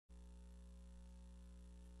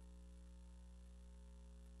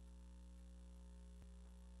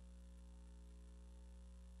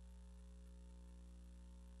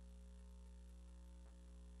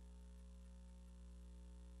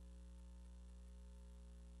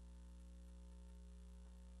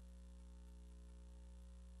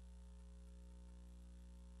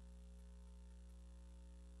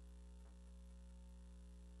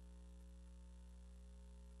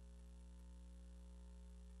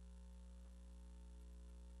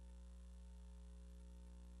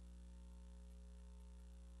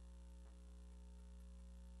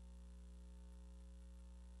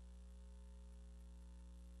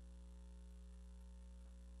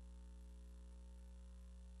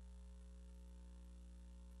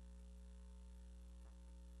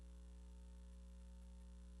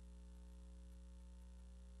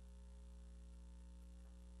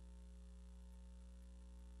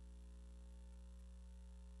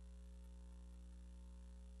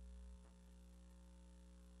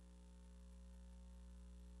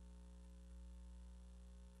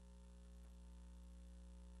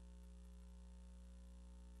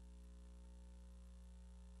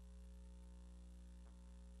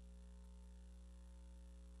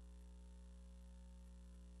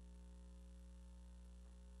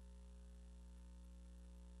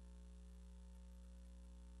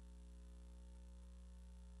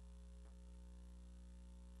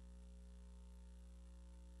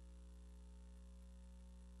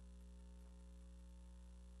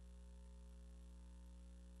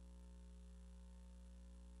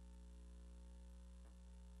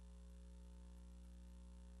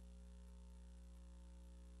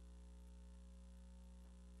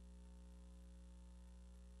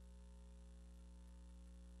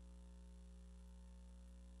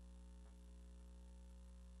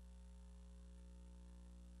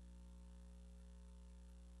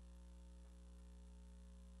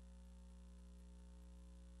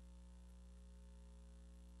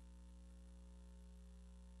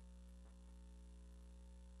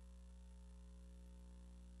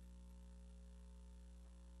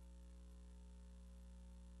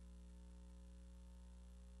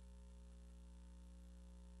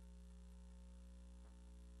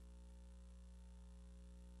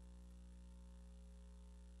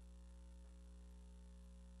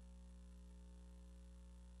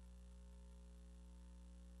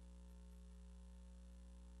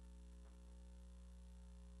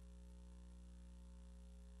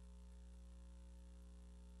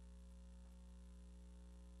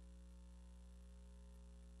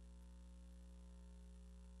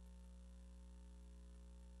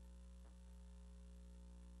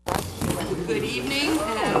Good evening,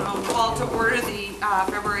 and I'll call to order the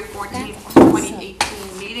February 14th,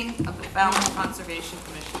 2018 meeting of the Falmouth Conservation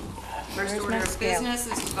Commission. First order of business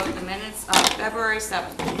is to vote the minutes of February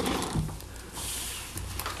 7th.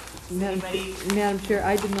 Madam Chair,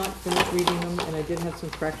 I did not finish reading them, and I did have some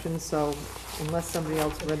corrections, so unless somebody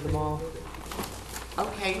else read them all.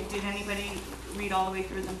 Okay, did anybody read all the way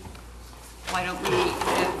through them? Why don't we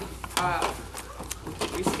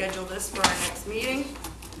reschedule this for our next meeting?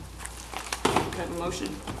 Got a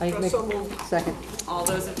motion? I make second. All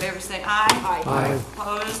those in favor say aye. Aye. Aye.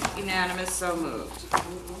 Opposed? Unanimous, so moved.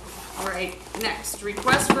 All right, next,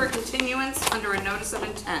 request for a continuance under a notice of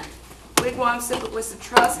intent. Wigwam Sipawissa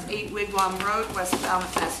Trust, 8 Wigwam Road, West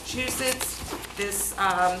Falmouth, Massachusetts. This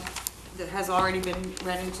that has already been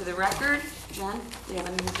read into the record. Jen, do you have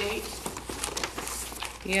a new date?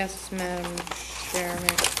 Yes, Madam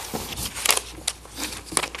Chairman.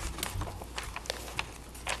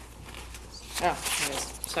 Oh, it is.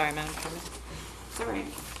 Sorry, Madam Chairman. It's all right.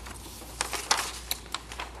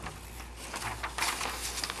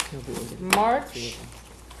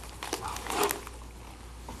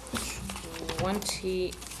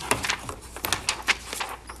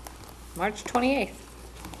 March 28th.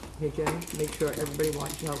 Hey, Jen, make sure everybody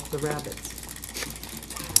watches out for the rabbits.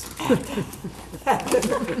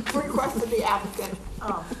 Request of the applicant,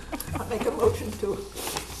 I make a motion to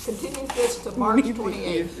continue this to March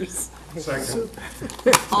 28th. Second.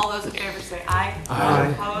 All those in favor say aye. Aye.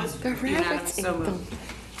 Opposed? The Unanimous, rabbits so ate moved.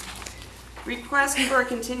 Request for a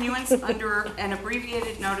continuance under an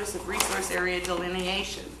abbreviated notice of resource area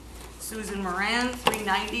delineation. Susan Moran,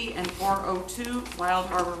 390 and 402 Wild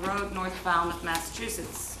Harbor Road, North Falmouth,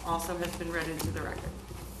 Massachusetts. Also has been read into the record.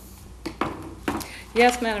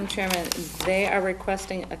 Yes, Madam Chairman, they are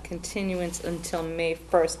requesting a continuance until May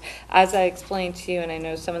 1st. As I explained to you, and I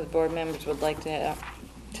know some of the board members would like to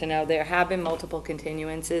know, there have been multiple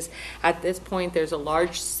continuances. At this point, there's a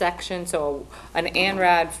large section, so an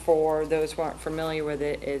ANRAD, for those who aren't familiar with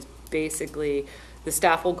it, is basically the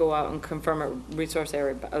staff will go out and confirm a resource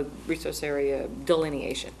area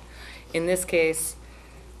delineation. In this case,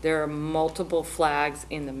 there are multiple flags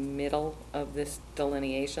in the middle of this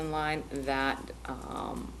delineation line that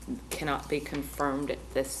cannot be confirmed at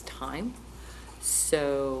this time.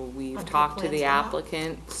 So we've talked to the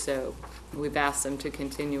applicant, so we've asked them to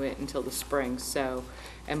continue it until the spring. So,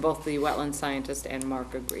 and both the wetland scientist and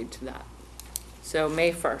Mark agreed to that. So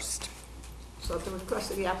May 1st. So at the request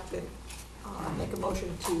of the applicant, I make a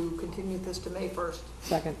motion to continue this to May 1st.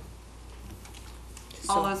 Second.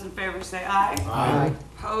 All those in favor say aye. Aye.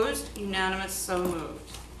 Opposed? Unanimous, so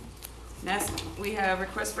moved. Next, we have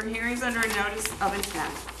request for hearings under a notice of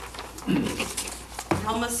intent.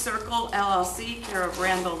 Helmuth Circle LLC, care of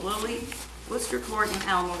Randall Lilly, Worcester Court and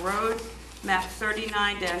Alma Road, map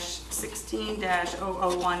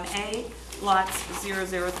 39-16-001A, lots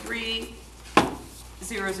 003,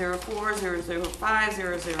 004, 005,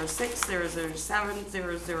 006, 007,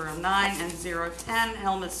 009, and 010,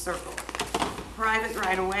 Helmuth Circle. Private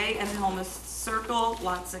right-of-way and Helmuth Circle,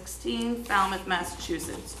 lot 16, Falmouth,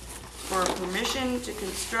 Massachusetts, for permission to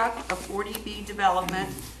construct a 40B development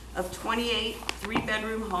of 28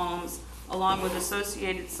 three-bedroom homes along with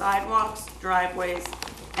associated sidewalks, driveways,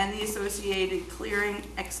 and the associated clearing,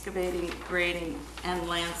 excavating, grading, and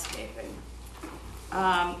landscaping.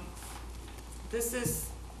 This is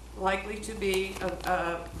likely to be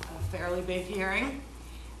a fairly big hearing,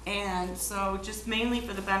 and so just mainly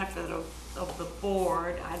for the benefit of the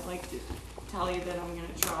board, I'd like to tell you that I'm going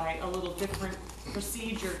to try a little different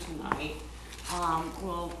procedure tonight.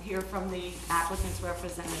 We'll hear from the applicant's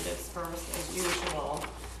representatives first, as usual.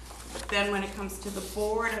 But then when it comes to the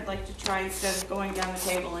board, I'd like to try, instead of going down the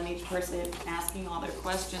table and each person asking all their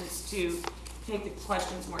questions, to take the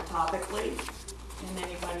questions more topically. And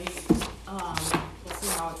anybody, we'll see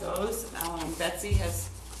how it goes. Betsy has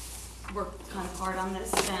worked kind of hard on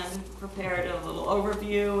this and prepared a little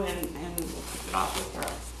overview, and we'll kick it off with her.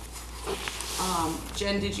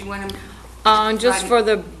 Jen, did you want to? Just for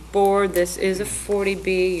the board, this is a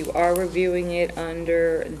 40B. You are reviewing it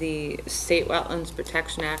under the State Wetlands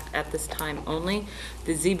Protection Act at this time only.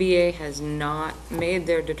 The ZBA has not made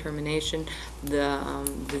their determination. The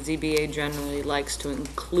ZBA generally likes to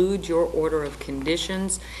include your order of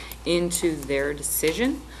conditions into their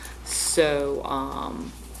decision. So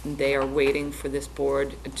they are waiting for this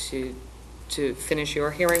board to finish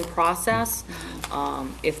your hearing process.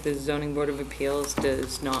 If the Zoning Board of Appeals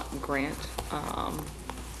does not grant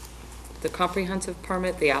the comprehensive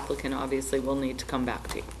permit, the applicant obviously will need to come back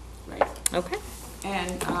to you. Right. Okay.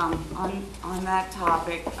 And on that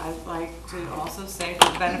topic, I'd like to also say,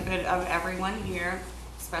 for the benefit of everyone here,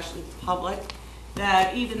 especially the public,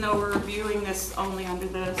 that even though we're reviewing this only under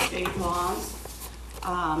the state laws,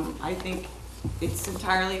 I think it's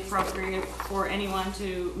entirely appropriate for anyone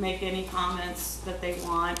to make any comments that they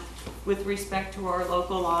want with respect to our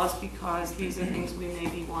local laws, because these are things we may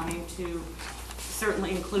be wanting to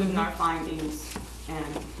certainly include in our findings and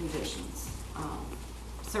conditions.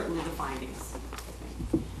 Certainly the findings, I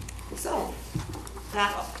think. So,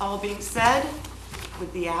 that all being said,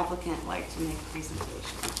 would the applicant like to make a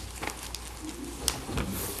presentation?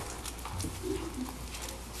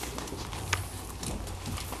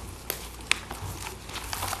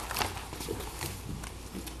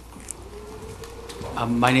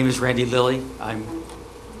 My name is Randy Lilly. I'm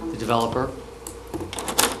the developer,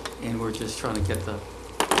 and we're just trying to get the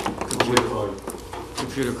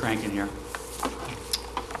computer cranking here.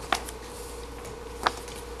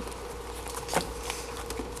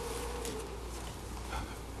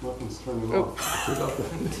 Nothing's turning off.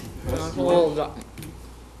 Hold on.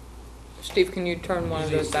 Steve, can you turn one of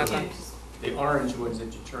those back on? The orange ones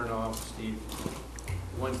that you turn off, Steve,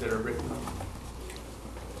 the ones that are written on,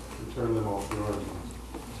 You turn them off, the orange ones.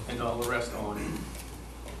 and all the rest on.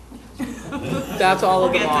 That's all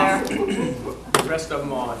of We'll them get off. there. The rest of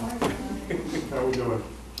them on. How we doing?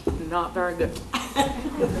 Not very good.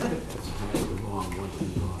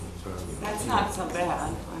 That's not so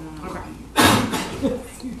bad. Okay.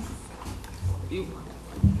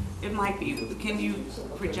 It might be, can you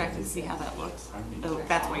project and see how that looks? Oh,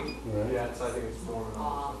 that's way, All right. Yeah, it's, I think it's forming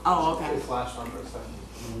on. oh, okay. It flashed on for a second.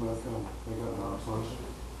 I'm not gonna, I got my flash.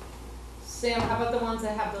 Sam, how about the ones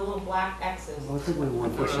that have the little black X's? I think we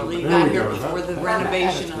want this. Actually, There got we here go. before the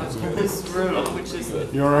renovation of this room, which is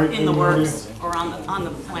You all right? in the Marty? works, or on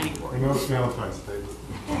the planning I board. know it's Valentine's Day,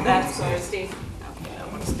 but That's good. Steve. Okay,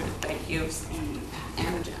 that looks good, thank you,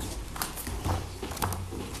 and Jen.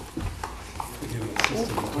 again, the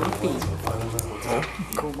system is turning off. I don't know what's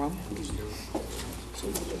happening.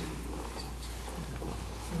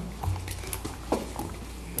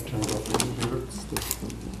 I turned off the computer.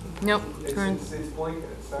 Nope, turn. It's blinking,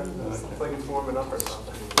 it's like it's warming up or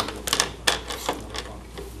something.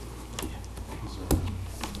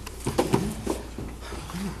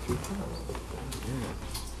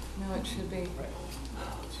 No, it should be.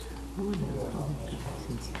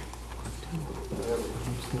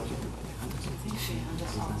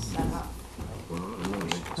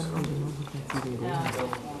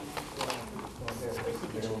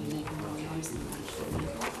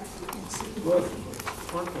 Look,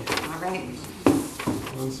 working. All right,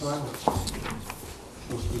 On silent.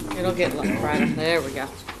 Supposed to be It'll get brighter. There we go.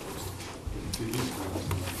 TV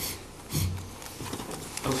screens.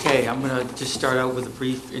 Okay, I'm going to just start out with a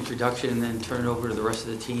brief introduction and then turn it over to the rest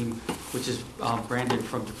of the team, which is Brandon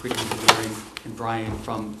from Dupree Engineering and Brian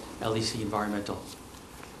from LEC Environmental.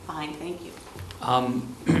 fine, thank you.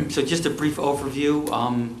 So just a brief overview.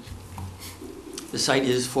 The site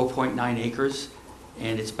is 4.9 acres,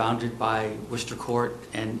 and it's bounded by Worcester Court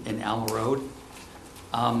and Alma Road.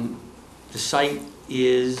 The site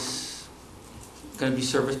is going to be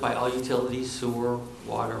serviced by all utilities, sewer,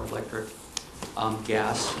 water, electric,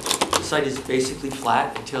 gas. The site is basically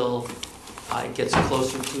flat until it gets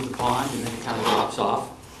closer to the pond, and then it kind of drops off.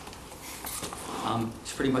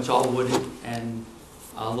 It's pretty much all wooded, and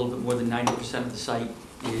a little bit more than 90% of the site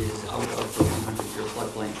is out of the 100-year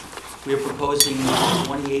floodplain. We are proposing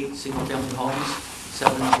 28 single-family homes,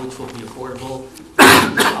 7 of which will be affordable.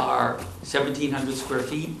 These are 1,700 square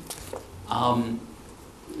feet.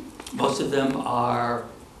 Most of them are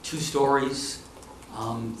 2 stories,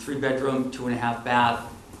 3-bedroom, 2.5 bath,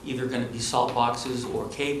 either going to be salt boxes or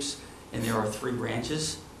capes, and there are 3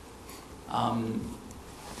 ranches.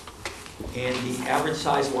 And the average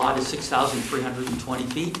size lot is 6,320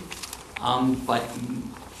 feet, but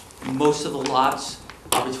most of the lots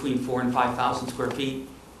are between 4,000 and 5,000 square feet,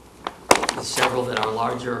 with several that are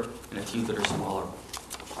larger and a few that are smaller.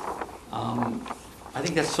 I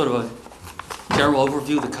think that's sort of a general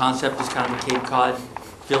overview. The concept is kind of a Cape Cod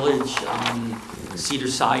village, cedar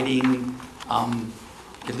siding.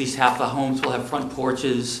 At least half the homes will have front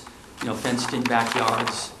porches, fenced-in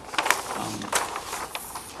backyards.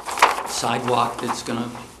 Sidewalk that's going to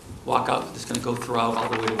walk out, that's going to go throughout all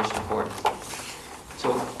the way to Worcester Court.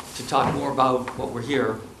 So to talk more about what we're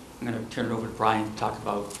here, I'm going to turn it over to Brian to talk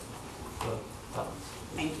about the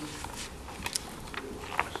Thank you.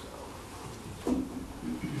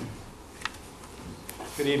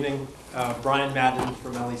 Good evening. Brian Madden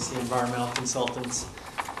from LEC Environmental Consultants.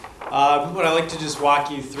 What I'd like to just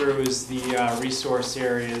walk you through is the resource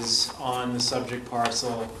areas on the subject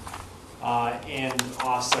parcel. and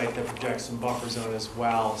off-site that projects some buffer zone as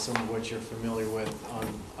well, some of which you're familiar with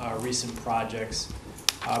on recent projects.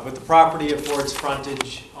 But the property affords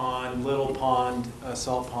frontage on Little Pond,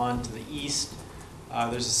 Salt Pond to the east.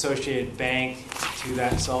 There's associated bank to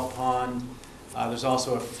that salt pond. There's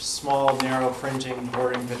also a small, narrow fringing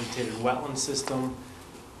bordering vegetated wetland system.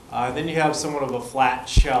 Then you have somewhat of a flat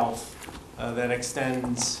shelf that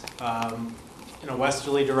extends in a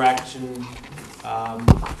westerly direction.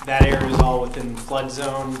 That area is all within flood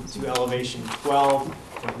zone to elevation 12.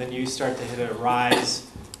 And then you start to hit a rise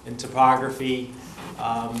in topography.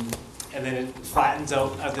 And then it flattens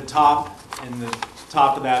out at the top, and the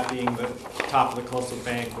top of that being the top of the coastal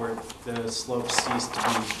bank where the slopes cease to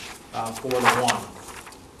be 4 to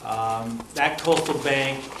 1. That coastal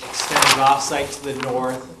bank extends off-site to the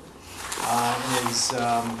north and is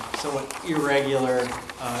somewhat irregular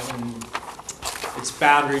in its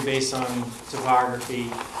boundary based on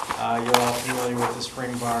topography. You're all familiar with the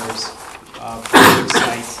Spring Bars project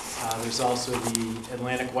site. There's also the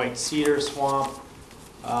Atlantic White Cedar Swamp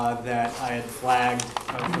that I had flagged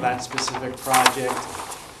for that specific project,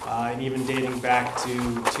 and even dating back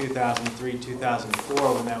to 2003,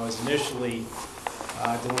 2004, when that was initially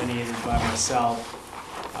delineated by myself.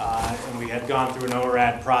 And we had gone through an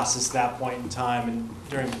ORAD process at that point in time, and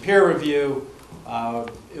during the peer review,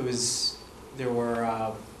 there were,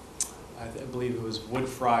 I believe it was wood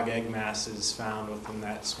frog egg masses found within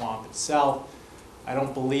that swamp itself. I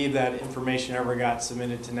don't believe that information ever got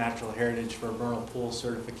submitted to Natural Heritage for vernal pool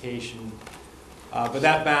certification. But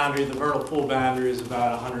that boundary, the vernal pool boundary, is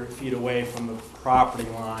about 100 feet away from the property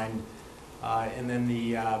line. And then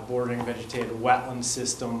the bordering vegetated wetland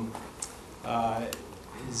system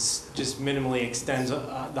is just minimally extends the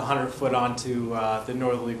 100 foot onto the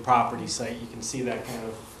northerly property site. You can see that kind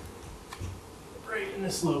of right in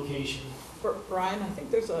this location. Brian, I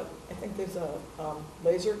think there's a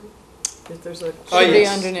laser. There's a. Oh, Should be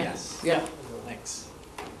yes, underneath. yes. Yeah. Thanks.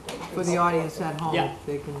 For the audience at home, Yeah.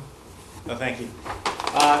 they can. Oh, thank you.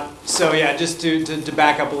 So yeah, just to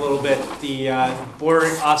back up a little bit, the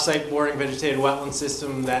off-site bordering vegetated wetland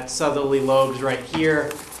system, that southerly lobe is right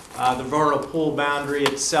here. The vernal pool boundary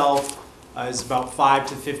itself is about 5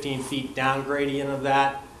 to 15 feet down gradient of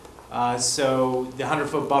that. So the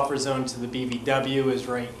 100-foot buffer zone to the BVW is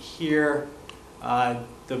right here.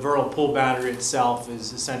 The vernal pool boundary itself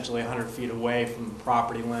is essentially 100 feet away from the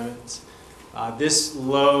property limits. This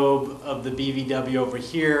lobe of the BVW over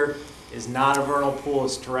here is not a vernal pool.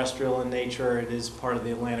 It's terrestrial in nature. It is part of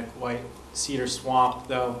the Atlantic White Cedar Swamp,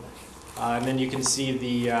 though. And then you can see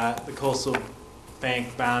the coastal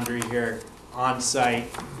bank boundary here on site,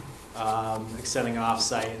 extending off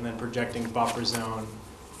site, and then projecting buffer zone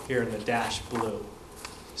here in the dashed blue.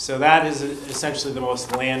 So that is essentially the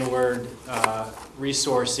most landward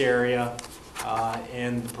resource area,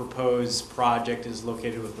 and the proposed project is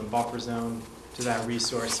located within the buffer zone to that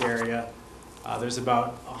resource area. There's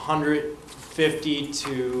about 150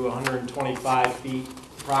 to 125 feet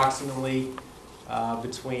approximately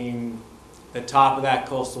between the top of that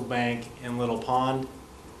coastal bank and Little Pond,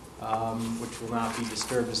 which will not be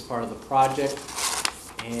disturbed as part of the project.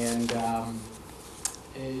 And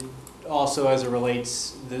also, as it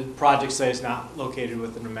relates, the project site is not located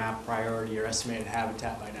within a map priority or estimated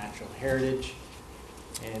habitat by Natural Heritage.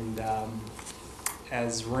 And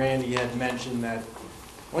as Randy had mentioned, that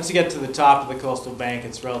once you get to the top of the coastal bank,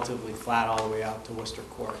 it's relatively flat all the way out to Worcester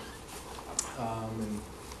Court. And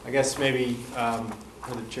I guess maybe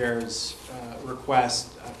for the chair's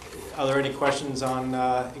request, are there any questions on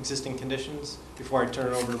existing conditions before I turn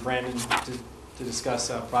it over to Brandon to discuss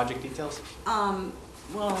project details?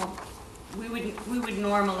 Well, we would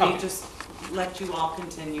normally Okay. just let you all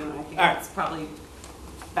continue, and I think All right. that's probably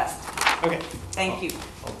best. Okay. Thank you.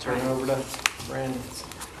 I'll turn it over to Brandon.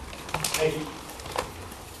 Thank you.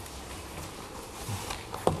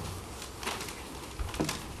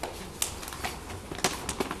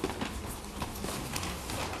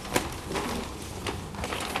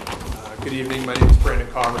 Good evening, my name is Brandon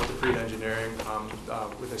Carr with DePreet Engineering. I'm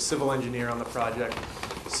with a civil engineer on the project.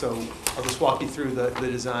 So I'll just walk you through the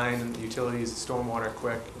design and the utilities, the stormwater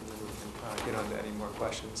quick, and then we can get on to any more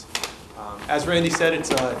questions. As Randy said, it's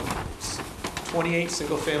 28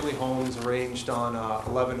 single-family homes arranged on a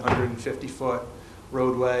 1,150-foot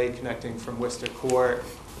roadway connecting from Worcester Court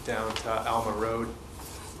down to Alma Road.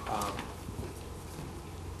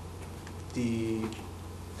 The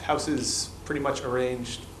house is pretty much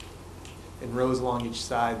arranged in rows along each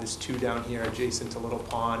side. There's 2 down here adjacent to Little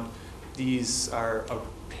Pond. These are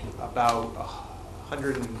about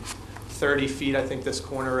 130 feet, I think, this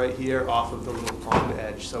corner right here off of the Little Pond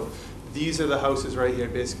edge. So These are the houses right here,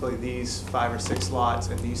 basically these 5 or 6 lots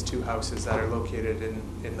and these 2 houses that are located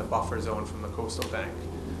in the buffer zone from the coastal bank.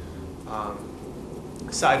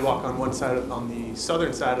 Sidewalk on one side, on the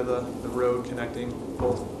southern side of the road connecting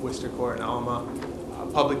both Worcester Court and Alma.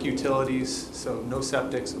 Public utilities, so no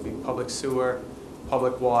septics, will be public sewer,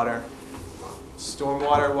 public water.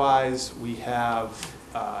 Stormwater wise, we have,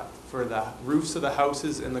 for the roofs of the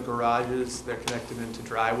houses and the garages, they're connected into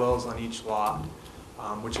dry wells on each lot,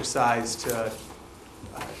 which are sized to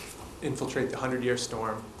infiltrate the 100-year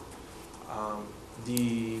storm.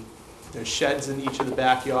 There's sheds in each of the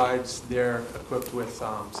backyards. They're equipped with,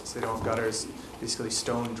 since they don't have gutters, basically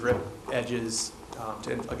stone drip edges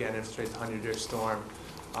to, again, infiltrate the 100-year storm.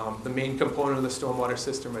 The main component of the stormwater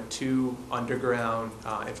system are 2 underground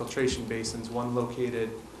infiltration basins, one located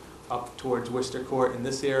up towards Worcester Court in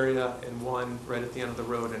this area and one right at the end of the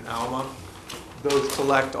road in Alma. Those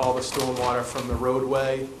collect all the stormwater from the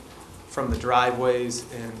roadway, from the driveways,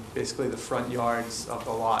 and basically the front yards of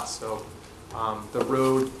the lots. So the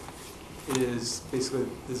road is basically,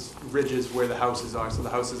 this ridges where the houses are. So the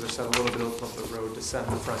houses are set a little bit above the road to send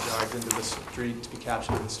the front yards into the street to be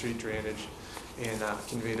captured in the street drainage and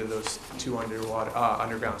convey to those 2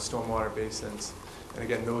 underground stormwater basins. And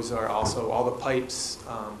again, those are also, all the pipes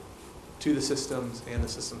to the systems and the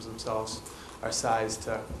systems themselves are sized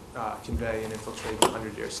to convey and infiltrate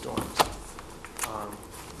 100-year storms.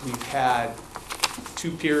 We've had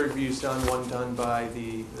 2 peer reviews done, one done by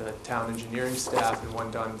the town engineering staff and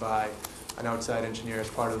one done by an outside engineer as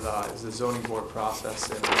part of the zoning board process.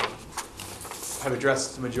 And have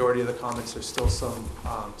addressed the majority of the comments. There's still some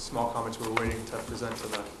small comments we're waiting to present to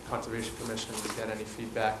the Conservation Commission to get any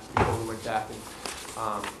feedback before we went back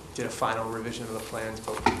and did a final revision of the plans.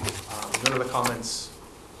 But none of the comments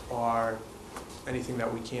are anything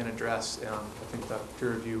that we can address. I think the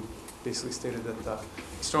peer review basically stated that the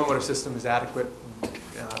stormwater system is adequate,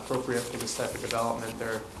 appropriate for this type of development.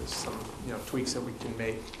 There's some tweaks that we can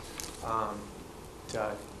make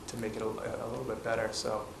to make it a little bit better.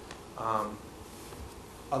 So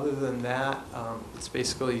other than that, it's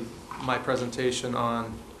basically my presentation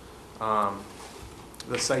on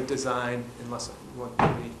the site design. Unless you want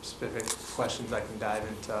any specific questions, I can dive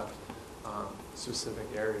into specific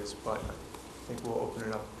areas, but I think we'll open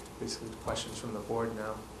it up basically to questions from the board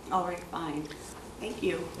now. All right, fine. Thank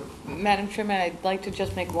you. Madam Chairman, I'd like to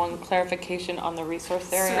just make one clarification on the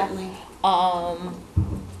resource area. Certainly.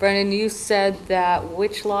 Brendan, you said that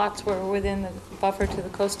which lots were within the buffer to the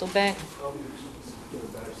coastal bank?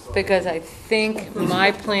 Because I think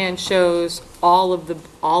my plan shows all of the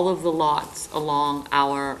lots along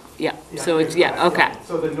our, so it's, okay.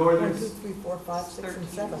 So the 1, northern, 2, 3, 4, 5, 6, and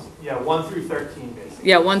 7. 1 through 13 basically.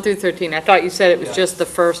 Yeah, 1 through 13. I thought you said it was just the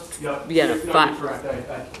first, Yep. yeah, No, 5. you're correct.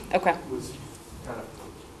 I Okay. was kind of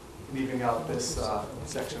leaving out this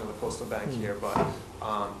section of the coastal bank here, but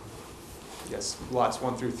yes, lots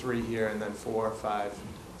 1 through 3 here, and then 4, 5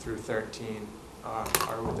 through 13 are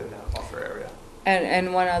within that buffer area.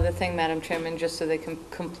 And one other thing, Madam Chairman, just so they can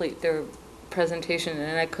complete their presentation,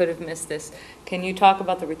 and I could have missed this. Can you talk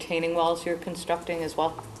about the retaining walls you're constructing as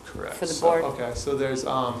well? Correct. For the board? Okay, so there's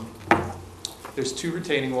 2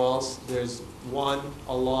 retaining walls. There's one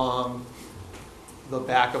along the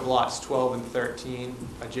back of lots 12 and 13,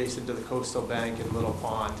 adjacent to the coastal bank and Little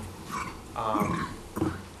Pond.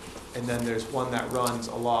 And then there's one that runs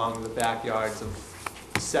along the backyards of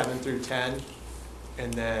 7 through 10,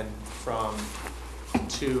 and then from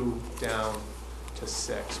 2 down to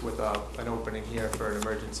 6 with an opening here for an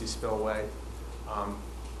emergency spillway.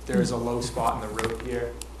 There is a low spot in the road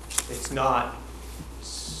here. It's not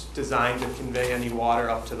designed to convey any water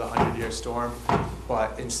up to the 100-year storm,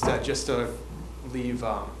 but instead just to leave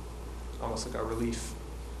almost like a relief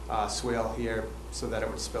swale here so that it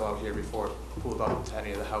would spill out here before it pooled up to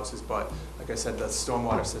any of the houses. But like I said, the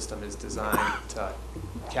stormwater system is designed to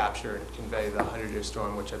capture and convey the 100-year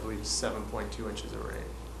storm, which I believe is 7.2 inches of rain.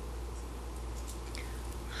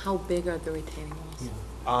 How big are the retaining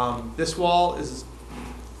walls? This wall is,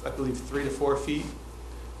 I believe, 3 to 4 feet,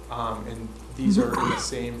 and these are in the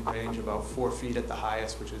same range, about 4 feet at the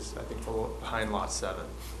highest, which is, I think, behind lot 7.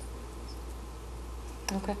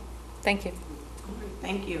 Okay, thank you. All right,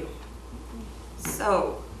 thank you.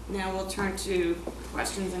 So now we'll turn to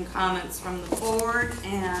questions and comments from the board,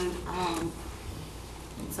 and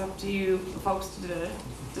it's up to you folks to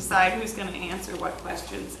decide who's going to answer what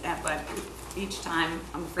questions, but each time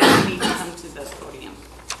I'm afraid you need to come to the podium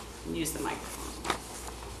and use the microphone.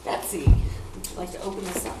 Betsy, would you like to open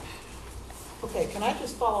this up? Okay, can I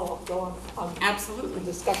just follow up, go on Absolutely. the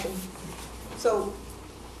discussion? So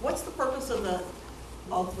what's the purpose of the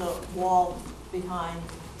wall behind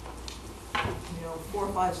you know, 4,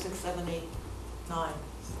 5, 6, 7, 8, 9.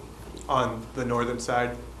 On the northern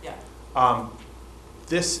side, Yeah.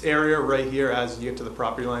 this area right here, as you get to the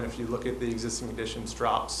property line, if you look at the existing additions,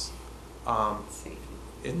 drops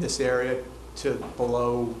in this area to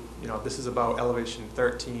below, you know, this is about elevation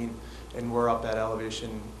 13, and we're up at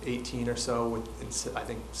elevation 18 or so, with, I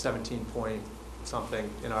think, 17 point something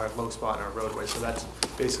in our low spot in our roadway. So that's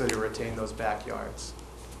basically to retain those backyards.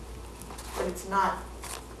 But it's not,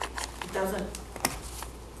 it doesn't,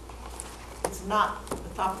 it's not the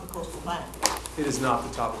top of the coastal bank. It is not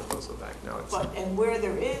the top of the coastal bank, no. It's, But, and where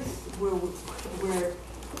there is, where when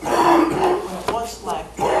it was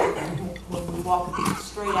flagged, when we walk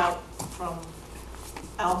straight out from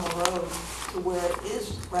Alma Road to where it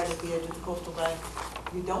is right at the edge of the coastal bank,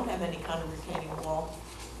 you don't have any kind of retaining wall,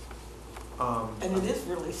 and it is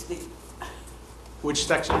really steep. which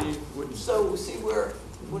section do you, So see where,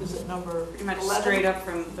 what is it, number Pretty much 11? straight up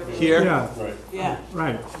from the road. here? Yeah, Yeah,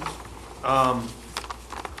 right.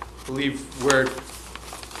 Believe we're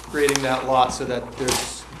grading that lot so that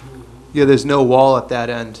there's no wall at that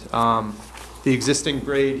end. The existing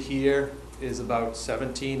grade here is about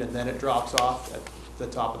 17, and then it drops off at the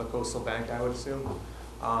top of the coastal bank, I would assume.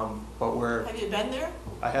 But have you been there?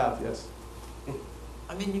 I have, yes.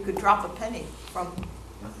 I mean, you could drop a penny from,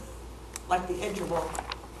 like, the edge of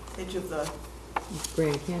the,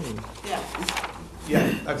 Grand Canyon. yeah. Yeah,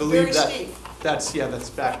 I Very believe that, steep. that's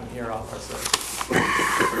backing here off our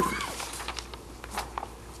side.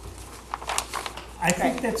 I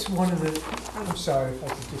think that's one of the, I'm sorry if I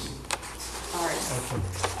could just, All right.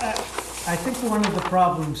 okay. I think one of the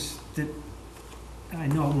problems that I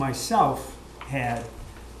know myself had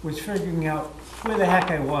was figuring out where the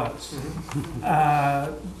heck I was.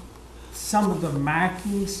 Some of the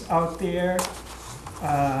markings out there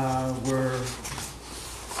were,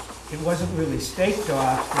 it wasn't really staked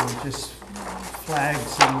off, they were just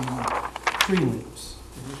flags and tree leaves.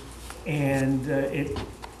 And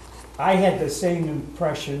I had the same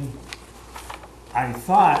impression, I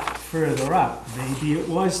thought, further up. Maybe it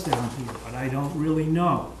was down here, but I don't really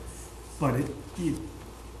know. But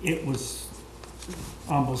it was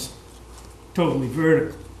almost totally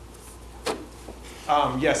vertical.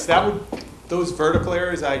 Yes, those vertical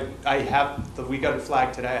areas, we got it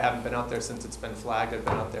flagged today. I haven't been out there since it's been flagged. I've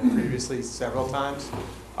been out there previously several times.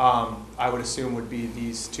 I would assume would be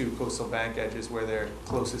these two coastal bank edges where they're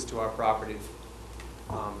closest to our property.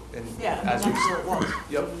 And Yeah, as that's we, where it was.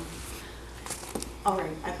 yep. All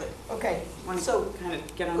right, I Okay, want to so, kind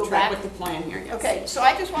of get on go track back. with the plan here, yes. okay, so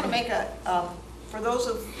I just want to make for those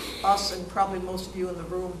of us, and probably most of you in the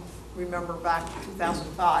room remember back to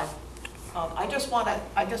 2005, I just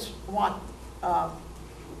want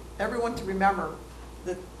everyone to remember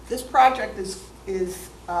that this project is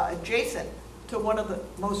adjacent to one of the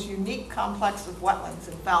most unique complex of wetlands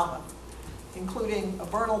in Falmouth, including a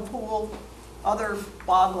vernal pool, other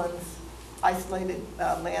boglands, isolated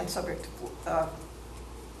land subject to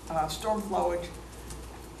storm flowage,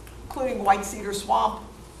 including White Cedar Swamp.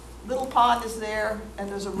 Little Pond is there, and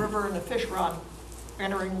there's a river and a fish run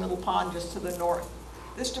entering Little Pond just to the north.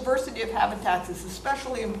 This diversity of habitats is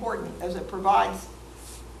especially important as it provides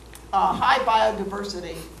high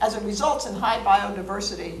biodiversity, as it results in high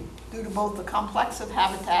biodiversity due to both the complex of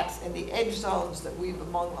habitats and the edge zones that weave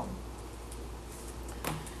among them.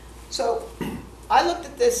 So I looked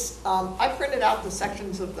at this, I printed out the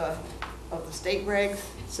sections of the state regs,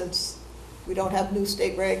 since we don't have new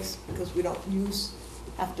state regs, because we don't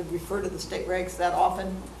have to refer to the state regs that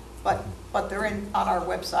often, but they're on our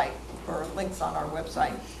website, or links on our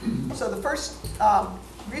website. So the first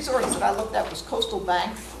resource that I looked at was coastal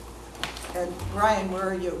banks. And Ryan, where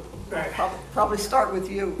are you? Probably start with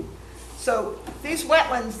you. So these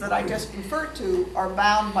wetlands that I just referred to are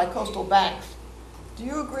bound by coastal banks. Do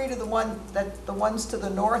you agree to the ones to the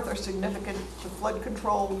north are significant to flood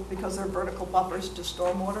control because they're vertical buffers to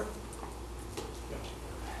stormwater?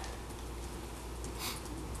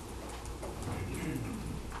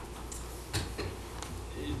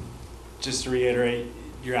 Just to reiterate,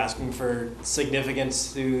 you're asking for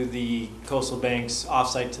significance to the coastal banks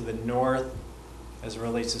offsite to the north as it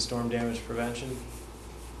relates to storm damage prevention?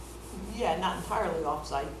 Yeah, not entirely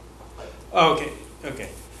off-site. Okay.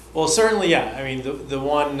 Well, certainly, yeah. I mean, the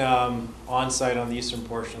one on-site on the eastern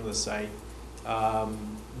portion of the site,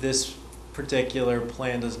 this particular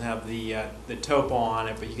plan doesn't have the topo on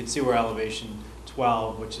it, but you can see where elevation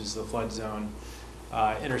 12, which is the flood zone,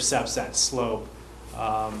 intercepts that slope,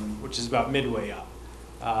 which is about midway up.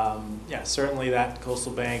 Yeah, certainly that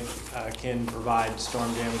coastal bank can provide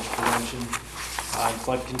storm damage prevention and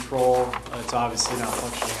flood control. It's obviously not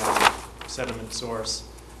functioning as a sediment source.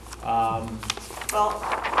 Well,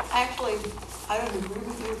 actually, I don't agree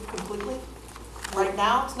with you completely. Right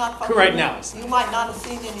now, it's not functional. Right now, it's not. You might not have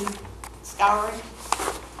seen any scouring,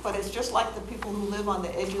 but it's just like the people who live on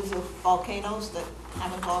the edges of volcanoes that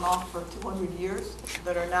haven't gone off for 200 years,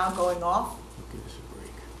 that are now going off.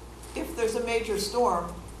 If there's a major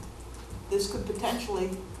storm, this could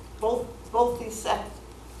potentially, both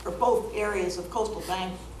areas of coastal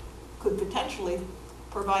bank could potentially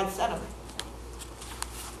provide sediment.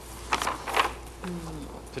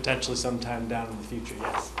 Potentially sometime down in the future,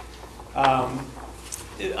 yes.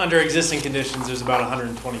 Under existing conditions, there's about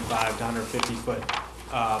 125 to 150 foot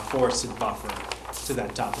forested buffer to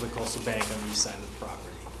that top of the coastal bank on the east side of the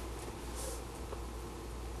property.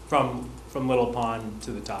 From Little Pond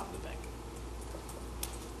to the top of the bank.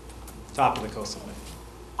 Top of the coastal bank.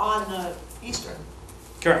 On the eastern,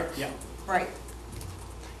 Correct, yeah. right.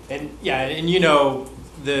 And yeah, and you know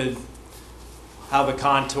how the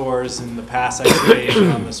contours and the pass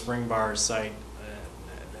excavation on the Spring Bar site.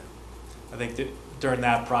 I think that during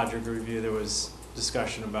that project review, there was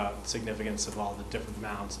discussion about significance of all the different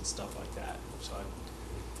mounds and stuff like that. So I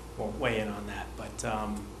won't weigh in on that, but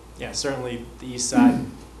yeah, certainly the east side,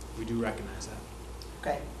 we do recognize that.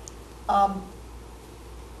 Okay.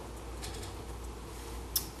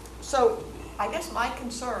 So I guess my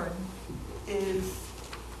concern is,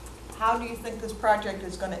 how do you think this project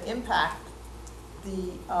is going to impact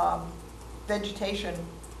the vegetation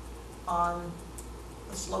on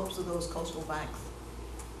the slopes of those coastal banks?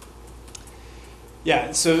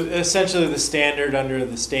 Yeah, so essentially the standard under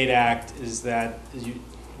the state act is that as you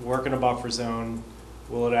work in a buffer zone,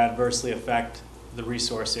 will it adversely affect the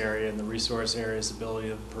resource area and the resource area's ability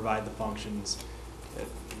to provide the functions.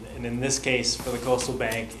 And in this case, for the coastal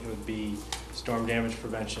bank, it would be storm damage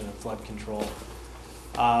prevention and flood control.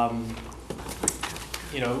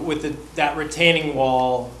 You know, with that retaining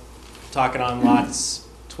wall, talking on lots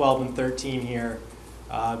 12 and 13 here,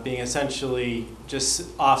 being essentially just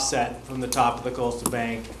offset from the top of the coastal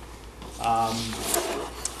bank.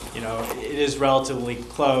 You know, it is relatively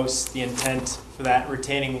close. The intent for that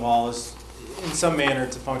retaining wall is in some manner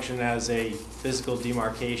to function as a physical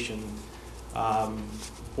demarcation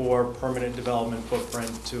for permanent development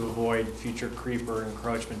footprint to avoid future creep or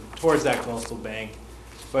encroachment towards that coastal bank.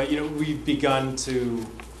 But you know, we've begun to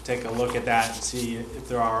take a look at that and see if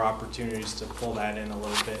there are opportunities to pull that in a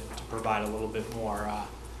little bit to provide a little bit more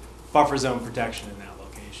buffer zone protection in that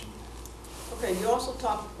location. Okay, you also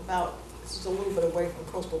talked about, this is a little bit away from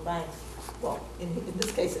coastal banks. Well, in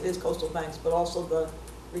this case it is coastal banks, but also the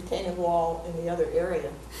retaining wall in the other area.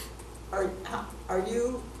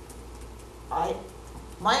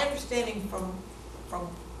 My understanding from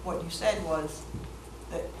what you said was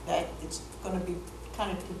that it's going to be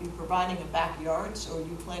kind of to be providing a backyard, so are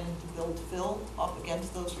you planning to build fill up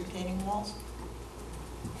against those retaining walls?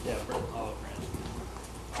 Yeah, Olive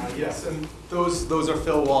Branch. Yes, and those are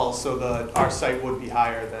fill walls, so our site would be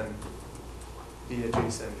higher than the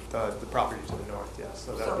adjacent, the property to the north, yes.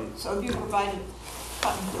 So that'd be. So have you provided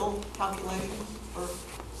cut and fill calculations for?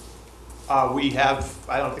 We have,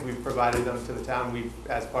 I don't think we've provided them to the town.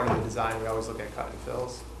 As part of the design, we always look at cut and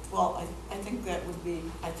fills. Well, I think that would be,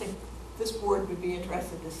 I think this board would be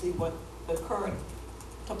interested to see what the current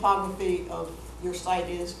topography of your site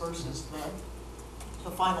is versus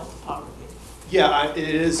the final topography. Yeah, it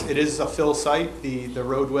is a fill site. The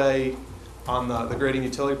roadway on the grading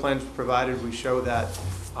utility plans provided, we show that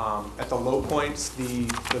at the low points, the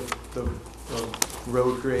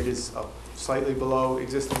road grade is slightly below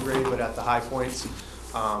existing grade, but at the high points,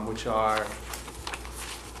 which are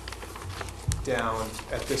down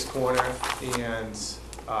at this corner and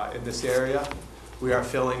in this area, we are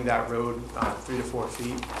filling that road 3 to 4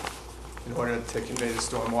 feet in order to convey the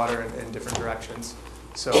stormwater in different directions.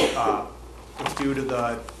 So due to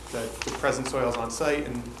the present soils on site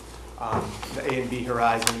and the A and B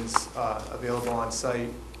horizons available on site,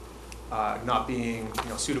 not being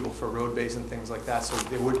suitable for road bays and things like that. So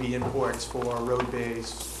there would be imports for road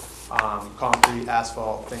bays, concrete,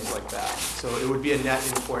 asphalt, things like that. So it would be a net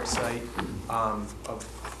import site of,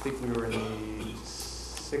 I think we were in the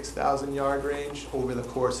 6,000 yard range over the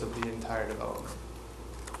course of the entire development.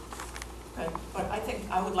 Okay, but I think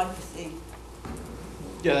I would like to see.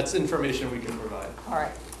 Yeah, that's information we can provide. All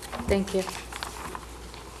right. Thank you.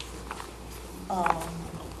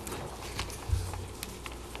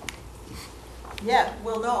 Yeah,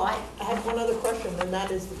 well, no, I have one other question, and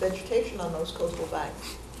that is the vegetation on those coastal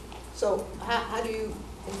banks. So how do you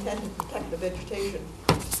intend to protect the vegetation?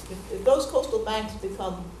 If those coastal banks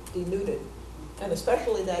become denuded, and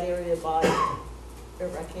especially that area by,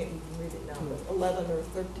 I can't even read it now, but 11 or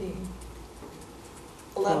 13,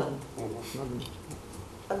 11. 11.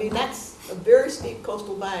 I mean, that's a very steep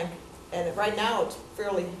coastal bank, and right now it's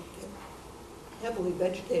fairly heavily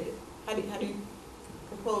vegetated. How do you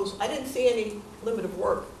propose, I didn't see any limit of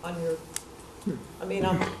work on your, I mean,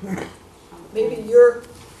 maybe you're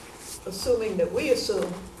assuming that we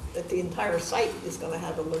assume that the entire site is gonna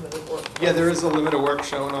have a limit of work. Yeah, there is a limit of work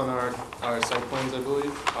shown on our site plans, I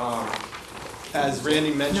believe. As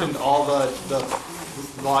Randy mentioned, all the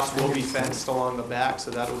lots will be fenced along the back, so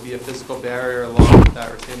that will be a physical barrier along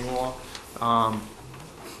that retaining wall.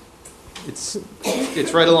 It's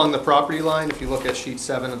right along the property line, if you look at sheet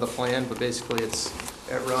 7 of the plan, but basically it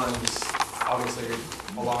runs, obviously,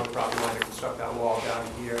 along the property line to construct that wall down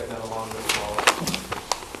here and then along this wall.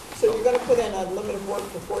 So you're gonna put in a limit of work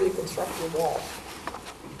before you construct your wall,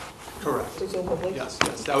 Correct. presumably? Yes,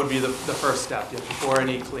 that would be the first step, yeah, before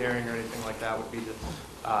any clearing or anything like that would be to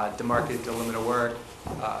demarcate the limit of work,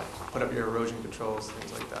 put up your erosion controls,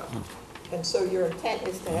 things like that. And so your intent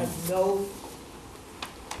is to have no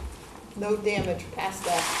damage past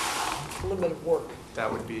that limit of work?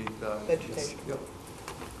 That would be the. Vegetation. Yep.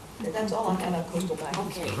 And that's all I had on coastal bank.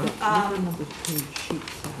 Okay. Number 2, sheet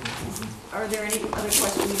 7. Are there any other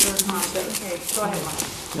questions or comments? Okay, go ahead, Mike.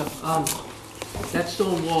 Yeah, that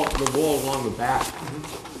stone wall, the wall along the back,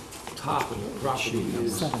 top of the property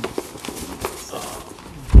is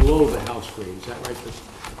below the house grade, is that right? The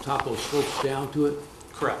top of slopes down to it?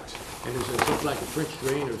 Correct. And is there something like a French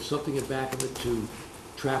drain or something in back of it to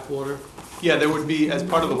trap water? Yeah, there would be, as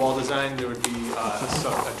part of the wall design, there would be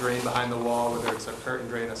a drain behind the wall, whether it's a curtain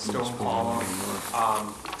drain, a stone column.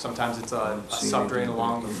 Sometimes it's a sub-drain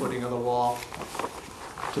along the footing of the wall.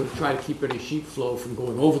 So to try to keep any sheet flow from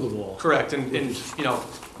going over the wall? Correct, and you know,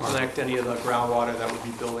 connect any of the groundwater that would be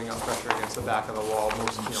building up pressure against the back of the wall.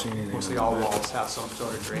 Mostly all walls have some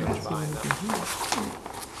sort of drainage behind them.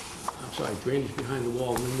 I'm sorry, drainage behind the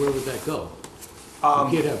wall, and then where would that go?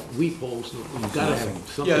 You can't have weep holes, you've gotta have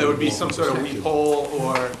something. Yeah, there would be in the wall some to sort of protect weep you. hole,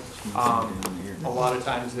 or a lot of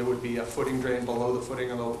times there would be a footing drain below the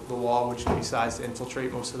footing of the wall, which would be sized to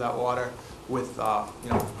infiltrate most of that water with,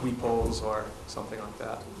 weep holes or something like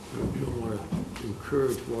that. You don't wanna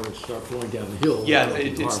encourage water to start flowing down the hill. Yeah, That'll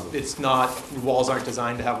be horrible. it's not, walls aren't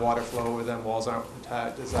designed to have water flow over them, walls aren't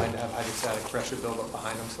designed to have hydrostatic pressure build up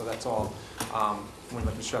behind them, so that's all, when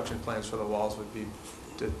the construction plans for the walls would be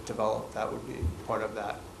developed, that would be part of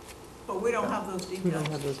that. But we don't have those We details.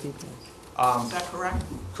 don't have those details. Is that correct?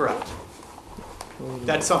 Correct.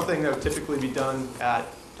 That's something that would typically be done at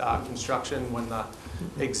construction when the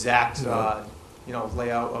exact,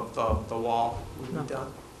 layout of the wall would be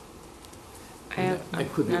done.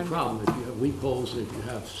 That could be a problem, if you have weep holes, and if you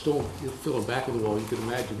have stone, you fill the back of the wall, you can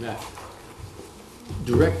imagine that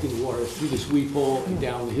directing water through this weep hole and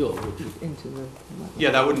down the hill, which is Into the.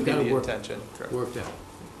 Yeah, that wouldn't be That'll the work. intention, correct. worked out.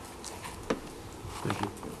 Thank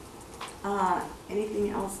you. Anything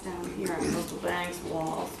else down here on coastal banks,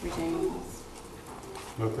 walls, retaining walls?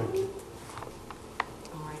 No, thank you.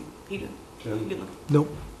 All right, Peter? Jen? You look- Nope.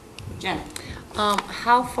 Jen?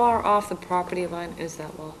 How far off the property line is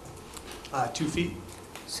that wall? 2 feet?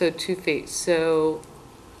 So 2 feet, so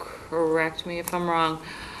correct me if I'm wrong.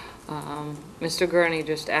 Mr. Gurney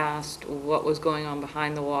just asked what was going on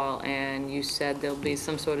behind the wall, and you said there'll be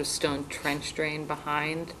some sort of stone trench drain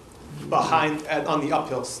behind? On the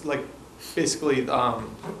uphills, like, basically, Okay,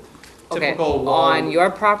 typical wall. on your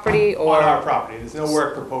property or? On our property, there's no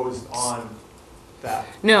work proposed on that.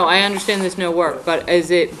 No, I understand there's no work, but is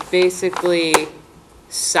it basically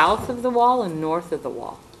south of the wall and north of the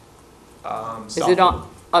wall? Is it on,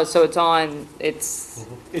 oh, so it's on, it's,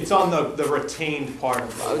 It's on the retained part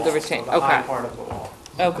of the Oh, wall. the retained, so the high okay. part of the wall.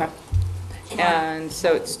 okay. And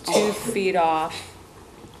so it's 2 feet off.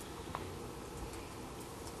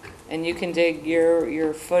 And you can dig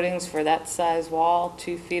your footings for that size wall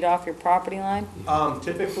 2 feet off your property line?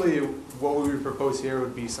 Typically, what we would propose here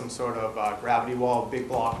would be some sort of gravity wall, big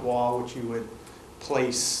block wall, which you would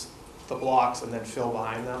place the blocks and then fill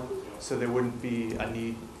behind them. So there wouldn't be a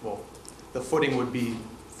need, well, the footing would be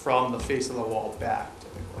from the face of the wall back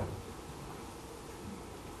typically.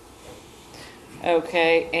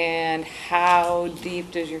 Okay, and how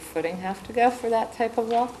deep does your footing have to go for that type of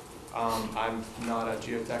wall? I'm not a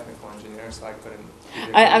geotechnical engineer, so I couldn't.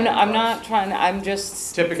 I'm not trying to, I'm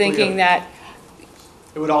just Typically, thinking that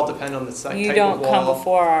It would all depend on the site, you type don't of come wall.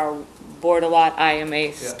 before our board a lot. I am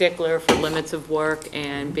a stickler for limits of work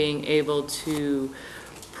and being able to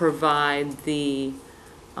provide the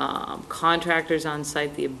contractors on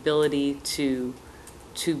site the ability to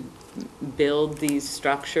build these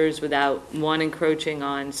structures without, one, encroaching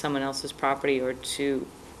on someone else's property, or two,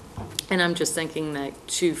 and I'm just thinking that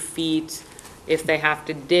 2 feet if they have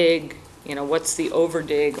to dig, you know, what's the over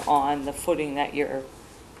dig on the footing that you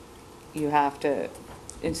have to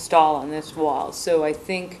install on this wall. So I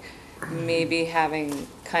think maybe having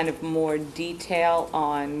kind of more detail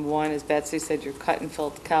on, one, as Betsy said, your cut and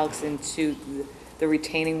fill calcs into the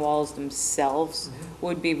retaining walls themselves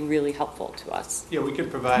would be really helpful to us. Yeah, we could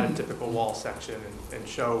provide a typical wall section and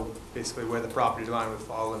show basically where the property line would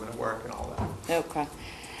fall, limit of work and all that. Okay.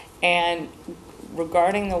 And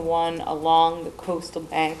regarding the one along the coastal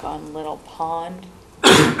bank on Little Pond,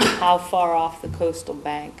 how far off the coastal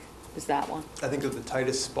bank is that one? I think of the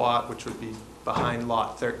tightest spot, which would be behind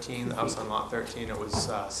lot 13, the house on lot 13, it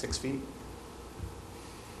was 6 feet.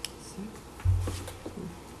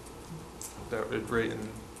 That would right in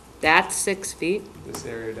That's 6 feet? this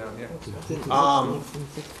area down here.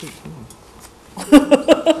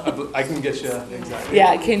 I can get you exactly.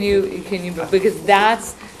 Yeah, can you,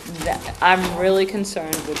 because I'm really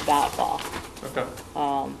concerned with that wall. Okay.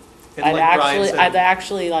 And I'd like Brian said-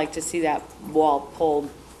 actually like to see that wall pulled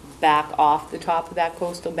back off the top of that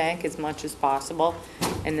coastal bank as much as possible.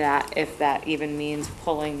 And that, if that even means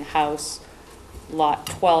pulling house lot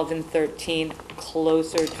 12 and 13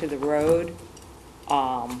 closer to the road,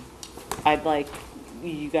 I'd like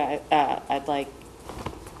you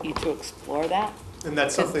to explore that. And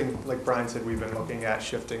that's something, like Brian said, we've been looking at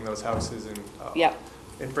shifting those houses and Yep.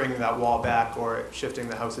 and bringing that wall back, or shifting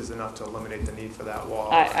the houses enough to eliminate the need for that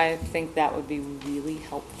wall. I think that would be really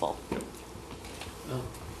helpful.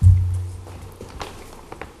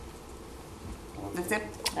 That's it?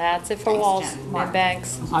 That's it for walls and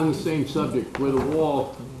banks. On the same subject, where the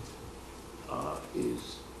wall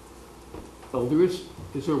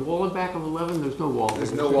is there a wall in back of 11? There's no wall.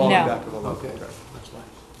 There's no wall in No. back of the lot. Okay. That's fine.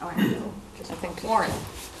 All right. I think Lauren?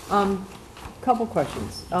 Couple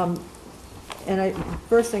questions. And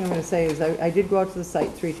first thing I'm gonna say is I did go out to the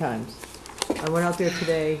site 3 times. I went out there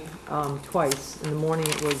today, twice. In the morning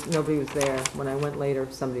nobody was there. When I went later,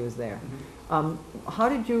 somebody was there. How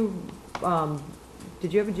did you have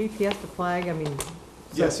a GPS to flag? I mean.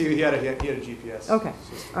 Yes, he had a GPS. Okay,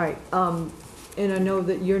 all right. And I know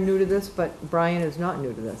that you're new to this, but Brian is not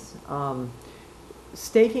new to this.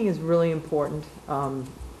 Staking is really important.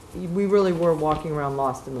 We really were walking around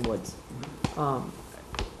lost in the woods.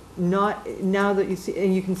 Not, now that you see,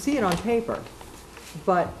 and you can see it on paper,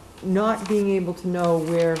 but not being able to know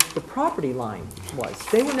where the property line was.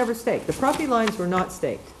 They were never staked. The property lines were not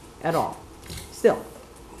staked at all, still.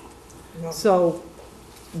 So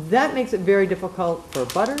that makes it very difficult for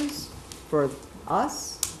butters, for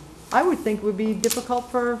us. I would think it would be difficult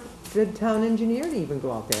for the town engineer to even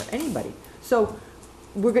go out there, anybody. So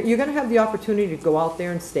you're gonna have the opportunity to go out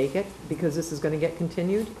there and stake it, because this is gonna get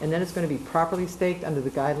continued, and then it's gonna be properly staked under the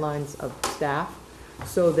guidelines of staff,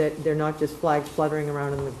 so that they're not just flags fluttering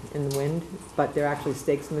around in the wind, but they're actually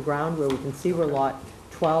stakes in the ground where we can see where lot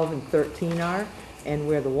 12 and 13 are, and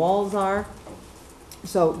where the walls are.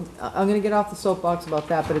 So I'm gonna get off the soapbox about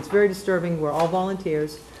that, but it's very disturbing. We're all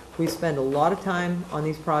volunteers. We spend a lot of time on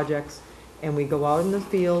these projects, and we go out in the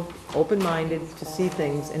field, open-minded, to see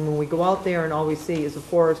things, and when we go out there and all we see is a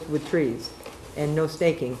forest with trees and no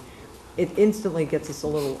staking, it instantly gets us a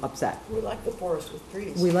little upset. We like the forest with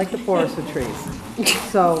trees. We like the forest with trees.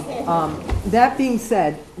 So, that being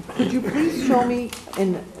said, could you please show me,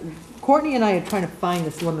 and Courtney and I are trying to find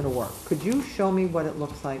this limit of work. Could you show me what it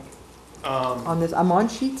looks like on this? I'm on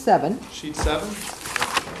sheet 7. Sheet 7?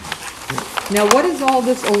 Now, what is all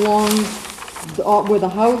this along where the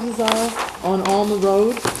houses are on Alma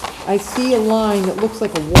Road? I see a line that looks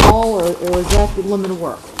like a wall, or is that the limit of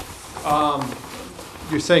work?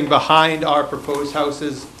 You're saying behind our proposed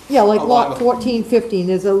houses? Yeah, like along lot the- 14, 15,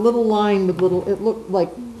 there's a little line with little, it looked like,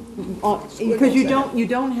 because you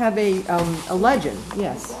don't have a legend,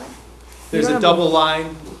 yes. There's don't a have double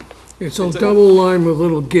line. It's a double line with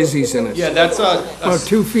little gizzies in it. Yeah, that's About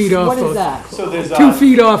 2 feet off What is the, that? so there's 2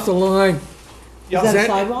 feet off the line. yeah, Is that a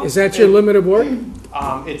sidewalk? Is that your limit of work?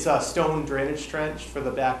 it's a stone drainage trench for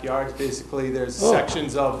the backyards. Basically, there's Oh.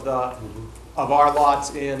 sections of our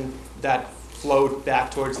lots in that flow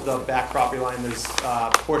back towards the back property line. There's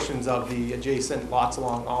portions of the adjacent lots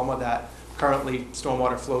along Alma that currently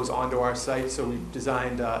stormwater flows onto our site. So we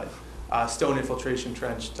designed a stone infiltration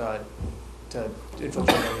trench to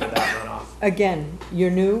infiltrate any of that runoff. Again,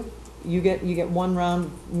 you're new, you get one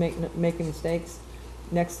round making mistakes.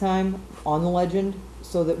 Next time, on the legend,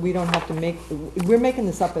 so that we don't have to we're making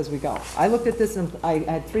this up as we go. I looked at this and I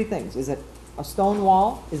had 3 things. Is it a stone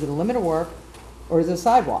wall? Is it a limit of work? Or is it a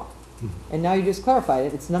sidewalk? And now you just clarified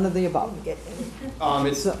it, it's none of the above.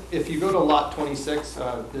 If you go to lot 26,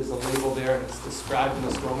 there's a label there, and it's described in the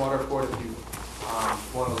stormwater report. If you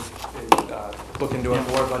want to look into it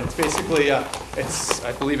more, but it's basically, I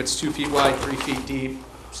believe it's 2 feet wide, 3 feet deep,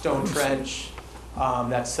 stone trench,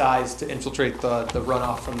 that's sized to infiltrate the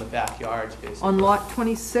runoff from the backyards, basically. On lot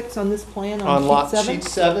 26 on this plan, On on lot sheet 7? sheet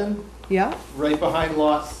 7, Yeah, right behind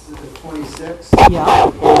lot 26. yeah.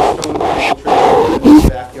 Proposed stone infiltration in the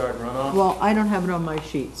backyard runoff. Well, I don't have it on my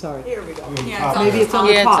sheet, sorry. Here we go. Yeah, Maybe it's on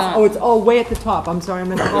the Yeah, it's top. on- Oh, it's way at the top. I'm sorry,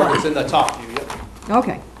 I'm in the It's bottom. in the top view, yep.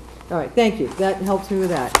 Okay, all right, thank you. That helps me with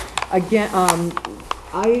that. Again,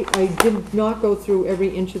 I did not go through every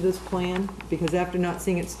inch of this plan, because after not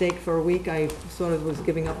seeing it staked for a week, I sort of was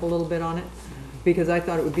giving up a little bit on it, because I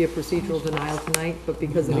thought it would be a procedural denial tonight, but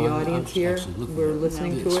because of the No, I was audience here, actually looking we're at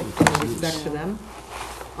listening to this it with in respect to them,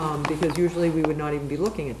 because usually we would not even be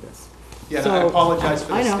looking at this. Yeah, and So, I apologize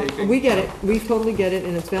for I the know, staking. we get it, we totally get it,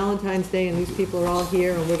 and it's Valentine's Day, and these people are all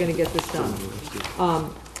here, and we're gonna get this done.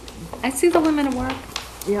 I see the limit of work.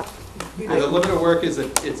 Yep, Yeah, the limit of work is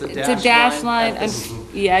it's a It's dash a dash line, at this-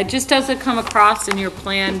 yeah, it just doesn't come across in your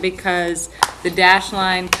plan because the dash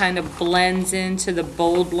line kind of blends into the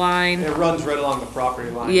bold line. It runs right along the property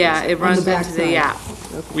line. Yeah, it runs the into the, backside.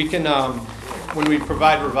 yeah. We can, when we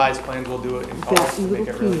provide revised plans, we'll do it in color that to make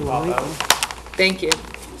little it really key, pop right? out. Thank you.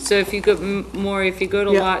 So if you go, Maury, if you go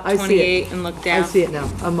to Yeah, lot I see it. 28 and look I down. see it now,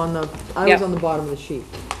 I was Yep. on the bottom of the sheet.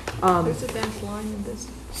 There's a dash line in this.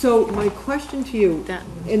 So my question to you, That-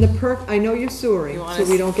 in the perk, I know you're sewering, You want so us-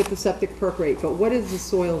 we don't get the septic perk rate, but what is the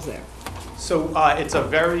soils there? So it's a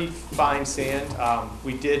very fine sand.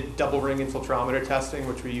 We did double ring infiltrometer testing,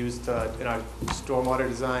 which we used in our stormwater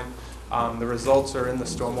design. The results are in the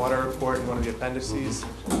stormwater report in one of the appendices.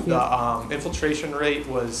 The infiltration rate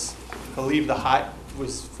was, I believe the height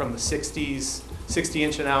was from the 60s, 60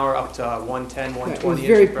 inch an hour up to 110, It 120 was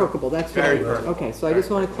very inches per- permeable, that's Very right. permeable. Okay, so I just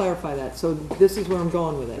want to clarify that, so this is where I'm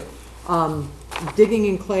going with it. Digging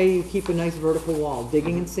in clay, you keep a nice vertical wall.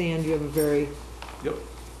 Digging in sand, you have a very Yep.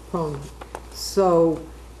 prone. So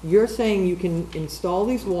you're saying you can install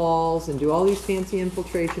these walls and do all these fancy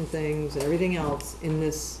infiltration things and everything else in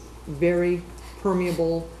this very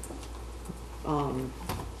permeable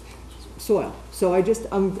soil. So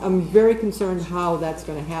I'm very concerned how that's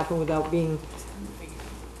gonna happen without being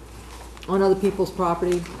on other people's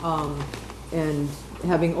property, and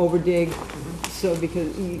having overdig, so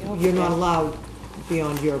because you're not allowed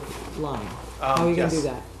beyond your line. How are you gonna do Yes.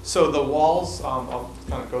 that? So the walls, I'll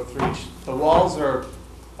kind of go through each. The walls are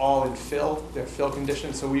all in fill, they're fill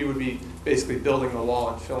conditions, so we would be basically building the wall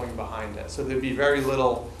and filling behind it. So there'd be very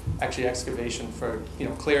little actually excavation for,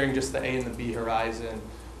 clearing just the A and the B horizon.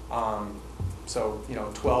 So,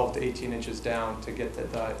 12 to 18 inches down to get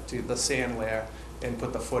to the sand layer and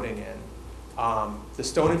put the footing in. The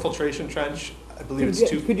stone infiltration trench, I believe it's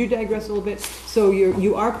Could you digress a little bit? So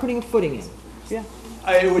you are putting a footing in? Yeah.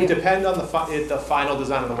 It would Yeah. depend on the final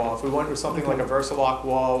design of the wall. If we went with something like a Versalock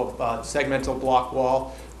wall, a segmental block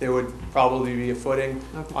wall, there would probably be a footing.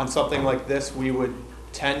 Okay. On something like this, we would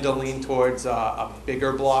tend to lean towards a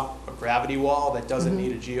bigger block, a gravity wall that doesn't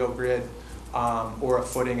need a geogrid or a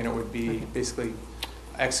footing, and it would be basically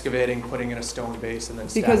excavating, putting in a stone base, and then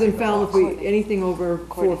Because in stacking the Falmouth, blocks. anything over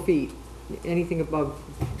 4 feet, anything above,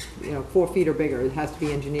 4 feet or bigger, it has to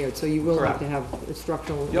be engineered. So you will have Correct. to have a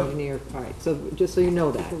structural Yep. engineer. All right, so just so you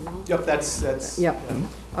know that. Yep, that's. Yep.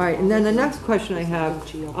 All right, and then the next question I have,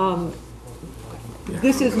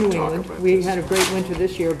 this is New England. We had a great winter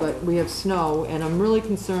this year, but we have snow, and I'm really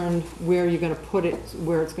concerned where you're gonna put it,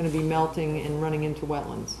 where it's gonna be melting and running into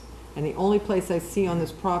wetlands. And the only place I see on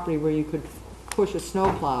this property where you could push a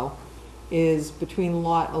snowplow is between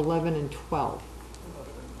lot 11 and 12.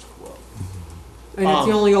 And it's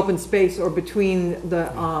the only open space, or between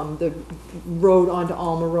the road onto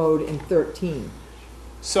Alma Road and 13,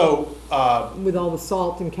 So, with all the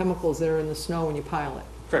salt and chemicals that are in the snow when you pile it.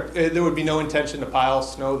 correct, there would be no intention to pile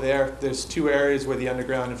snow there. There's 2 areas where the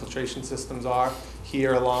underground infiltration systems are,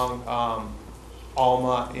 here along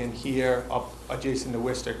Alma and here up adjacent to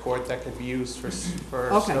Worcester Court that could be used for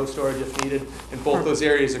Okay. snow storage if needed. And both those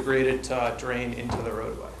areas are graded to drain into the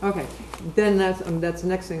roadway. Okay, then that's the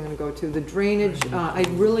next thing I'm gonna go to, the drainage. I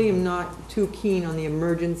really am not too keen on the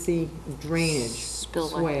emergency drainage.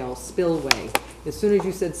 Spillway. Spillway. As soon as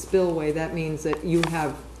you said spillway, that means that you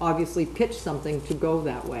have obviously pitched something to go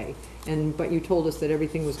that way. But you told us that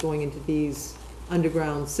everything was going into these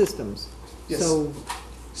underground systems. Yes.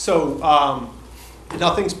 So,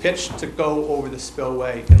 Nothing's pitched to go over the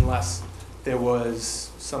spillway unless there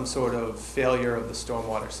was some sort of failure of the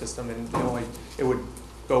stormwater system, and it would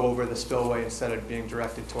go over the spillway instead of being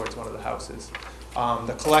directed towards one of the houses.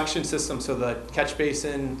 The collection system, so the catch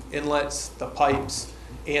basin inlets, the pipes,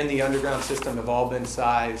 and the underground system have all been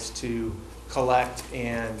sized to collect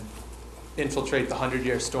and infiltrate the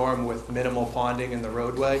 100-year storm with minimal ponding in the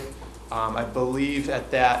roadway. I believe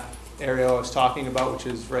at that area I was talking about, which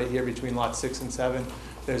is right here between lot 6 and 7,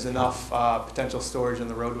 there's enough potential storage in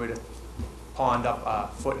the roadway to pond up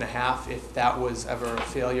 1.5 feet if that was ever a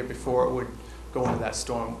failure before it would go into that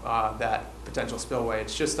storm, that potential spillway.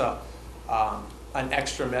 It's just an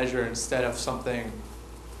extra measure instead of something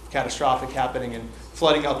catastrophic happening and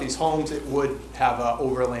flooding out these homes. It would have an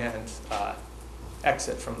overland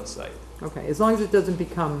exit from the site. Okay, as long as it doesn't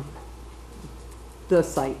become the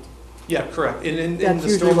site. Yeah, correct. In That's the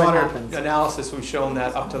usually what stormwater happens. analysis, we've shown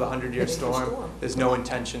that up to the 100-year storm, there's no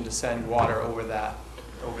intention to send water over that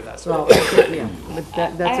Well, site. yeah,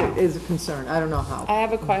 but that is a concern. I don't know how. I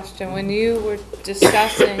have a question. When you were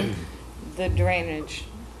discussing the drainage,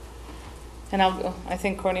 and I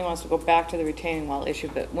think Courtney wants to go back to the retaining wall issue,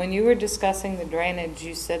 but when you were discussing the drainage,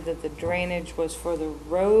 you said that the drainage was for the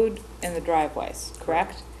road and the driveways,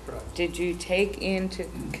 correct? Correct. Did you take into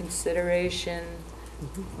consideration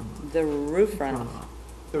the roof runoff?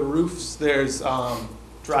 The roofs, there's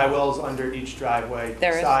dry wells under each driveway,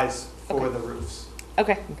 There is? size for Okay. the roofs.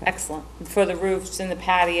 Okay, excellent. For the roofs and the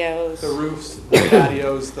patios? The roofs, the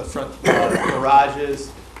patios, the front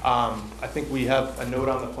garages. I think we have a note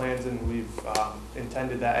on the plans, and we've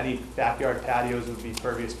intended that any backyard patios would be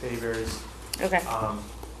pervious pavers. Okay.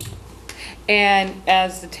 And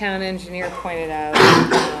as the town engineer pointed out,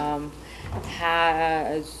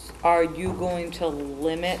 are you going to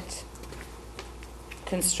limit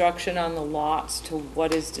construction on the lots to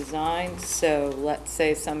what is designed? So let's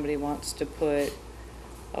say somebody wants to put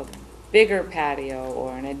a bigger patio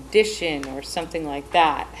or an addition or something like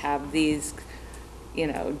that, have these,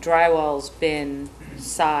 drywalls been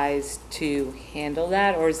sized to handle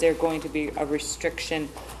that? Or is there going to be a restriction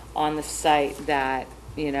on the site that,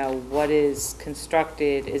 what is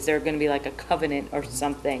constructed? Is there going to be like a covenant or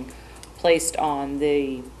something placed on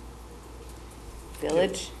the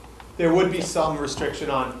village? There would be some restriction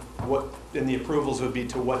on what, and the approvals would be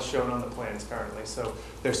to what's shown on the plans currently. So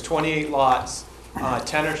there's 28 lots,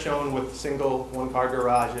 10 are shown with single one-car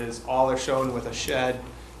garages, all are shown with a shed,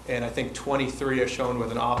 and I think 23 are shown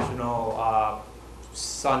with an optional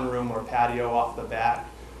sunroom or patio off the back.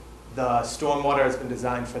 The stormwater has been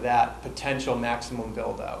designed for that potential maximum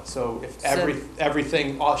build-out. So if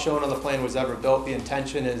everything all shown on the plan was ever built, the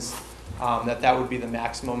intention is that would be the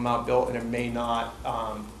maximum amount built, and it may not,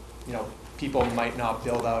 people might not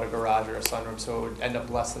build out a garage or a sunroom, so it would end up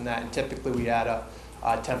less than that. And typically we add a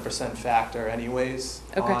 10% factor anyways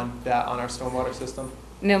on our stormwater system.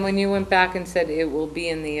 Now, when you went back and said it will be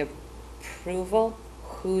in the approval,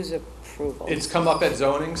 whose approval? It's come up at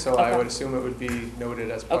zoning, so I Okay. would assume it would be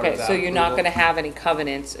noted as part of Okay, that so you're not approval. gonna have any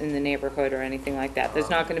covenants in the neighborhood or anything like that?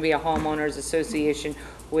 There's not gonna be a homeowners association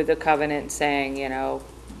with a covenant saying,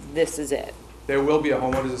 this is it? There will be a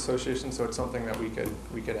homeowners association, so it's something that we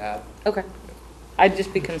could add. Okay. I'd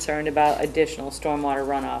just be concerned about additional stormwater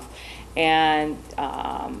runoff. And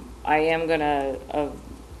I am gonna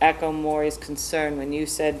echo Maury's concern when you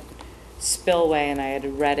said spillway, and I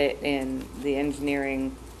had read it in the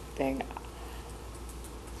engineering thing.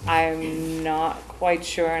 I'm not quite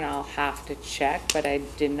sure, and I'll have to check, but I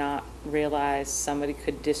did not realize somebody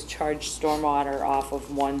could discharge stormwater off of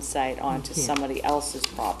one site onto can't. somebody else's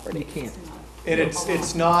You property. can't. And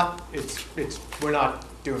we're not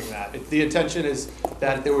doing that. The intention is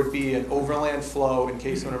that there would be an overland flow in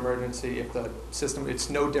case of an emergency if the system, it's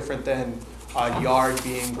no different than a yard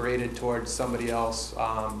being graded towards somebody else.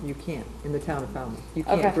 You can't, in the town of Falmouth. You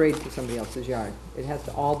Okay. can't grade for somebody else's yard. It has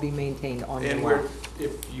to all be maintained on your And lot.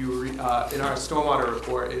 if you, in our stormwater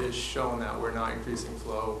report, it is shown that we're not increasing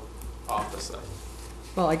flow off the site.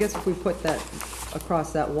 Well, I guess if we put that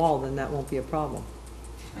across that wall, then that won't be a problem.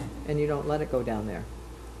 And you don't let it go down there.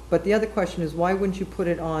 But the other question is, why wouldn't you put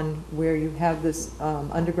it on where you have this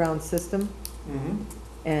underground system?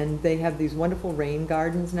 And they have these wonderful rain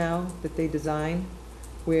gardens now that they design,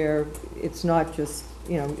 where it's not just,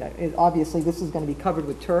 obviously this is gonna be covered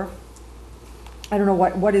with turf. I don't know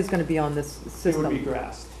what is gonna be on this It system. would be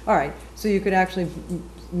grass. All right, so you could actually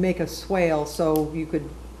make a swale, so you could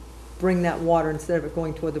bring that water, instead of it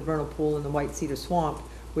going toward the vernal pool in the White Cedar Swamp,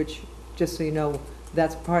 which, just so you know,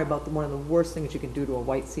 that's probably about one of the worst things you can do to a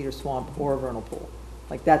White Cedar Swamp or a vernal pool.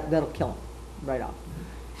 Like that'll kill them right off.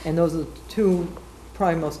 And those are the two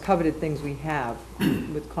probably most coveted things we have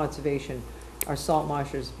with conservation, are salt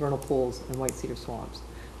marshes, vernal pools, and White Cedar Swamps.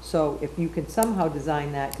 So if you can somehow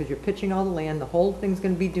design that, because you're pitching all the land, the whole thing's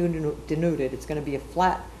gonna be denuded, it's gonna be a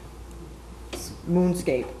flat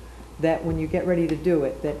moonscape, that when you get ready to do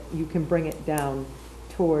it, that you can bring it down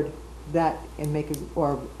toward that and make,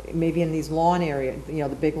 or maybe in these lawn area, you know,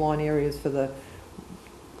 the big lawn areas for the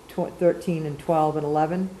 13 and 12 and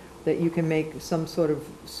 11, that you can make some sort of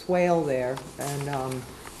swale there and,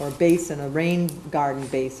 or a basin, a rain garden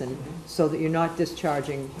basin, so that you're not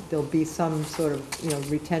discharging, there'll be some sort of, you know,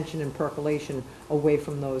 retention and percolation away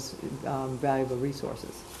from those valuable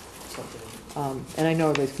resources. And I know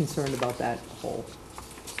everybody's concerned about that whole.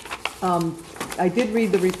 I did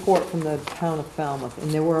read the report from the town of Falmouth,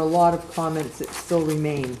 and there were a lot of comments that still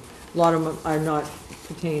remain. A lot of them are not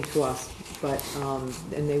pertaining to us, but,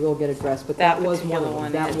 and they will get addressed, but that was one of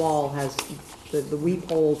them. That wall has, the weep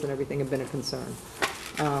holes and everything have been a concern.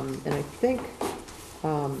 And I think,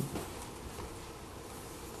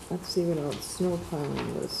 let's see what else, snow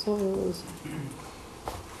piling, the soils.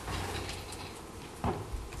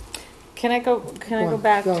 Can I go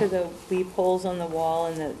back Go. to the weep holes on the wall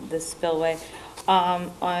and the spillway?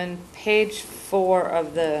 On page 4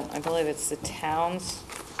 of the, I believe it's the town's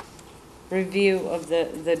review of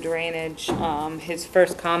the drainage, his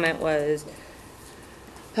first comment was,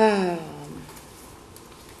 I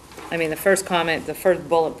mean, the first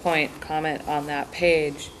bullet point comment on that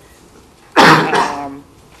page,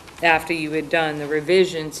 after you had done the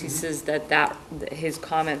revisions, he says that his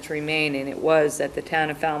comments remain, and it was that the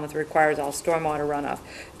town of Falmouth requires all stormwater runoff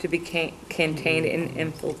to be contained and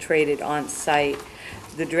infiltrated on site.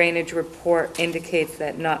 The drainage report indicates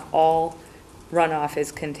that not all runoff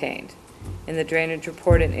is contained. In the drainage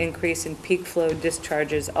report, an increase in peak flow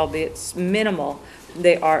discharges, albeit minimal,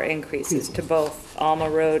 they are increases to both Alma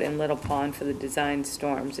Road and Little Pond for the design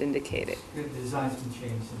storms indicated. The design's been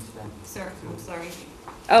changed since then. Sir, I'm sorry.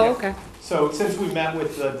 Oh, okay. So since we met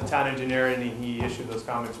with the town engineer and he issued those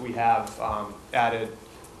comments, we have added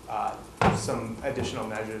some additional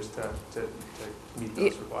measures to meet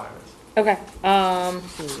those requirements. Okay.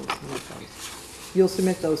 You'll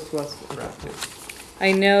submit those to us. Correct.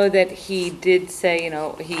 I know that he did say, you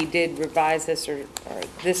know, he did revise this, or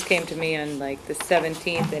this came to me on like the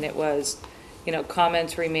 17th, and it was, you know,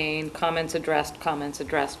 comments remain, comments addressed, comments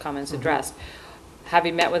addressed, comments addressed. Have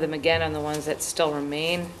you met with him again on the ones that still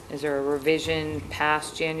remain? Is there a revision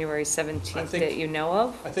past January 17th that you know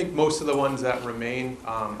of? I think most of the ones that remain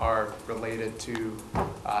are related to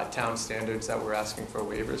town standards that we're asking for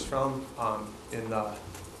waivers from in the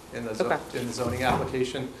zoning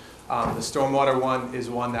application. The stormwater one is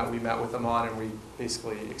one that we met with them on, and we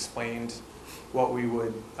basically explained what we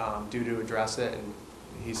would do to address it, and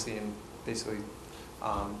he seemed basically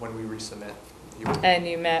when we resubmit. And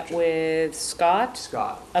you met with Scott?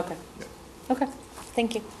 Scott. Okay. Yep. Okay,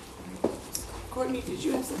 thank you. Courtney, did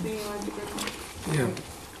you have something you wanted to bring up?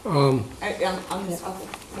 Yeah. On this,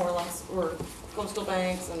 more or less, or coastal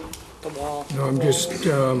banks and The wall. No, I'm just,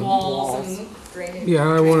 walls and drainage? yeah,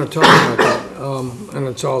 I want to talk about that. And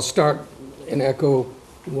it's, I'll start and echo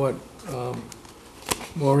what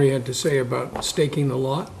Maury had to say about staking the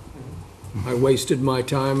lot. I wasted my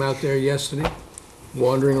time out there yesterday,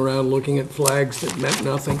 wandering around looking at flags that meant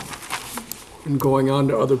nothing and going on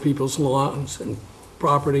to other people's lawns and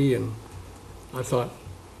property, and I thought,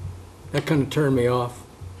 that kind of turned me off.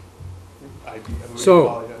 I So-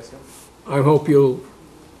 apologize. I hope you'll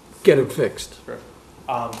get it fixed. Sure.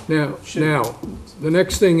 Now, the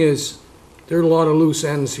next thing is, there are a lot of loose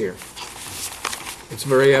ends here. It's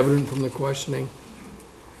very evident from the questioning.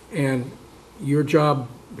 And your job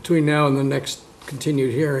between now and the next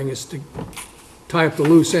continued hearing is to tie up the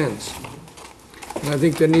loose ends. And I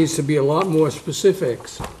think there needs to be a lot more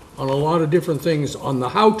specifics on a lot of different things on the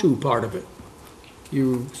how-to part of it.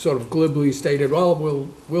 You sort of glibly stated, well,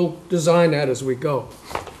 we'll design that as we go.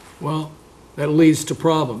 Well, that leads to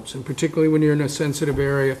problems, and particularly when you're in a sensitive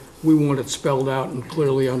area, we want it spelled out and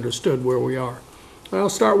clearly understood where we are. I'll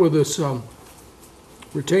start with this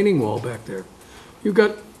retaining wall back there. You've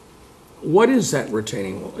got, what is that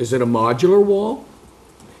retaining wall? Is it a modular wall?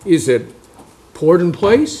 Is it poured in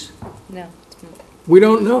place? No. We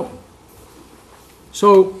don't know.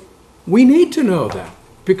 So we need to know that,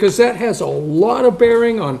 because that has a lot of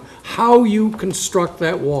bearing on how you construct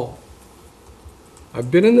that wall.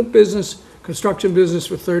 I've been in the construction business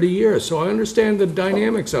for 30 years, so I understand the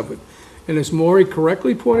dynamics of it. And as Maury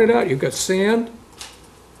correctly pointed out, you've got sand,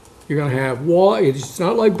 you're gonna have wall, it's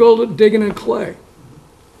not like digging in clay.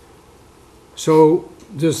 So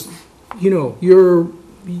just,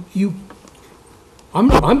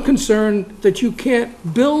 I'm concerned that you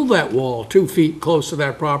can't build that wall 2 feet close to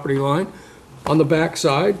that property line on the back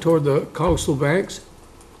side toward the coastal banks.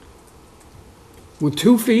 With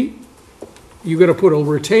 2 feet, you gotta put a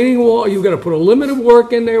retaining wall, you gotta put a limit of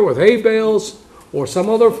work in there with hay bales or some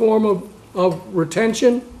other form of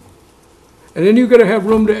retention. and then you're gonna have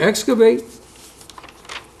room to excavate?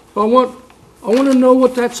 I want to know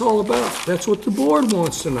what that's all about. That's what the board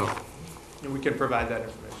wants to know. And we can provide that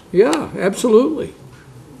information. Yeah, absolutely.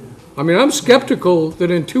 I mean, I'm skeptical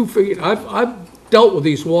that in 2 feet, I've dealt with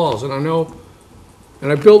these walls, and I know,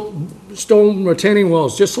 and I built stone retaining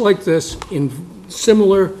walls just like this in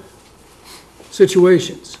similar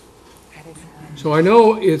situations. So I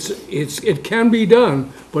know it can be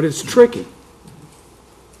done, but it's tricky.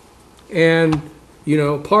 And, you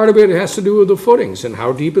know, part of it has to do with the footings, and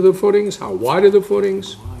how deep are the footings, how wide are the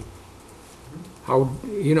footings, how,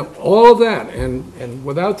 you know, all of that, and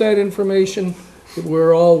without that information,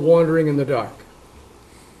 we're all wandering in the dark.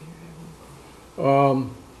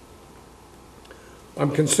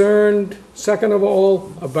 I'm concerned, second of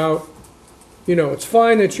all, about, you know, it's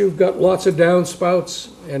fine that you've got lots of downspouts,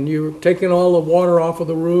 and you're taking all the water off of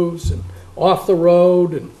the roofs and off the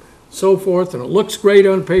road and so forth, and it looks great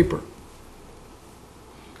on paper.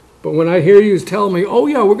 But when I hear you tell me, oh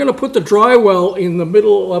yeah, we're gonna put the dry well in the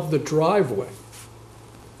middle of the driveway,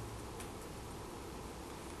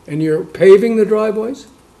 and you're paving the driveways?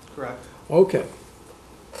 Correct. Okay.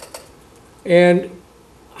 And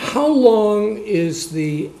how long is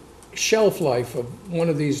the shelf life of one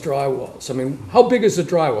of these dry wells? I mean, how big is the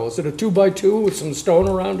dry well? Is it a 2x2 with some stone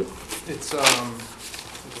around it? It's,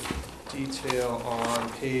 detail on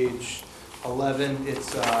page 11,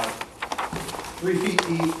 it's 3 feet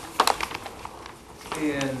deep,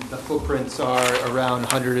 and the footprints are around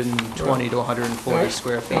 120 to 140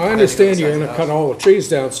 square feet. Now, I understand you're gonna cut all the trees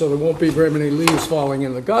down, so there won't be very many leaves falling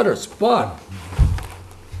in the gutters, but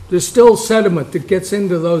there's still sediment that gets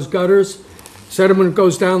into those gutters. Sediment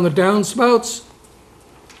goes down the downspouts,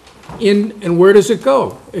 and where does it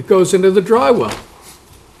go? It goes into the dry well.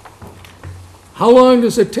 How long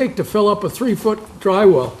does it take to fill up a 3-foot dry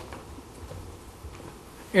well?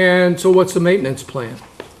 And so what's the maintenance plan?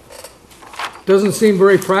 Doesn't seem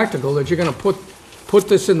very practical that you're gonna put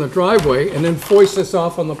this in the driveway and then foist this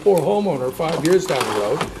off on the poor homeowner 5 years down the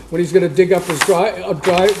road when he's gonna dig up his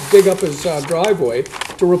driveway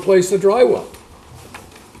to replace the dry well.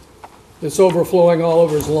 It's overflowing all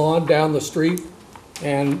over his lawn, down the street,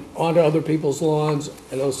 and onto other people's lawns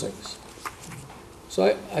and those things.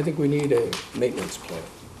 So I think we need a maintenance plan.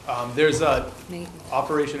 There's a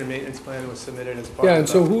operation and maintenance plan that was submitted as part Yeah, of and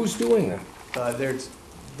so who's doing that?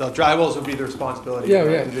 the dry wells would be the responsibility Yeah, of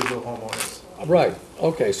the yeah. individual homeowners. Right,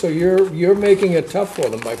 okay, so you're making it tough for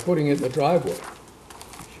them by putting it in the driveway.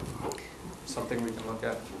 Something we can look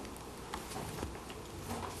at.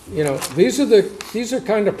 You know, these are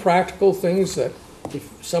kind of practical things that if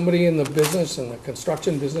somebody in the business, in the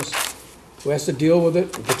construction business, who has to deal with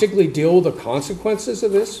it, and particularly deal with the consequences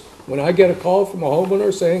of this, when I get a call from a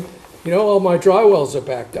homeowner saying, you know, all my dry wells are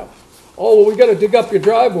backed up. Oh, well, we gotta dig up your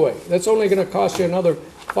driveway. That's only gonna cost you another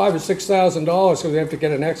 $5,000 or $6,000, because we have to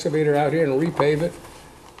get an excavator out here and repave it.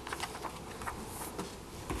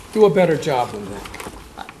 Do a better job than that.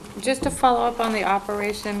 Just to follow up on the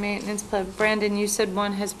operation and maintenance plan, Brandon, you said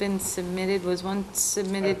one has been submitted, was one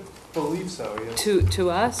submitted I believe so, yes. to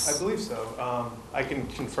us? I believe so. I can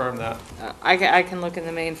confirm that. I can look in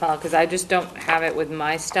the main file, because I just don't have it with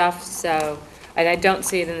my stuff, so, and I don't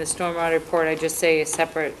see it in the stormwater report, I just say a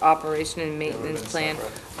separate operation and maintenance plan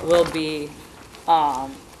will be,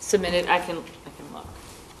 submitted, I can look.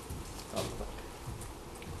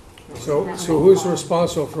 So who's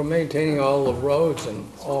responsible for maintaining all the roads and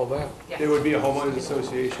all that? There would be a homeowners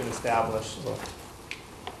association established.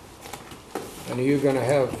 And are you gonna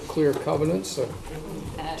have clear covenants that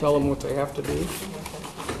tell them what they have to do?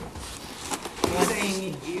 You're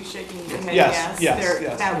saying, you're shaking your head, Yes, yes? yes, There-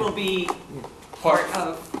 yes. That will be part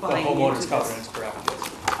of The buying into homeowners this. covenants, correct,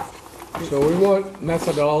 yes. So we want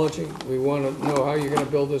methodology, we wanna know how you're gonna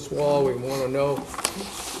build this wall, we wanna know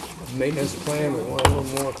maintenance plan, we want a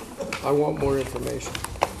little more, I want more information.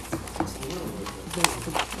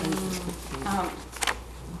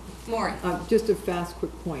 Maureen? Just a fast,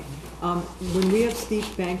 quick point. When we have steep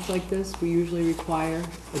banks like this, we usually require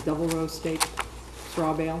a double row stake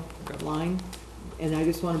straw bale line. And I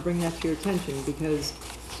just want to bring that to your attention because,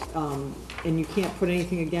 and you can't put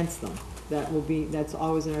anything against them. That's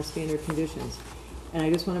always in our standard conditions. And I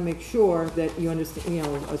just want to make sure that you understand, you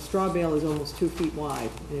know, a straw bale is almost 2 feet wide.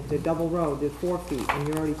 And if they're double row, they're 4 feet, and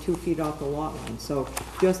you're already 2 feet off the lot line. So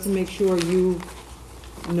just to make sure you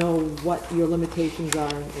know what your limitations are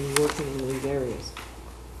in working in these areas.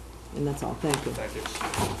 And that's all, thank you. Thank you.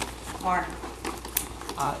 Mark?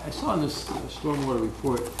 I saw in this stormwater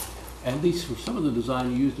report, at least for some of the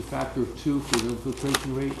design, you used a factor of 2 for the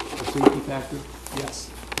infiltration rate, a safety factor. Yes.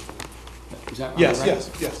 Is that right? Yes, yes,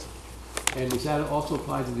 yes. And is that also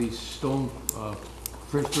applied to the stone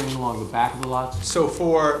French drain along the back of the lots? So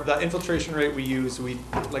for the infiltration rate we use,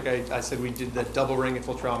 like I said, we did the double ring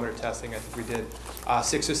infiltrometer testing. I think we did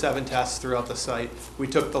 6 or 7 tests throughout the site. We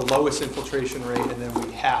took the lowest infiltration rate and then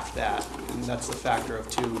we halved that, and that's the factor of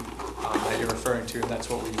 2 that you're referring to, and that's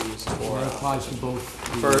what we use for That applies to both?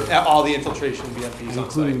 for all the infiltration BMPs on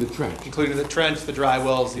Including site. the trench? Including the trench, the dry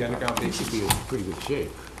wells, the underground It should basin. be in pretty good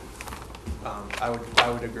shape. I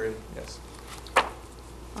would agree, yes.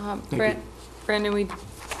 Brandon, we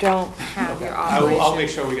don't have Okay. your I'll make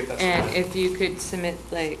operation. sure we get that. And sorted. if you could submit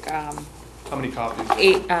like, How many copies?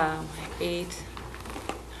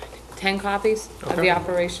 10 copies of Okay. the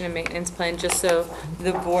operation and maintenance plan, just so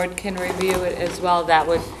the board can review it as well,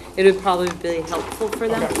 it would probably be helpful for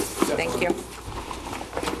them. Okay, Thank definitely. you.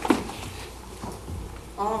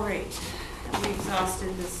 All right, have we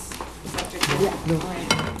exhausted this subject? Yeah, no. Sorry.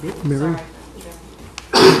 Mary?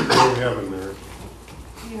 What do we have in there,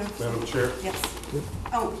 You have- Madam Chair? Yes.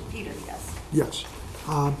 Oh, Peter, yes. Yes.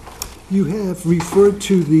 You have referred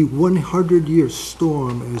to the 100-year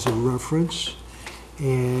storm as a reference,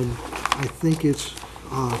 and I think it's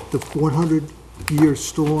the 100-year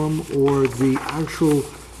storm or the actual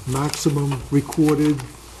maximum recorded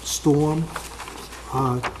storm.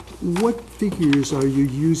 What figures are you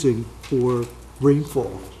using for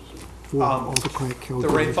rainfall for all the correct The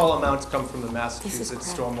calculations? rainfall amounts come from the Massachusetts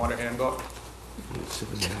Stormwater Handbook.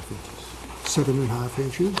 7.5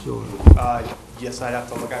 inches, or? Yes, I'd have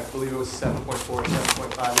to look. I believe it was 7.4 or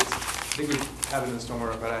 7.5. I think we have it in the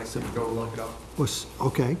stormwater, but I can go look it up.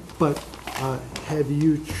 Okay, but have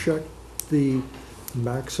you checked the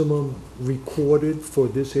maximum recorded for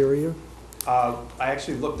this area? I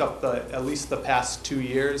actually looked up at least the past 2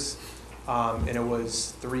 years, and it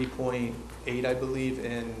was 3.8, I believe,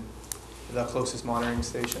 in the closest monitoring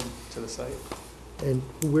station to the site. And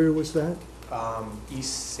where was that?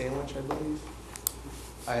 East Sandwich, I believe.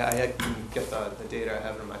 I can get the data. I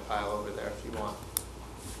have it in my pile over there if you want.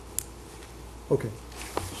 Okay,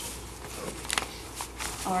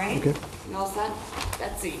 All right? okay. You all set?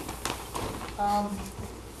 Betsy?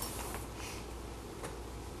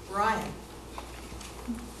 Brian,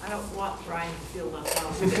 I don't want Brian to feel left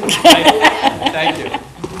out. Thank you.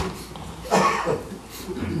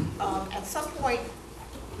 At some point,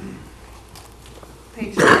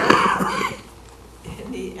 page 3,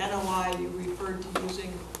 in the NOI, you referred to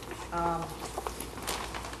using the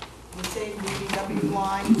same DPW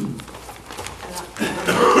line. And I don't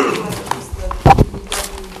know whether it was the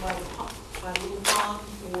DPW by Little Pond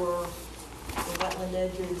or the wetland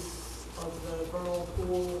edges of the vernal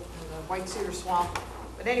pool and the White Cedar Swamp.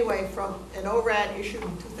 But anyway, from an ORAD issued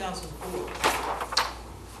in 2004.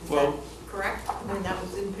 Is Well- that correct? I mean, that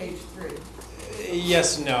was in page 3.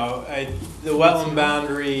 Yes, no. The wetland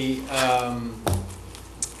boundary,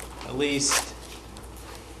 at least,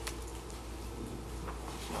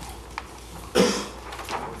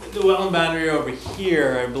 the wetland boundary over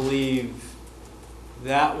here, I believe,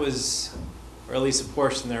 that was, or at least a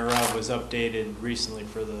portion thereof, was updated recently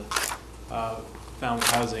for the Falmouth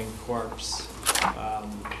Housing Corp's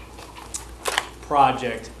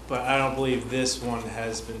project, but I don't believe this one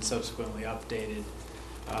has been subsequently updated.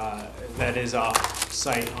 That is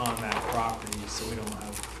off-site on that property, so we don't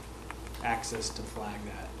have access to flag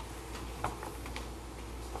that.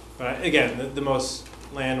 But again, the most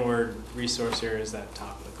landward resource here is that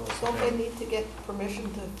top of the coastal Don't they area. need to get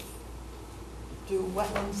permission to do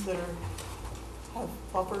wetlands that have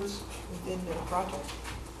buffers within their project?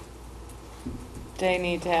 They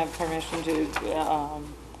need to have permission to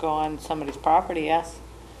go on somebody's property, yes.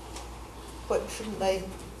 But shouldn't they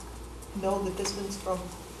know the distance from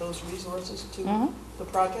those resources to Mhm. the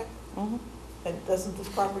project? Mhm. And doesn't this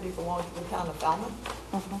property belong to the town of Falmouth?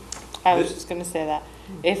 I was just gonna say that.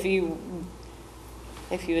 If you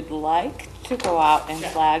would like to go out and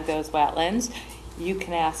flag those wetlands, you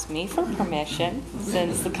can ask me for permission,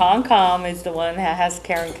 since the Concom is the one that has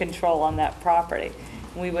care and control on that property.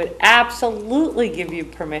 We would absolutely give you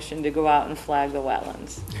permission to go out and flag the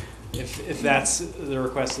wetlands. If that's the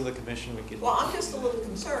request of the commission, we could. Well, I'm just a little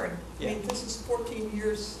concerned. I mean, Yeah. this is 14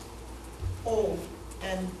 years old,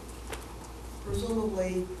 and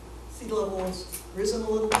presumably sea level's risen a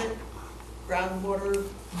little bit, groundwater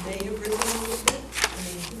may have risen a little bit. I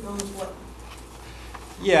mean, who knows what.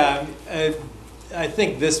 Yeah, I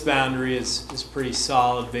think this boundary is pretty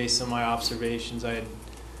solid based on my observations. I had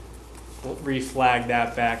reflagged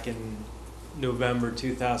that back in November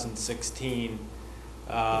 2016.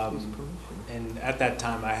 And at that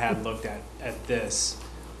time, I had looked at this,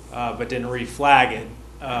 but didn't reflag it.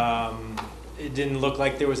 It didn't look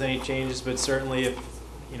like there was any changes, but certainly if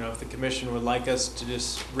you know, if the commission would like us to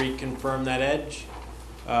just reconfirm that edge,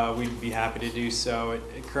 we'd be happy to do so.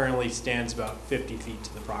 It currently stands about 50 feet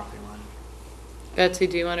to the property line. Betsy,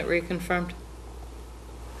 do you want it reconfirmed?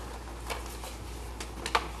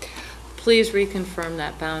 Please reconfirm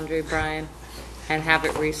that boundary, Brian, and have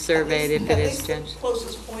it resurveyed if it is At changed. least the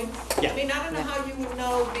closest point. Yeah. I mean, I don't know how you would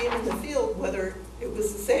know, being in the field, whether it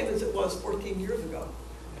was the same as it was 14 years ago.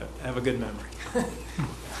 Have a good memory.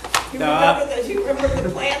 You remember the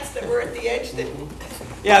plants that were at the edge that,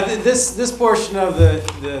 Yeah, this portion of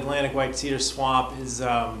the Atlantic White Cedar Swamp is,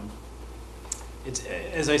 it's,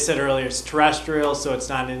 as I said earlier, it's terrestrial, so it's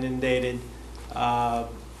not inundated.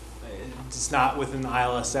 It's not within the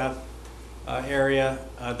ILSF area.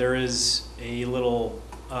 There is a little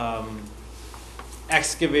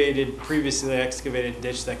previously excavated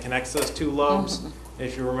ditch that connects those two lobes.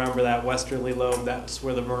 If you remember that westerly lobe, that's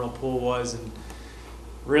where the vernal pool was, and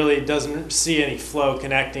really doesn't see any flow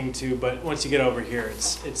connecting to, but once you get over here,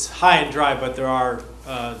 it's high and dry, but there are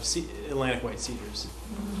Atlantic white cedars.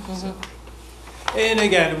 So. And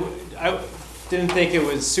again, I didn't think it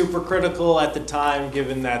was super critical at the time,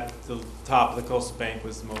 given that the top of the coastal bank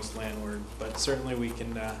was the most landward, but certainly we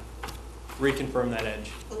can reconfirm that edge.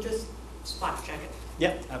 we'll just spot check it.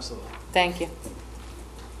 Yep, absolutely. Thank you.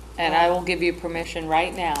 And I will give you permission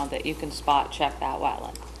right now that you can spot check that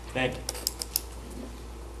wetland. Thank you.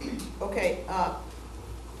 Okay,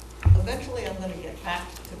 eventually I'm gonna get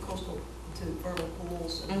back to coastal, to vernal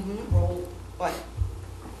pools and roll, but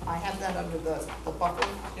I have that under the buffer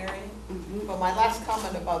area. But my last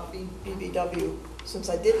comment about BBW, since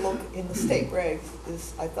I did look in the state regs,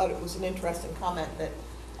 is I thought it was an interesting comment that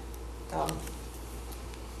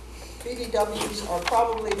BBWs are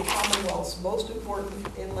probably the Commonwealth's most important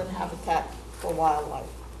inland habitat for wildlife.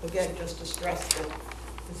 Again, just to stress that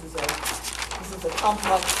this is a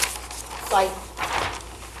complex site,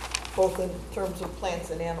 both in terms of plants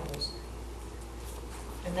and animals.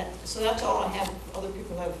 And so that's all I have. Other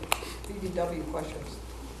people have BBW questions.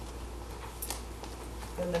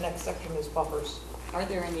 Then the next section is buffers. Are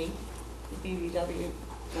there any BBW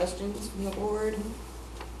questions from the board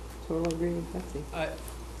Totally agree with Betsy.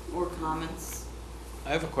 or comments? I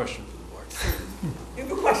have a question for the board. You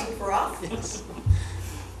have a question for us? Yes.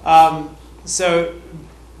 So,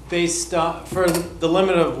 based on, for the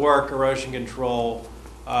limit of work, erosion control,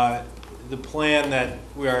 the plan that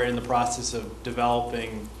we are in the process of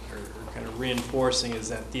developing or kind of reinforcing is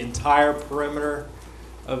that the entire perimeter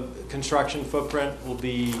of construction footprint will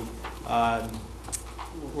be,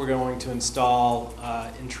 we're going to install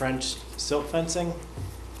entrenched silt fencing.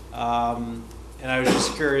 And I was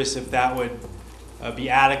just curious if that would be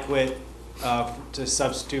adequate to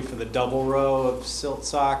substitute for the double row of silt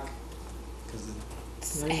sock.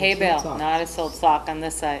 Not even Hay silt bale, sock. not a silt sock on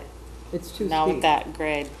this site, It's too not with steep. that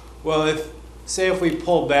grade. Well, say if we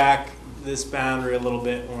pull back this boundary a little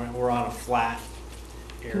bit, we're on a flat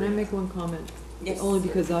area. Can I make one comment? Yes. Only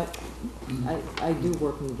because I do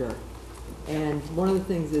work in the dirt. And one of the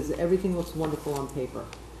things is everything looks wonderful on paper.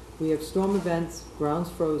 We have storm events, ground's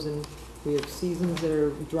frozen, we have seasons that are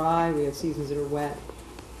dry, we have seasons that are wet.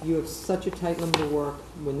 You have such a tight limit of work.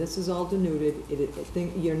 When this is all denuded,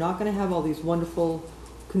 you're not gonna have all these wonderful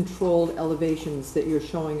controlled elevations that you're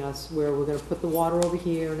showing us where we're gonna put the water over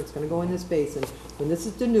here and it's gonna go in this basin. When this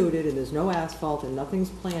is denuded and there's no asphalt and nothing's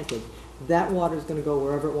planted, that water's gonna go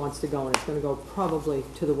wherever it wants to go, and it's gonna go probably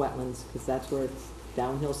to the wetlands, because that's where it's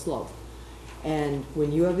downhill slope. And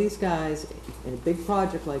when you have these guys in a big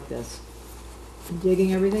project like this,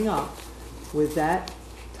 digging everything up with that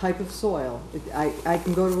type of soil, I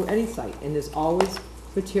can go to any site, and there's always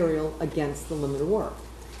material against the limit of work.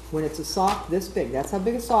 When it's a sock this big, that's how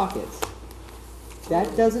big a sock is.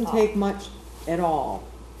 That doesn't take much at all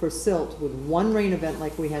for silt with one rain event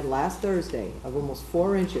like we had last Thursday of almost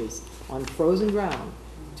 4 inches on frozen ground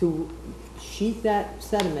to sheet that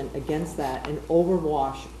sediment against that and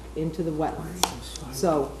overwash into the wetlands.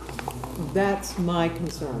 So that's my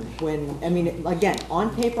concern. When, I mean, again,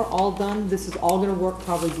 on paper, all done, this is all gonna work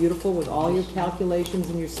probably beautiful with all your calculations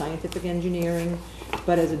and your scientific engineering.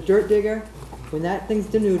 But as a dirt digger, when that thing's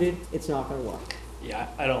denuded, it's not gonna work. Yeah,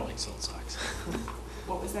 I don't like silt socks.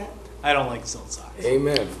 What was that? I don't like silt socks.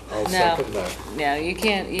 Amen. I'll second that. No, you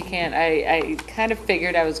can't. I kind of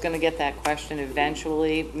figured I was gonna get that question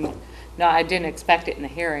eventually. No, I didn't expect it in the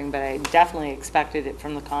hearing, but I definitely expected it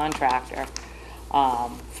from the contractor,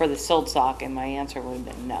 for the silt sock, and my answer would have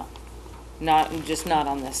been no. Just not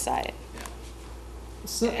on this site. At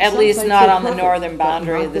Some least sites not are on the perfect, northern but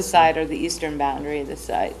boundary not of the this site or the eastern boundary of the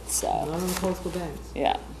site, one. so, Not on the coastal banks.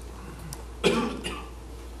 yeah. All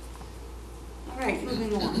right,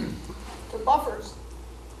 moving on. The buffers,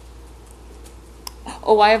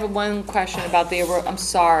 Oh, I have one question about the, I'm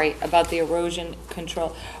sorry, about the erosion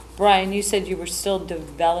control. Brian, you said you were still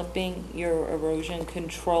developing your erosion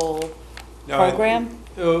control No, program?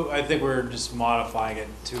 I think we're just modifying it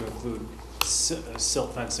to include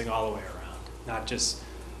silt fencing all the way around, not just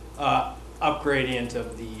upgradient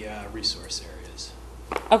of the resource areas.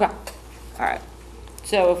 Okay, all right.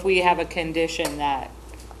 So if we have a condition that,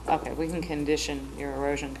 okay, we can condition your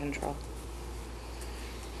erosion control.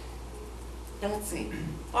 Let's see,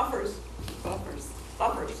 Buffers,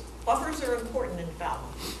 buffers. buffers are important in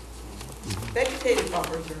Falmouth. Vegetative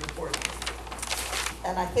buffers are important.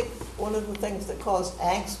 And I think one of the things that caused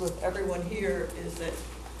angst with everyone here is that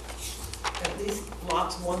at least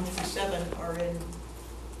lots 1 through 7 are in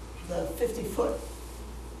the 50-foot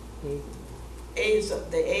the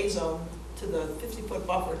A zone to the 50-foot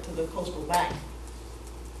buffer to the coastal bank.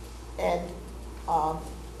 And I'll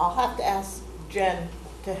have to ask Jen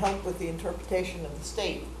to help with the interpretation of the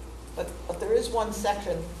state. But there is one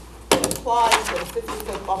section that applies to the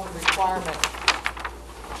 50-foot buffer requirement.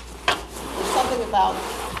 There's something about,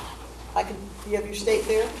 do you have your state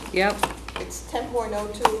there? Yep. It's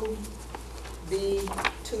 10.02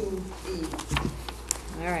 B2E.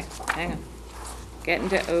 All right, hang on. Getting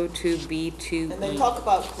to O2B2E. And they talk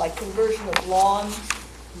about like conversion of lawn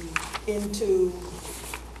into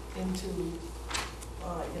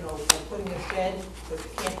you know, like putting a shed, but you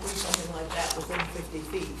can't do something like that within 50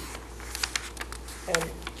 feet.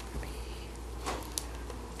 And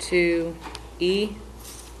To E.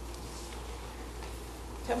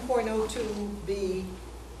 10.02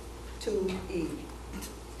 B2E.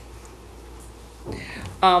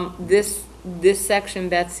 This section,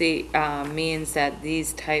 Betsy, means that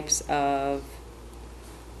these types of,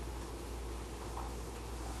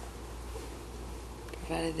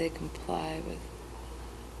 provided they comply with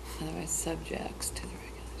otherwise subjects to the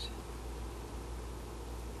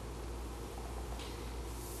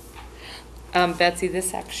regulation. Betsy,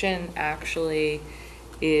 this section actually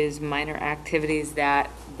is minor activities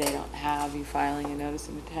that they don't have you filing a notice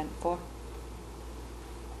of intent for.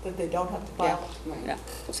 That they don't have to file? Yeah,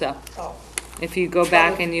 so Oh. if you go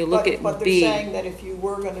back and you look at But they're B. saying that if you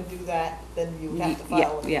were gonna do that, then you have to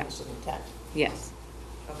file a Yeah. notice of intent. Yes.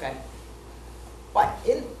 Okay. But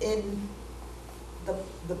in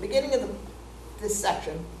the beginning of this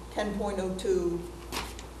section, 10.02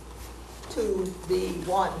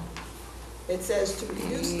 2B1, it says to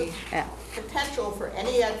reduce the Yeah. potential for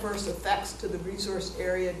any adverse effects to the resource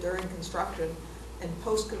area during construction and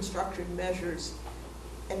post-construction measures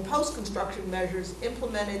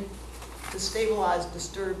implemented to stabilize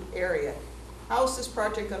disturbed area. How is this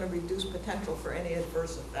project going to reduce potential for any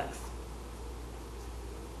adverse effects?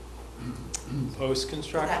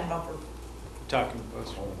 Post-construction? That buffer. Talking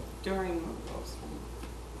post. During those.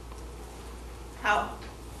 How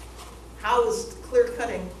is clear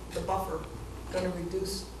cutting the buffer going to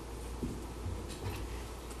reduce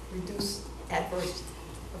adverse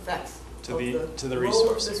effects? To the role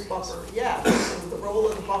resource of this areas. buffer, yeah, the role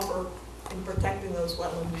of the buffer in protecting those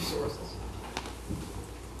wetland resources.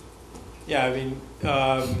 Yeah, I mean,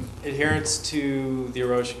 adherence to the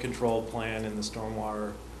erosion control plan and the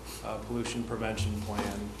stormwater pollution prevention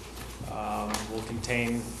plan will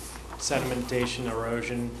contain sedimentation,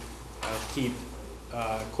 erosion, keep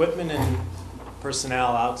equipment and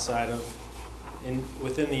personnel outside of,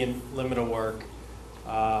 within the limit of work.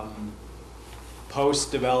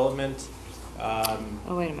 Post-development, Oh,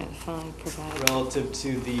 wait a minute, fine, provide. relative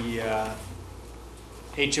to the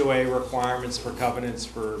HOA requirements for covenants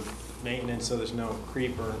for maintenance, so there's no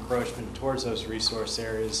creep or encroachment towards those resource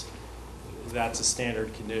areas. That's a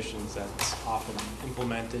standard condition that's often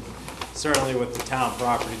implemented. Certainly with the town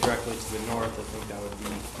property directly to the north, I think that would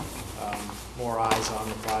be more eyes on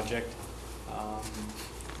the project.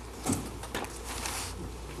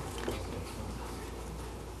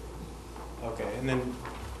 Okay, and then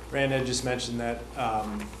Randa just mentioned that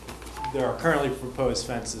there are currently proposed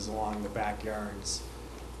fences along the backyards.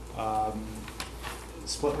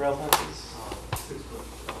 Split rail fences? 6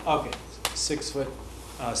 foot. Okay, 6 foot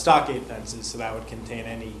stockade fences, so that would contain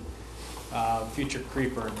any future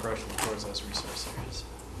creep or encroachment towards those resource areas.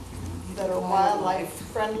 That are wildlife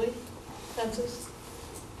friendly fences?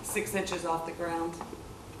 6 inches off the ground.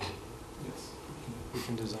 Yes. We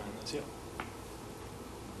can design those, yeah.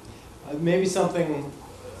 Maybe something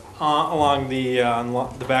along the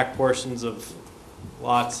back portions of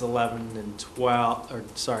lots 11 and 12, or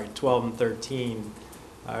sorry, 12 and 13.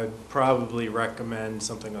 I would probably recommend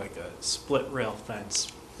something like a split rail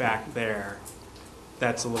fence back there.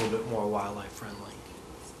 That's a little bit more wildlife friendly.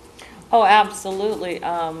 Oh, absolutely.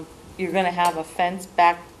 You're gonna have a fence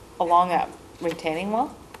back along that retaining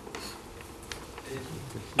wall?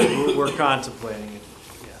 We're contemplating it,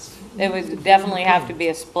 yes. It would definitely have to be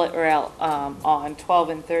a split rail on 12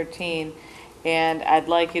 and 13, and I'd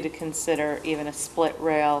like you to consider even a split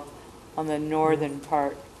rail on the northern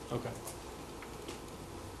part. Okay.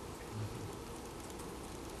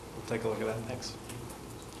 We'll take a look at that next.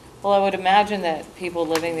 Well, I would imagine that people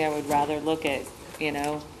living there would rather look at, you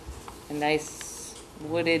know, a nice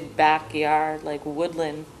wooded backyard, like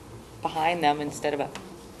woodland behind them instead of a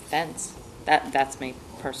fence. That's me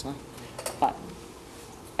personally. But,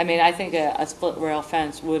 I mean, I think a split rail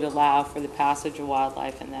fence would allow for the passage of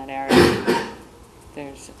wildlife in that area, if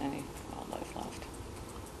there's any wildlife left.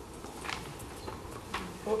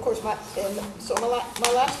 Well, of course, my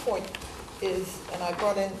last point is, and I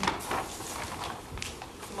brought in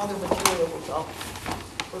some other material which I'll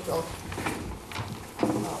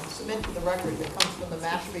submit to the record that comes from the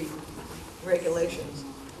Mashpee regulations.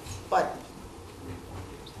 But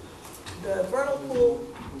the vernal pool,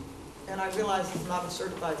 and I realize it's not a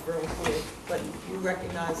certified vernal pool, but you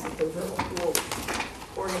recognize that the vernal pool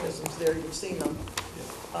organisms there, you've seen them.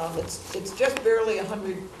 It's just barely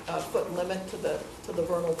 100-foot limit to the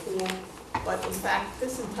vernal pool, but in fact,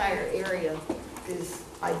 this entire area is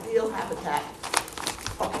ideal habitat,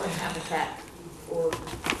 upland habitat for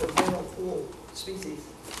the vernal pool species.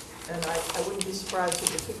 And I wouldn't be surprised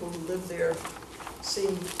if the people who live there see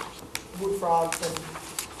wood frogs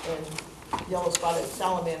and yellow-spotted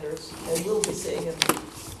salamanders, and will be seeing them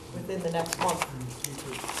within the next month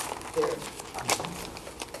there.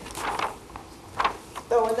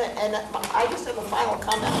 So, and I just have a final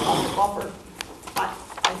comment about the buffer.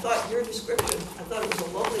 I thought your description, I thought it was a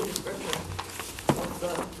lovely description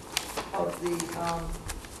of the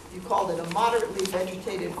you called it a moderately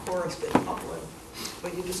vegetated forested upland,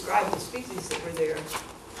 but you described the species that were there.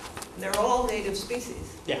 And they're all native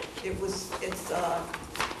species. Yeah. It's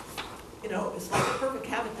you know, it's like a perfect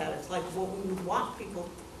habitat. It's like what we would want people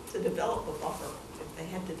to develop a buffer, if they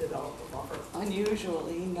had to develop a buffer.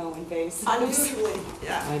 Unusually, no invasive. Unusually,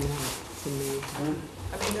 yeah. I know, to me.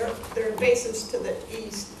 I mean, there are invasives to the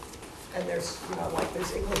east, and there's, you know, like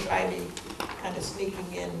there's English ivy kind of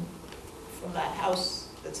sneaking in from that house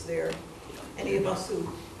that's there. Any of us who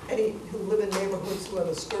live in neighborhoods who have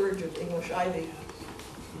a scourge of English ivy,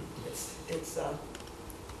 it's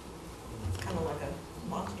kind of like a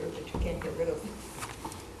monster that you can't get rid of.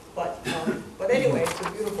 But anyway, it's a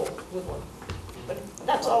beautiful woodland. But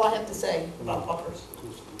that's all I have to say about buffers.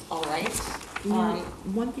 All right.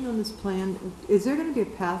 One thing on this plan, is there gonna be a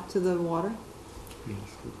path to the water? Yes,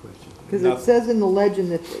 good question. Because it says in the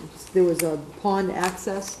legend that there was a pond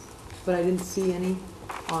access, but I didn't see any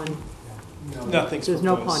on, Nothing's there's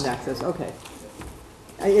no proposed. pond access, okay.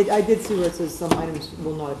 I did see where it says some items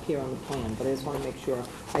will not appear on the plan, but I just wanna make sure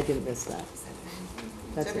I didn't miss that.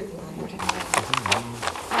 That's it.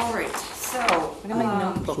 All right, so, Look at my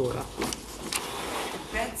notebook.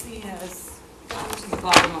 Betsy has gotten to the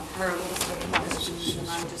bottom of her list of questions, and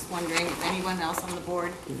I'm just wondering if anyone else on the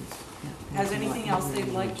board has anything else they'd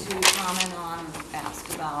like to comment on or ask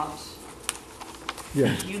about?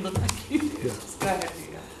 Yes. You look like you do. Yeah. Go ahead,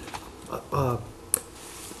 Rita.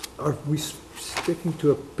 Are we sticking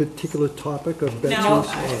to a particular topic of Betsy's? No,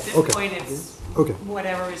 at this Okay. point, it's Okay.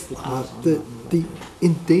 whatever is left. The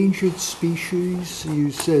endangered species,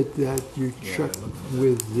 you said that you checked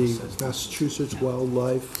with the Massachusetts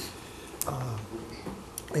Wildlife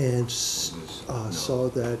and saw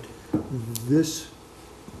that this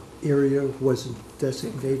area wasn't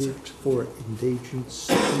designated for endangered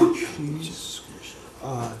species.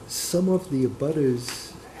 Some of the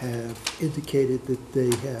abutters have indicated that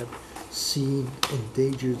they have seen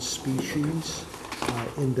endangered species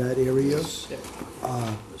in that area.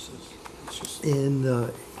 In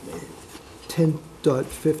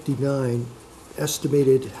 10.59,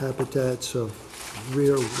 estimated habitats of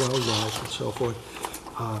rare wildlife and so forth,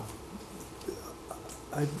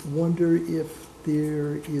 I wonder if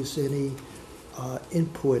there is any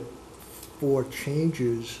input for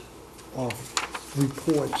changes of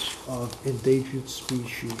reports of endangered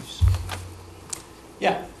species.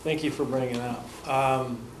 Yeah, thank you for bringing it up.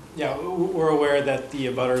 Yeah, we're aware that the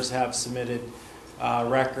abutters have submitted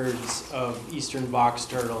records of eastern box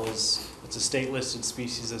turtles. It's a state-listed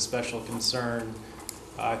species of special concern,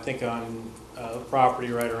 I think on the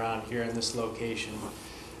property right around here in this location.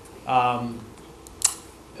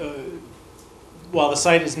 While the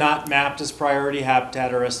site is not mapped as priority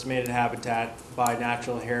habitat or estimated habitat by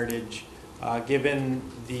Natural Heritage, given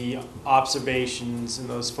the observations and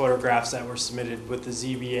those photographs that were submitted with the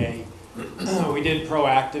ZBA, we did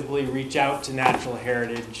proactively reach out to Natural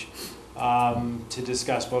Heritage to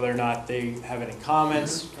discuss whether or not they have any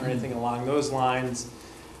comments or anything along those lines.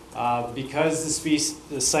 Because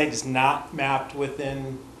the site is not mapped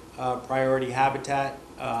within priority habitat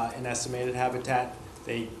and estimated habitat,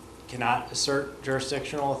 they cannot assert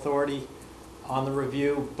jurisdictional authority on the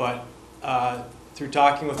review, but through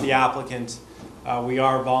talking with the applicant, we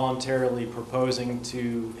are voluntarily proposing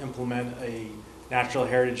to implement a Natural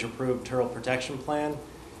Heritage Approved Turtle Protection Plan,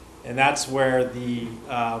 and that's where the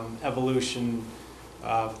evolution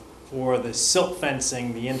for the silt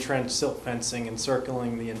fencing, the in-trench silt fencing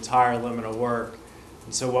encircling the entire limit of work.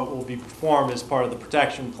 And so what will be performed as part of the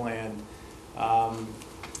protection plan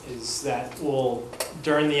is that we'll,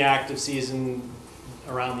 during the active season,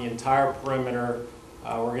 around the entire perimeter,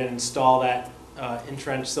 we're going to install that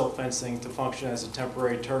in-trench silt fencing to function as a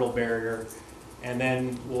temporary turtle barrier, and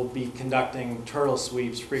then we'll be conducting turtle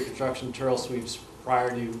sweeps, pre-construction turtle sweeps prior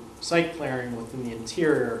to site clearing within the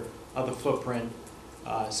interior of the footprint.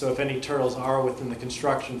 So if any turtles are within the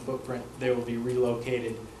construction footprint, they will be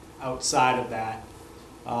relocated outside of that.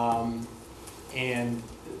 And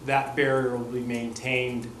that barrier will be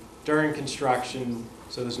maintained during construction,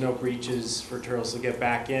 so there's no breaches for turtles to get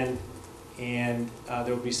back in. And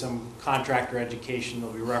there will be some contractor education.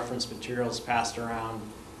 There'll be reference materials passed around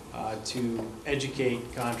to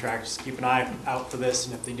educate contractors, keep an eye out for this,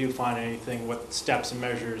 and if they do find anything, what steps and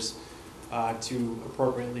measures to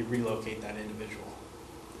appropriately relocate that individual.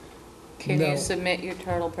 Can No. you submit your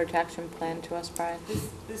turtle protection plan to us, Brian?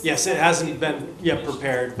 Yes, it hasn't been yet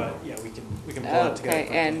prepared, but yeah, we can pull it together. Okay,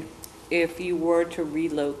 and if you were to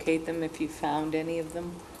relocate them, if you found any of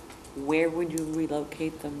them, where would you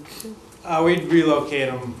relocate them to? We'd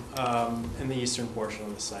relocate them in the eastern portion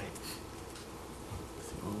of the site.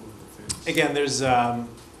 Again, there's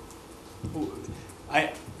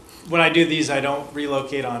when I do these, I don't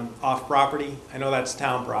relocate on off property. I know that's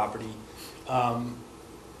town property.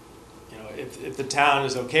 You know, if the town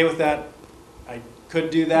is okay with that, I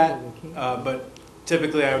could do that. But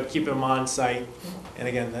typically, I would keep them on site. And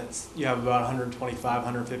again, that's you have about 125,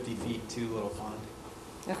 150 feet to Little Pond.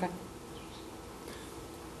 Okay.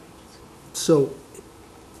 So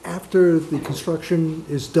after the construction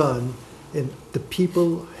is done and the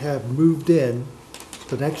people have moved in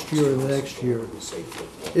the next year and the next year,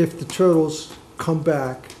 if the turtles come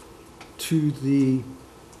back to the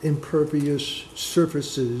impervious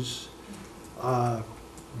surfaces,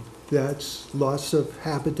 that's loss of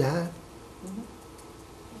habitat?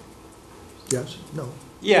 Yes? No?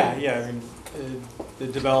 Yeah, I mean, the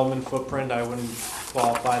development footprint, I wouldn't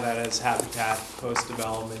qualify that as habitat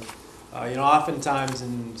post-development. You know, oftentimes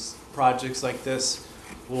in projects like this,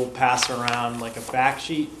 we'll pass around like a fact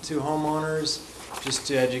sheet to homeowners just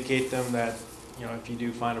to educate them that, you know, if you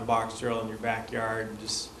do find a box turtle in your backyard,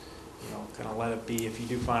 just, you know, kind of let it be. If you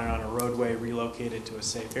do find it on a roadway, relocate it to a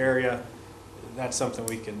safe area. That's something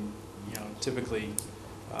we can, you know, typically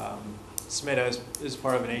submit as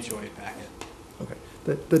part of an HOA packet. Okay.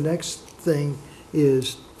 The next thing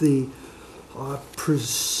is the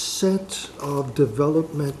percent of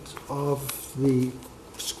development of the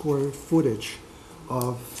square footage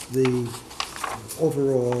of the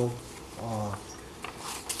overall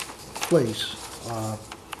place.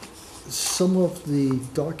 Some of the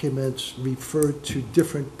documents refer to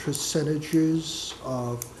different percentages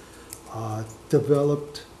of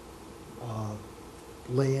developed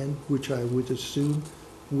land, which I would assume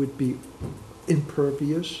would be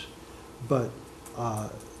impervious, but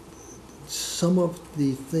some of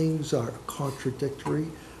the things are contradictory.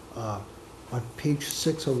 On page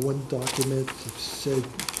 6 of one document, it said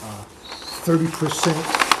 30%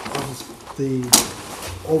 of the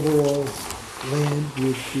overall land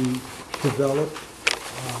would be developed.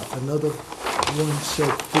 Another one said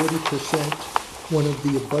 40%. One of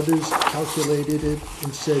the abutters calculated it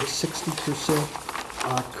and said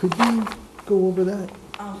 60%. Could you go over that?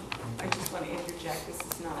 I just want to interject, this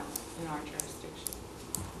is not in our jurisdiction.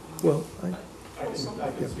 Well, I can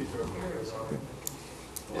speak to it.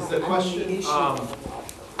 Is On the the question issue.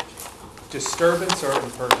 disturbance or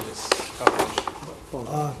impervious coverage?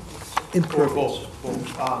 impervious. Or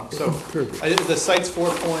both? So Impervious. the site's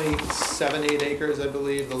 4.78 acres, I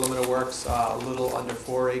believe. The limit of work's a little under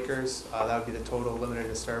 4 acres. That would be the total limited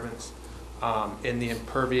disturbance. And the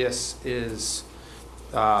impervious is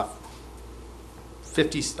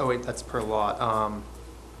 50, oh wait, that's per lot. Down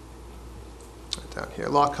here,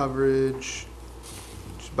 lot coverage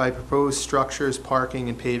by proposed structures, parking,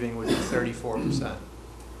 and paving would be 34%. Does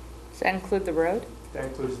that include the road? That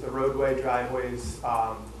includes the roadway, driveways,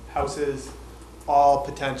 houses, all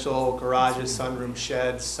potential garages, sunroom,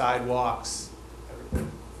 sheds, sidewalks,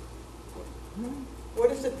 everything.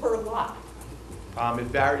 What is it per lot? It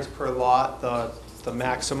varies per lot. The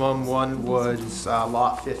maximum one was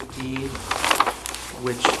lot 15,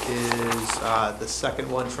 which is the second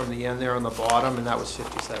one from the end there on the bottom, and that was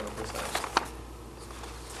 57%.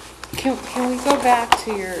 Can we go back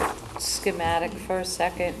to your schematic for a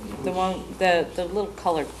second? The one, the little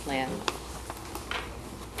colored plan.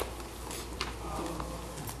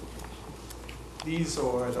 These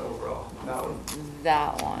are the overall, that one.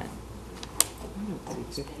 That one.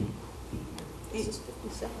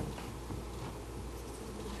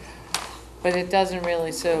 But it doesn't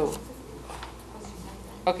really, so,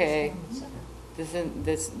 okay,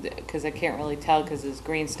 because I can't really tell because there's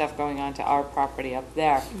green stuff going on to our property up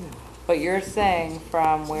there. But you're saying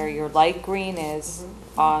from where your light green is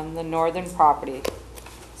on the northern property,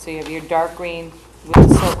 so you have your dark green with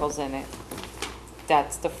the circles in it,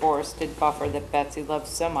 that's the forested buffer that Betsy loves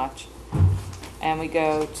so much. And we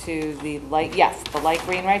go to the light, yes, the light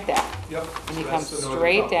green right there. Yep. And you so come that's the northern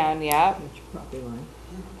straight property. down, yeah. That's your property line.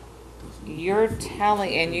 You're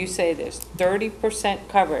telling, and you say there's 30%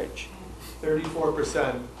 coverage.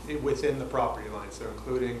 34% within the property line, so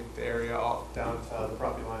including the area all down to the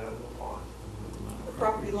property line of the pond. The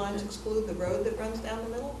property lines exclude the road that runs down the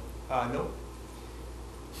middle? No.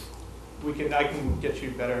 I can get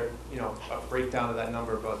you better, a breakdown of that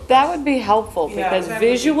number, but. That would be helpful, Yeah, because that would be-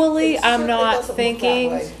 visually, It I'm certainly not doesn't look that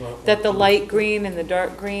thinking way. that the light green and the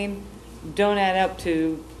dark green don't add up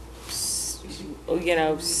to,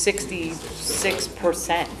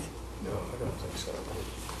 66%. No, I don't think so.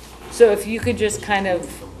 So if you could just kind of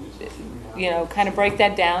break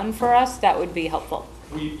that down for us, that would be helpful.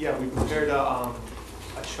 We prepared a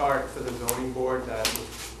chart for the zoning board that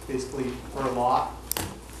was basically per lot,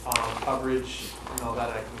 coverage, and all that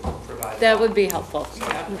I can provide. That would be helpful.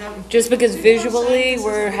 Now, Just because people are saying visually, this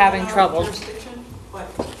we're isn't having within our trouble. jurisdiction, But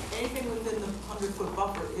anything within the 100-foot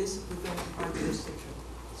buffer is within our jurisdiction.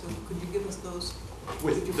 So could you give us those?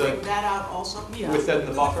 With Could you the- break that out also? Yeah. Within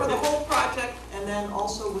the buffer. For the whole project, and then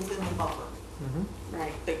also within the buffer.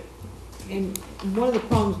 Right. And one of the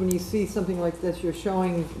problems when you see something like this, you're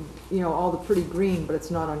showing, all the pretty green, but it's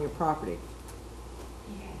not on your property.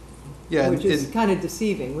 Yeah, Which is kind of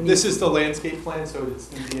deceiving. When this you- is the landscape plan, so it's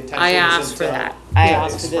the intention. I asked isn't for to, that. I yeah,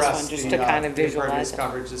 asked for this express one just the, to kind of the impervious visualize it.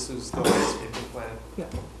 coverage. This is the landscaping plan. Yeah.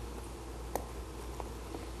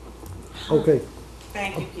 Okay,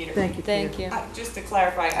 Thank you, Peter. Thank you, Peter. Thank you. Just to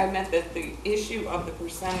clarify, I meant that the issue of the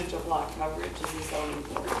percentage of lot coverage is a zoning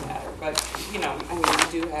board matter, but, we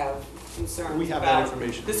do have concerns We have that about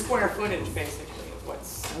information. the square footage, basically, of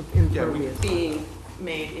what's Of Impervious. being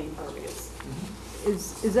made impervious.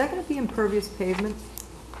 Is that gonna be impervious pavement?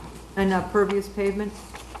 And pervious pavement?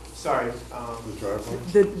 Sorry, The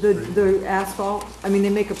driveway? The asphalt? I mean, they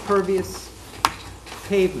make a pervious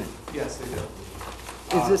pavement. yes, they do.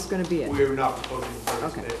 Is this gonna be it? We're not proposing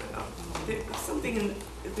impervious Okay. pavement, no.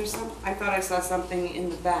 I thought I saw something in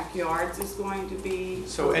the backyards is going to be.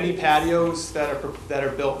 So any patios that are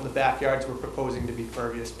built in the backyards, we're proposing to be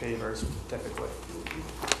pervious pavers typically.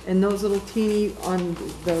 And those little teeny, on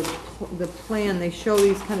the plan, they show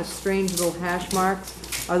these kind of strange little hash marks.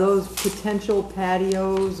 Are those potential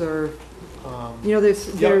patios or,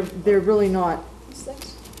 they're really not.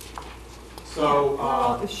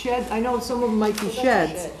 So, Shed, I know some of them might be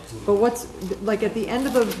sheds, but what's, like at the end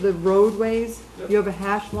of the roadways, you have a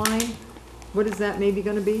hash line? What is that maybe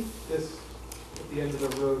gonna be? this, at the end of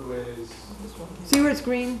the roadways. See where it's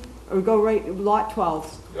green? Or go right, lot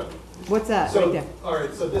 12. Yep. What's that, So, right there? all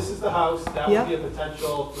right, so this is the house, that Yeah. would be a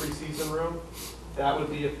potential 3-season room, that would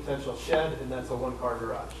be a potential shed, and that's a 1-car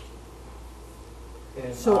garage.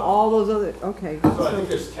 And, So all those other, okay. So I think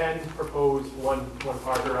there's 10 proposed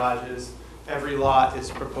one-car garages. Every lot is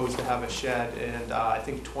proposed to have a shed, and I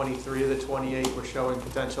think 23 of the 28 we're showing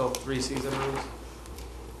potential 3-season rooms.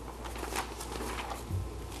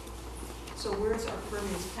 So where's our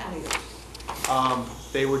pervious patios?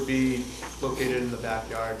 They would be located in the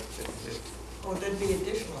backyard. Or there'd be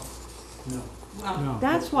additional? Well,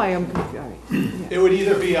 That's why I'm confused. All right. It would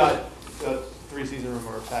either be a 3-season room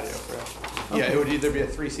or a patio, correct? Yeah, it would either be a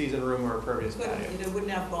 3-season room or a pervious patio. It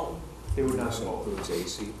wouldn't have both. It would not This have both. includes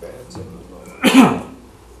AC pads and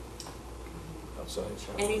outside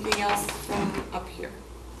shower. anything else from up here?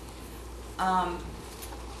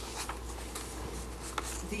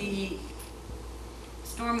 The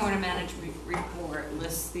stormwater management report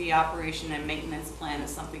lists the operation and maintenance plan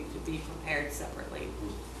as something to be prepared separately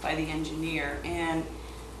by the engineer. And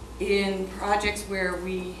in projects where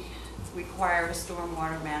we require a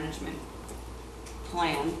stormwater management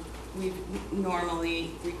plan, we've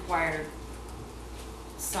normally required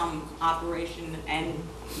some operation and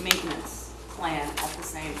maintenance plan at the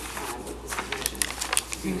same time with the submission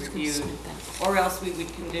to be reviewed, or else we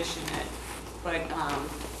would condition it. But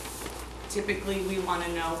typically, we want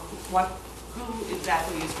to know who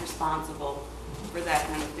exactly is responsible for that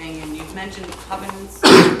kind of thing. And you've mentioned covenants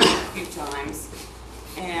a few times,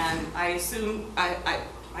 and I assume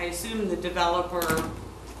the developer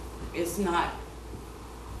is not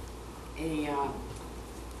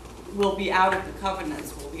will be out of the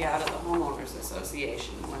covenants, will be out of the homeowners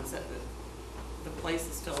association once the place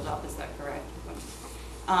is filled up. Is that correct?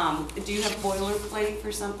 Do you have boilerplate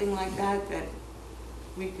for something like that that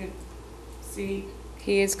we could see?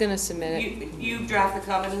 He is gonna submit it. You draft the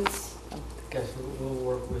covenants? Guess we'll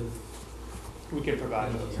work with. We can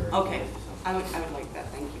provide those. Okay, I would like that,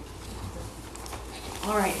 thank you.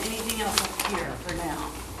 All right, anything else up here for now?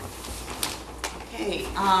 Okay,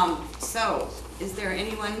 so is there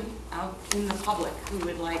anyone out in the public who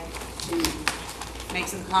would like to make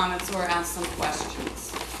some comments or ask some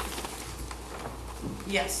questions?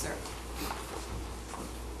 Yes, sir.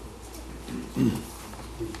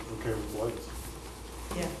 Okay, what?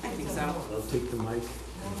 Yeah, I think so. I'll take the mic.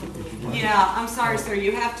 Yeah, I'm sorry, sir,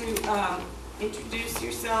 you have to introduce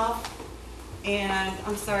yourself, and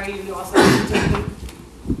I'm sorry, you also have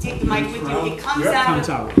to take the mic with you. It comes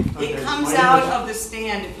out of the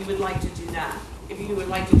stand if you would like to do that. If you would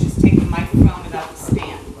like to just take the microphone without the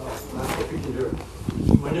stand. If you can do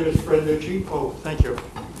it. My name is Fred Nucci. Oh, thank you.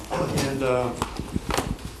 And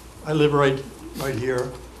I live right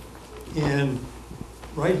here. And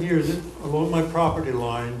right here, along my property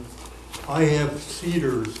line, I have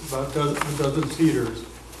cedars, about a dozen cedars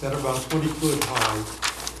that are about 20 foot high.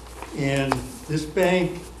 And this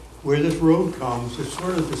bank, where this road comes, is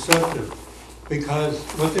sort of deceptive because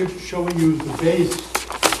what they're showing you is the base,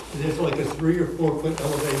 and it's like a 3 or 4 foot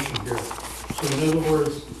elevation here. So in other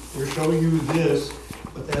words, they're showing you this,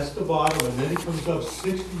 but that's the bottom, and then it comes up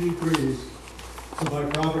 60 degrees to my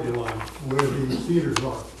property line where the cedars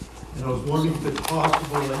are. And I was wondering if it's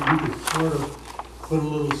possible that you could sort of put a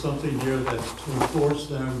little something here that's to enforce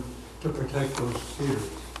them to protect those cedars.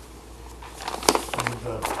 And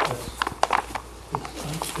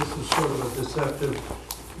this is sort of a deceptive,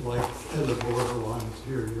 like, at the borderlines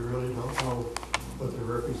here. You really don't know what they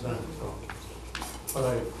represent, so. But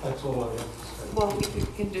that's all I have to say. Well, we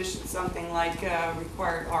could condition something like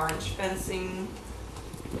required orange fencing.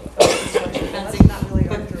 That's not really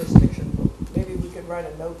our jurisdiction, but maybe we could write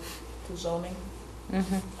a note to zoning. Or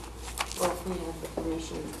if we have the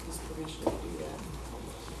permission, his permission to do that.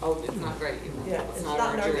 Oh, it's not right. Yeah, it's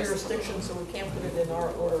not in our jurisdiction, so we can't put it in our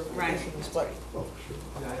order of Right. conditions, but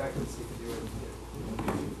Yeah, I can see you.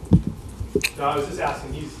 No, I was just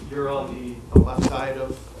asking, you're on the left side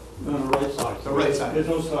of, On the right side. The right side. There's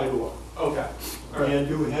no sidewalk. okay. All right. And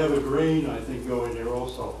you have a drain, I think, going there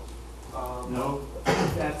also. No?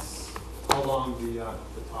 That's along the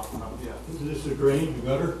top, yeah. Is this a drain, the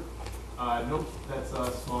gutter? Nope, that's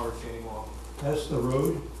a small retaining wall. That's the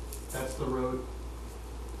road? That's the road.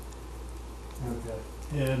 Okay.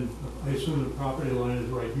 And I assume the property line is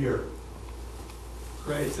right here.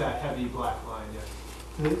 Right, it's that heavy black line, yes.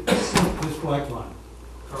 This black line.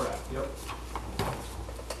 Correct, yep.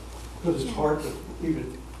 Because it's hard to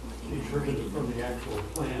even determine it from the actual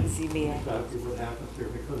plan. ZBA. Exactly what happens here,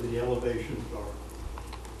 because the elevations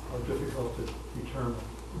are difficult to determine.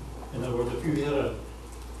 In other words, if you had a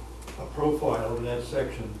profile in that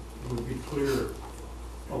section, it would be clear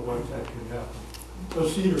of what actually happened.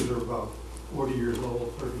 Those cedars are about 40 years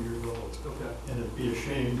old, 30 years old. Okay. And it'd be a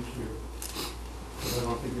shame to, because I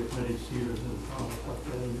don't think there's many cedars in town like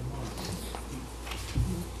that anymore.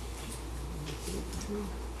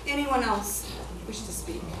 Anyone else wish to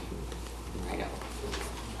speak? Right up.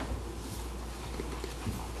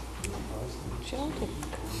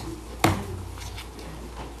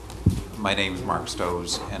 My name is Mark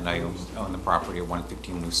Stows, and I own the property at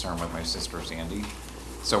 115 Lucerne with my sister Sandy.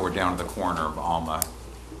 So we're down to the corner of Alma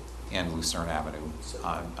and Lucerne Avenue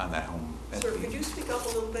on that home. sir, could you speak up a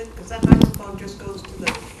little bit? Because that microphone just goes to the,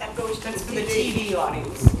 that goes to That's for the the TV. TV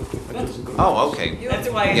audience. Oh, okay. That's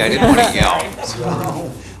why. Yeah, I didn't want to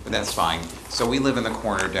yell, but that's fine. So we live in the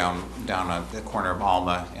corner down on the corner of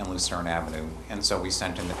Alma and Lucerne Avenue, and so we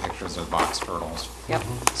sent in the pictures of box turtles. Yep.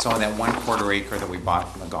 So on that 1/4 acre that we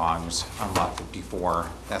bought from the Gongs on lot 54,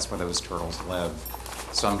 that's where those turtles live.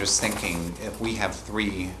 So I'm just thinking, if we have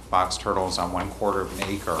 3 box turtles on 1/4 of an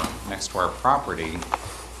acre next to our property,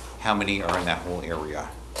 how many are in that whole area?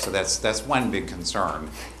 So that's one big concern.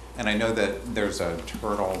 And I know that there's a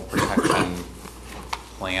turtle protection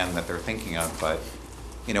plan that they're thinking of, but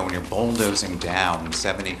you know, when you're bulldozing down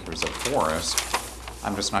 7 acres of forest,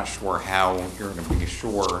 I'm just not sure how you're going to be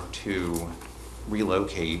sure to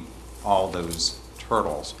relocate all those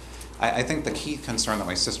turtles. I think the key concern that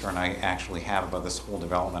my sister and I actually have about this whole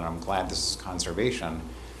development, and I'm glad this is conservation,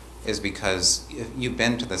 is because if you've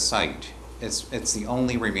been to the site, it's the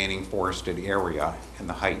only remaining forested area in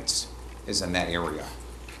the Heights is in that area.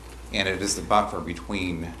 And it is the buffer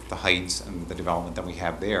between the Heights and the development that we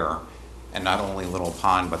have there, and not only Little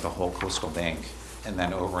Pond, but the whole coastal bank, and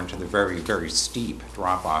then over into the very, very steep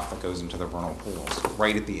drop-off that goes into the vernal pools,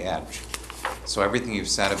 right at the edge. So everything you've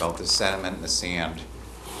said about the sediment and the sand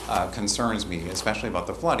concerns me, especially about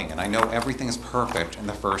the flooding. And I know everything is perfect in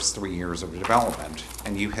the first 3 years of development,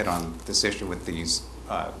 and you hit on this issue with these,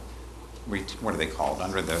 what are they called,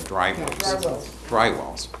 under the driveways? Dry wells. Dry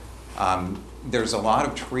wells. There's a lot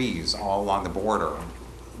of trees all along the border.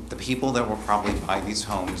 The people that will probably buy these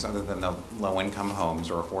homes, other than the low-income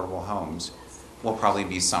homes or affordable homes, will probably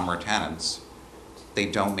be summer tenants. They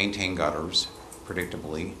don't maintain gutters,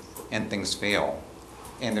 predictably, and things fail.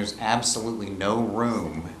 And there's absolutely no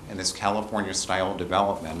room in this California-style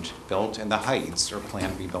development built in the Heights or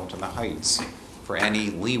planned to be built in the Heights for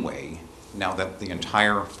any leeway now that the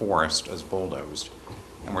entire forest is bulldozed.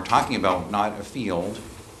 And we're talking about not a field,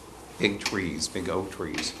 big trees, big oak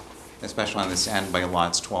trees, especially on this end by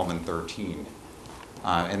lots 12 and 13.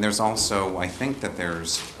 And there's also, I think that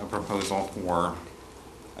there's a proposal for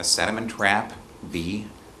a sediment trap, B,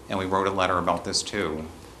 and we wrote a letter about this too,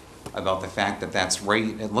 about the fact that that's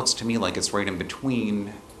right, it looks to me like it's right in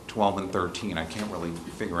between 12 and 13. I can't really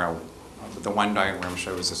figure out, the one diagram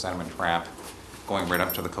shows a sediment trap going right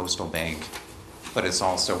up to the coastal bank, but it's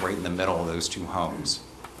also right in the middle of those two homes.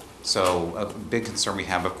 So a big concern we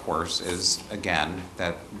have, of course, is, again,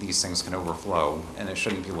 that these things can overflow, and it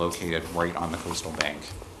shouldn't be located right on the coastal bank.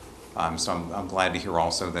 So I'm glad to hear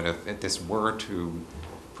also that if this were to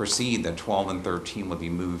proceed, that 12 and 13 would be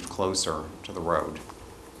moved closer to the road,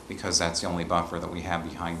 because that's the only buffer that we have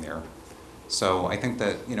behind there. So I think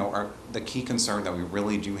that, you know, the key concern that we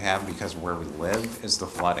really do have, because where we live, is the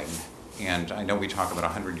flooding. And I know we talk about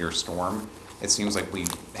a 100-year storm. It seems like we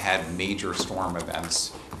had major storm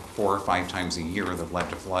events 4 or 5 times a year that led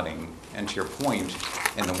to flooding. And to your point,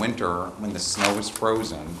 in the winter, when the snow is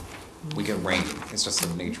frozen, we get rain. It's just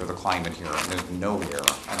the nature of the climate here, and there's nowhere,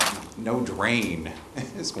 no drain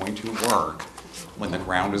is going to work when the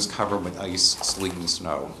ground is covered with ice, sleet, and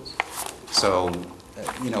snow. So,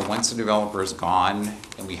 you know, once the developer is gone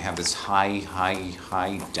and we have this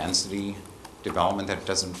high density development that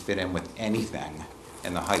doesn't fit in with anything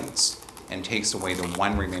in the Heights and takes away the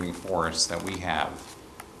one remaining forest that we have,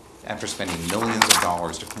 after spending millions of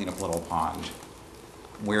dollars to clean up Little Pond,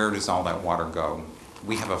 where does all that water go?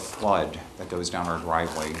 We have a flood that goes down our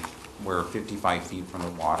driveway. We're 55 feet from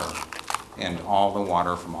the water, and all the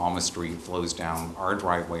water from Alma Street flows down our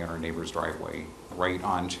driveway and our neighbor's driveway right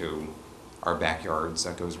onto our backyards.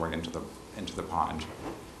 That goes right into the pond.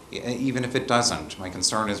 Even if it doesn't, my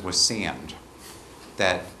concern is with sand,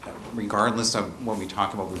 that regardless of what we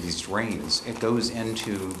talk about with these drains, it goes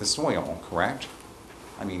into the soil, correct?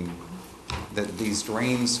 I mean, these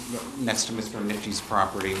drains next to Mr. Nifty's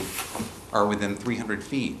property are within 300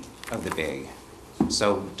 feet of the bay.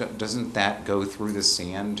 So doesn't that go through the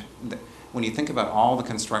sand? When you think about all the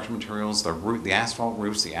construction materials, the asphalt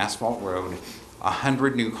roofs, the asphalt road,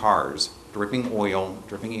 100 new cars, dripping oil,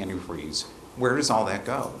 dripping antifreeze, where does all that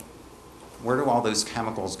go? Where do all those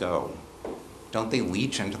chemicals go? Don't they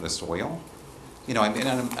leach into the soil? You know, I mean,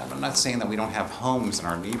 I'm not saying that we don't have homes in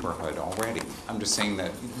our neighborhood already. I'm just saying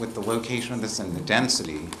that with the location of this and the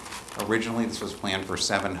density, originally this was planned for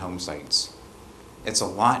 7 home sites. It's a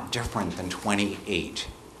lot different than 28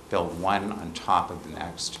 built one on top of the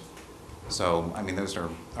next. So, I mean, those are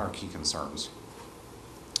our key concerns.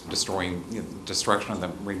 Destruction of the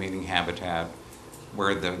remaining habitat,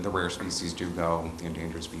 where the rare species do go, the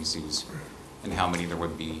endangered species, and how many there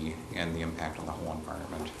would be, and the impact on the whole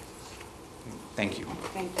environment. Thank you.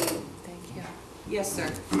 Thank you. Thank you. Yes, sir.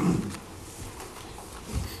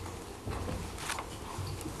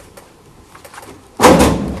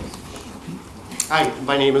 Hi,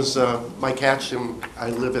 my name is Mike Hatch, and I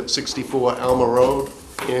live at 64 Alma Road,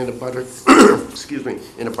 in a butter, excuse me,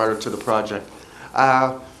 in a butter to the project.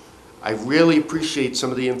 I really appreciate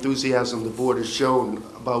some of the enthusiasm the board has shown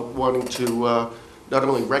about wanting to not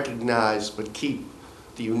only recognize but keep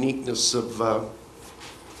the uniqueness of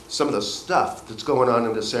some of the stuff that's going on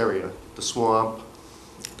in this area. The swamp,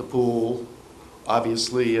 the pool,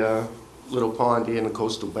 obviously Little Pond and the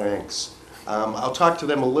coastal banks. I'll talk to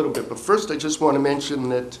them a little bit, but first I just want to mention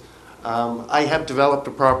that I have developed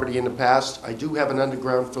a property in the past. I do have an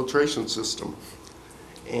underground filtration system.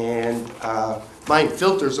 And mine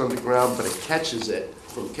filters underground, but it catches it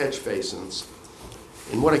from catch basins.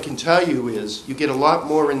 And what I can tell you is you get a lot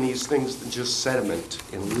more in these things than just sediment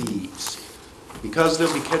and leaves. Because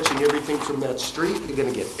they'll be catching everything from that street, you're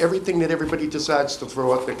gonna get everything that everybody decides to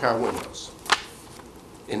throw out their car windows.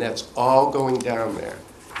 And that's all going down there.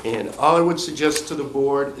 And all I would suggest to the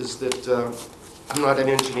board is that, I'm not an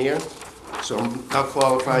engineer, so I'm not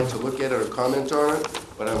qualified to look at it or comment on it,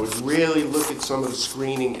 but I would really look at some of the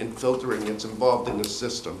screening and filtering that's involved in the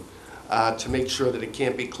system to make sure that it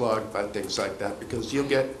can't be clogged by things like that, because you'll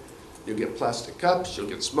get plastic cups, you'll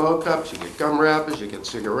get smoke cups, you get gum wrappers, you get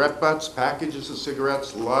cigarette butts, packages of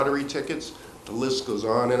cigarettes, lottery tickets, the list goes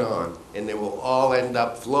on, and they will all end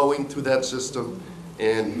up flowing through that system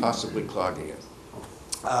and possibly clogging it.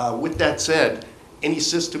 With that said, any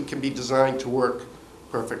system can be designed to work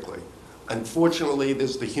perfectly. Unfortunately,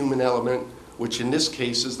 there's the human element, which in this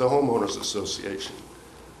case is the homeowners association.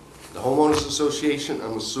 The homeowners association,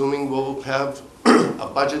 I'm assuming, will have a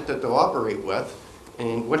budget that they'll operate with.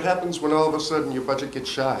 And what happens when all of a sudden your budget gets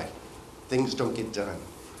shy? Things don't get done.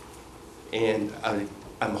 And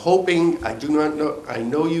I'm hoping, I do not know, I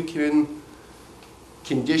know you can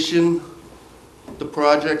condition the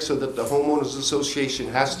project so that the homeowners association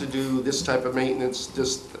has to do this type of maintenance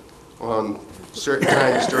just on certain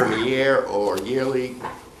times during the year or yearly,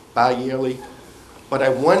 bi-yearly. But I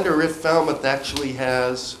wonder if Falmouth actually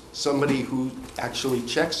has somebody who actually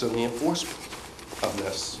checks on the enforcement of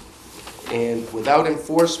this. And without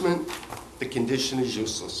enforcement, the condition is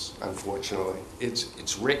useless, unfortunately.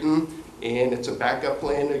 It's written, and it's a backup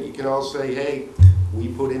plan that you can all say, hey, we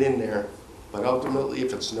put it in there. But ultimately,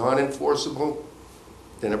 if it's not enforceable,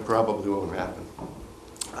 then it probably won't happen.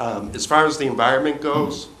 As far as the environment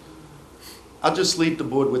goes, I'll just leave the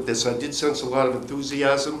board with this. I did sense a lot of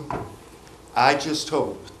enthusiasm. I just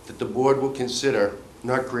hope that the board will consider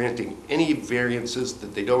not granting any variances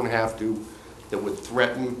that they don't have to, that would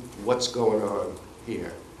threaten what's going on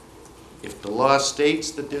here. If the law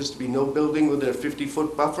states that there's to be no building within a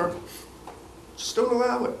 50-foot buffer, just don't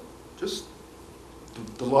allow it. Just,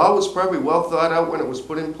 the law was probably well thought out when it was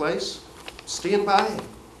put in place. Stand by it.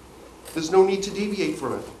 There's no need to deviate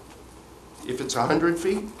from it. If it's 100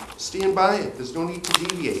 feet, stand by it. There's no need to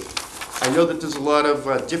deviate. I know that there's a lot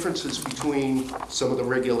of differences between some of the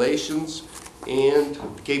regulations and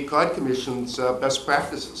the Cape Cod Commission's best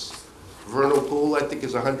practices. Vernal Pool, I think,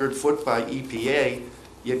 is 100 foot by EPA,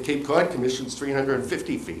 yet Cape Cod Commission's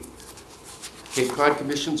 350 feet. Cape Cod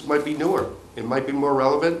Commission's might be newer, it might be more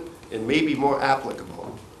relevant, and maybe more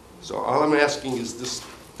applicable. So all I'm asking is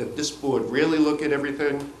that this board really look at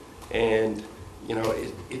everything, and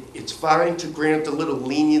it's fine to grant a little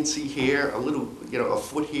leniency here, a little, a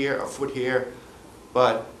foot here,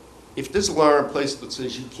 but if there's a law in place that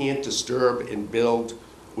says you can't disturb and build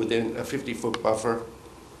within a 50-foot buffer,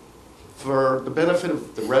 for the benefit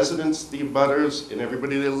of the residents, the abutters, and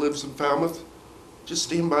everybody that lives in Falmouth, just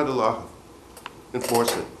stand by the law.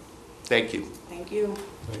 Enforce it. Thank you. Thank you.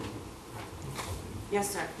 Thank you.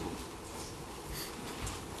 Yes, sir.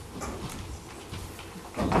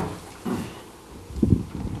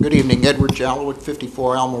 Good evening, Edward Jallowitz,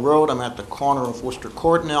 54 Alma Road. I'm at the corner of Worcester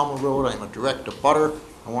Court and Alma Road. I'm a direct abutter.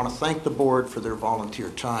 I want to thank the board for their volunteer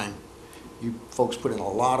time. You folks put in a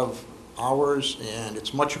lot of hours, and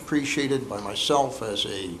it's much appreciated by myself as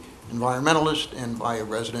a environmentalist and by a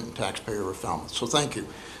resident and taxpayer of Falmouth. So thank you.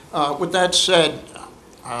 With that said,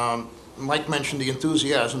 Mike mentioned the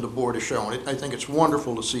enthusiasm the board has shown. I think it's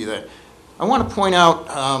wonderful to see that. I want to point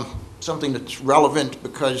out something that's relevant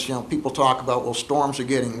because people talk about, well, storms are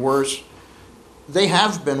getting worse. They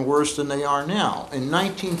have been worse than they are now. In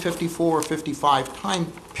 1954-55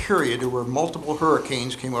 time period, there were multiple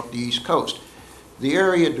hurricanes came up the East Coast. The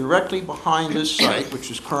area directly behind this site,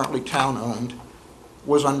 which is currently town-owned,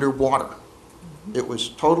 was underwater. It was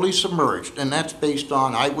totally submerged, and that's based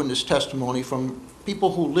on eyewitness testimony from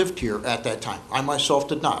people who lived here at that time. I myself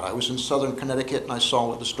did not. I was in southern Connecticut, and I saw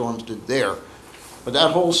what the storms did there. But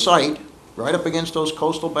that whole site, right up against those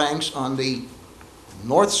coastal banks on the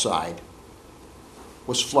north side,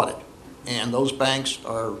 was flooded. And those banks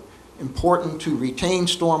are important to retain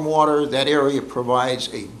stormwater. That area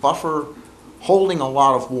provides a buffer holding a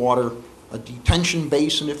lot of water, a detention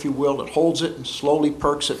basin, if you will, that holds it and slowly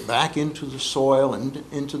perks it back into the soil and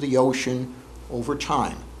into the ocean over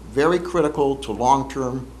time. Very critical to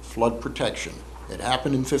long-term flood protection. It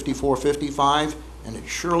happened in 54-55, and it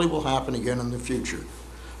surely will happen again in the future.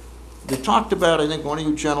 They talked about, I think one of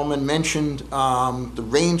you gentlemen mentioned the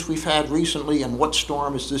rains we've had recently and what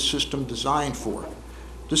storm is this system designed for.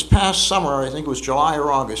 This past summer, I think it was July or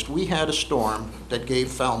August, we had a storm that gave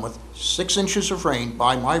Falmouth 6 inches of rain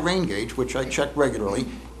by my rain gauge, which I check regularly,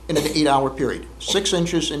 in an 8-hour period. 6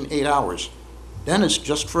 inches in 8 hours. Dennis,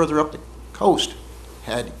 just further up the coast,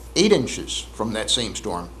 had 8 inches from that same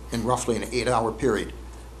storm in roughly an 8-hour period.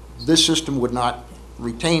 This system would not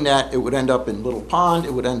retain that. It would end up in Little Pond,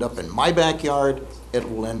 it would end up in my backyard, it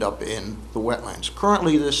will end up in the wetlands.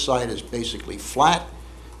 Currently, this site is basically flat.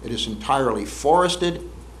 It is entirely forested.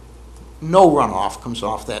 No runoff comes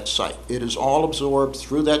off that site. It is all absorbed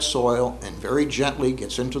through that soil and very gently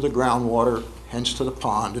gets into the groundwater, hence to the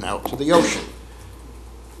pond and out to the ocean.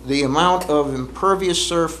 The amount of impervious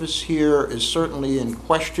surface here is certainly in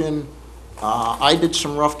question. I did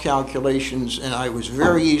some rough calculations, and I was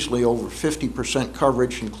very easily over 50%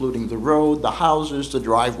 coverage, including the road, the houses, the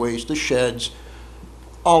driveways, the sheds,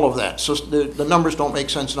 all of that. So the numbers don't make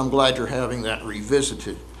sense, and I'm glad you're having that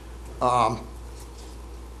revisited.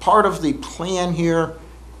 Part of the plan here,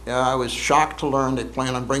 I was shocked to learn they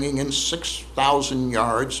plan on bringing in 6,000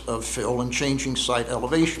 yards of fill and changing site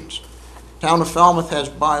elevations. Town of Falmouth has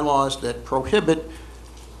bylaws that prohibit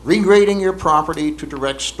regrading your property to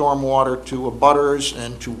direct stormwater to abutters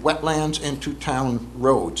and to wetlands and to town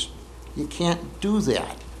roads. You can't do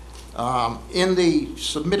that. In the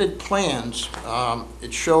submitted plans,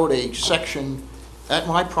 it showed a section at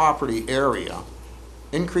my property area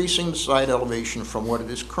increasing the site elevation from what it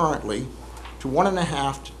is currently to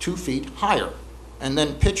 1.5 to 2 feet higher, and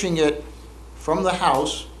then pitching it from the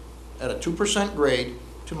house at a 2% grade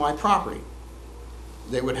to my property.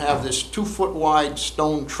 They would have this 2-foot wide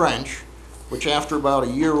stone trench, which after about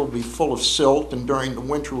a year will be full of silt, and during the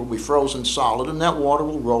winter will be frozen solid, and that water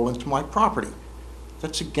will roll into my property.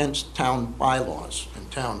 That's against town bylaws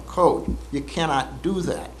and town code. You cannot do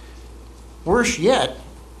that. Worse yet,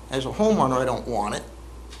 as a homeowner, I don't want it,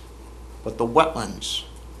 but the wetlands,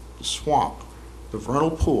 the swamp, the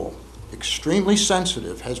vernal pool, extremely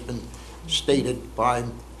sensitive, has been stated by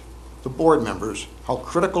the board members how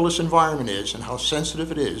critical this environment is and how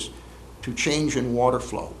sensitive it is to change in water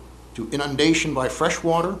flow, to inundation by fresh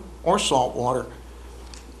water or salt water.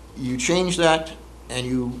 You change that and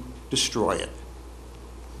you destroy it.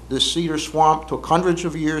 This cedar swamp took hundreds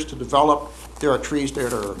of years to develop. There are trees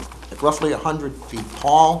that are roughly 100 feet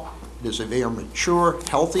tall. It is a very mature,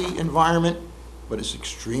 healthy environment, but it's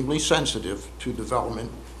extremely sensitive to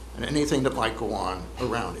development and anything that might go on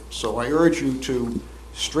around it. So I urge you to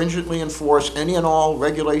stringently enforce any and all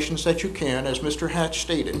regulations that you can, as Mr. Hatch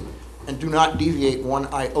stated, and do not deviate one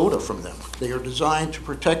iota from them. They are designed to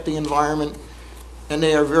protect the environment, and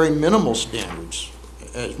they are very minimal standards.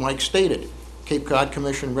 As Mike stated, Cape Cod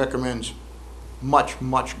Commission recommends much,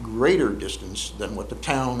 much greater distance than what the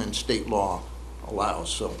town and state law allows.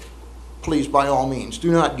 So please, by all means,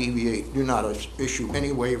 do not deviate, do not issue any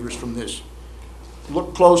waivers from this.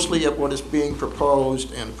 Look closely at what is being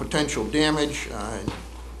proposed and potential damage.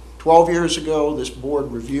 12 years ago, this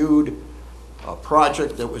board reviewed a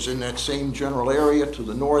project that was in that same general area to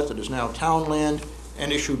the north that is now town land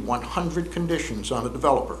and issued 100 conditions on the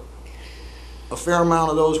developer. A fair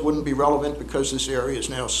amount of those wouldn't be relevant because this area is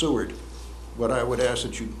now sewered. But I would ask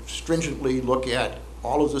that you stringently look at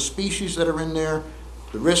all of the species that are in there,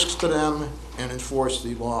 the risks to them, and enforce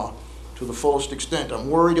the law to the fullest extent. I'm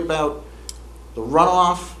worried about the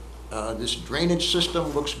runoff. This drainage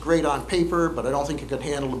system looks great on paper, but I don't think it could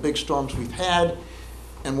handle the big storms we've had.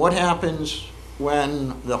 And what happens when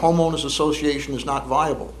the homeowners association is not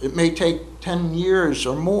viable? It may take 10 years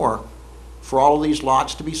or more for all of these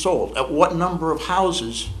lots to be sold. At what number of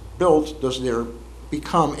houses built does there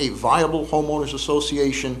become a viable homeowners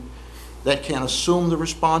association that can assume the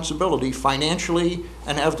responsibility financially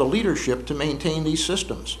and have the leadership to maintain these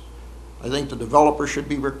systems? I think the developer should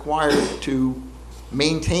be required to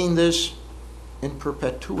maintain this in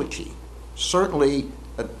perpetuity, certainly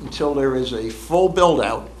until there is a full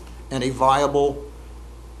build-out and a viable,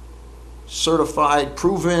 certified,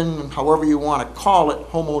 proven, however you want to call it,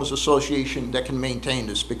 homeowners association that can maintain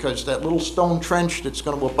this, because that little stone trench that's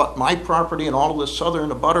going to abut my property and all of the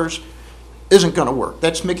southern abutters isn't going to work.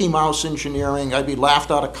 That's Mickey Mouse engineering. I'd be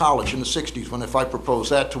laughed out of college in the 60s if I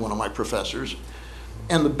proposed that to one of my professors.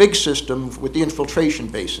 And the big system with the infiltration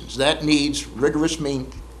basins, that needs rigorous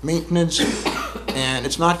maintenance, and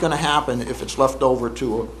it's not going to happen if it's left over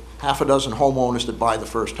to half a dozen homeowners that buy the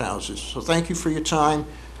first houses. So thank you for your time.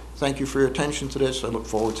 Thank you for your attention to this. I look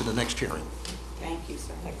forward to the next hearing. Thank you,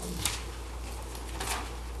 sir.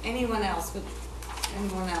 Anyone else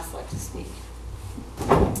like to speak?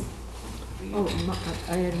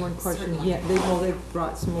 I had one question. Certainly. Yeah, they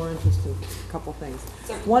brought some more interest in a couple things.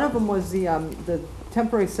 Certainly. One of them was the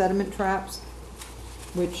temporary sediment traps,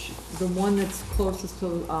 which the one that's closest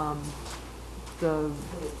to the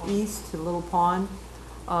east to Little Pond.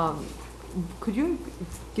 Could you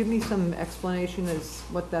give me some explanation as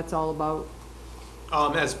what that's all about?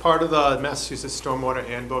 As part of the Massachusetts Stormwater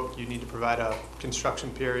Handbook, you need to provide a construction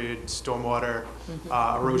period, stormwater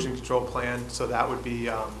erosion control plan. So that would be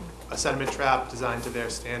a sediment trap designed to their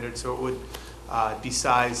standards. So it would be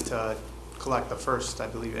sized to collect the first, I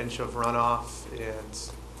believe, inch of runoff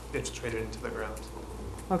and infiltrate it into the ground.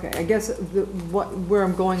 Okay, I guess where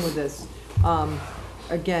I'm going with this,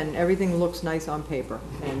 again, everything looks nice on paper,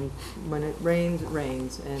 and when it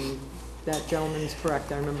rains, and that gentleman's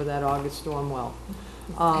correct, I remember that August storm well.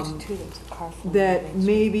 That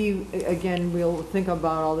maybe, again, we'll think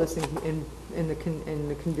about all this in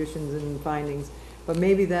the conditions and findings, but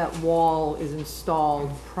maybe that wall is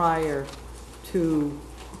installed prior to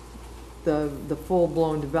the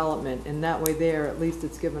full-blown development, and that way there, at least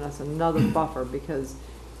it's given us another buffer, because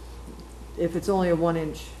if it's only a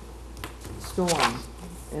 1-inch storm,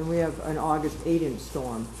 and we have an August 8-inch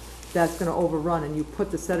storm, that's gonna overrun, and you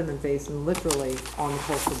put the sediment basin literally on the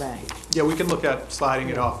coastal bank. Yeah, we can look at sliding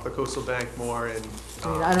it off the coastal bank more, and I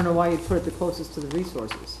mean, I don't know why you'd put it the closest to the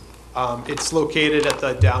resources. it's located at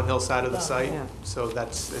the downhill side of the site, Yeah. so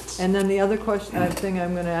it's. And then the other thing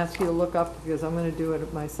I'm gonna ask you to look up, because I'm gonna do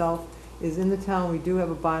it myself, is in the town, we do have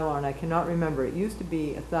a bylaw, and I cannot remember, it used to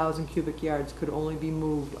be 1,000 cubic yards could only be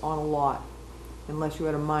moved on a lot unless you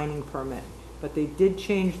had a mining permit, but they did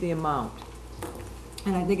change the amount.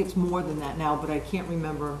 And I think it's more than that now, but I can't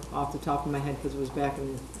remember off the top of my head, because it was back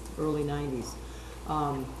in the early 90s.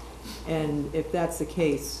 And if that's the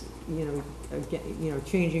case, again,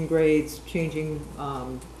 changing grades, changing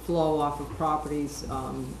flow off of properties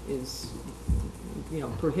is,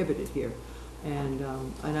 prohibited here. And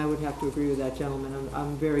I would have to agree with that gentleman.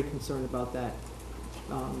 I'm very concerned about that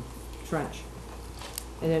trench.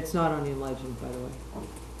 And it's not on the legend, by the way.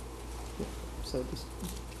 So just,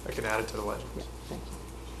 I can add it to the legend. yeah, thank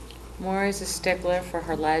you. Maureen's a stickler for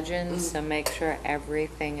her legends, so make sure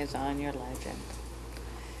everything is on your legend,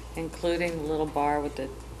 including the little bar with the,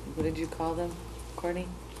 what did you call them, Courtney?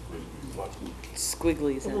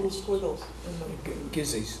 Squigglies The in little it. squiggles.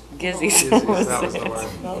 Gizzies. Gizzies. That was the word.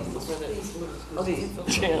 Oh, the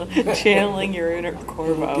infiltrate. Channeling your inner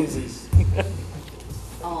Corvo. Gizzies.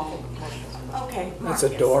 Oh, okay. That's Mark, a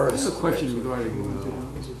yes. Doris. I have a question regarding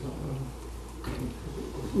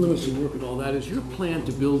limits of work and all that. Is your plan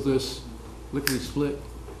to build this lickety split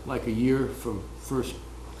like a year from first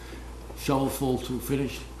shovelful to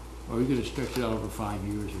finished? Or are you gonna stretch it out over 5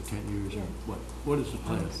 years or 10 years or what? What is the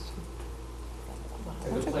plan?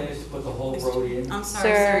 The plan is to put the whole road in. I'm sorry,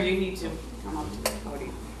 Sir. sir, you need to come up to the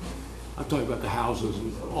podium. I'm talking about the houses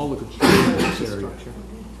and all the construction in this area.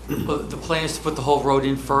 But the plan is to put the whole road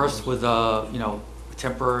in first with a,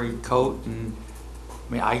 temporary coat, and,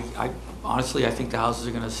 I honestly, I think the houses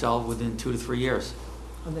are gonna sell within 2 to 3 years.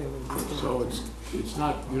 So it's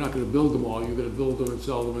not, you're not gonna build them all, you're gonna build them and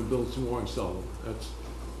sell them and build some more and sell them.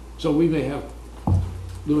 So we may have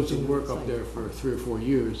limits of work up there for 3 or 4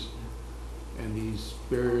 years, and these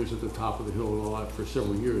barriers at the top of the hill and all that for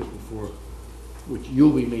several years before, which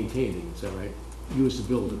you'll be maintaining, is that right? You as the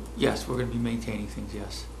builder? Yes, we're gonna be maintaining things,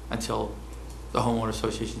 yes, until the homeowner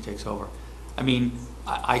association takes over.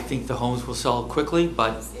 I think the homes will sell quickly,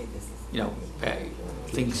 but,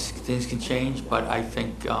 things can change, but I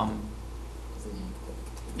think, I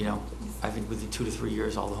think within 2 to 3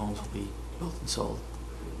 years, all the homes will be built and sold.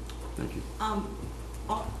 Thank you.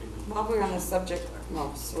 While we're on the subject,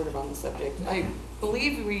 well, sort of on the subject, I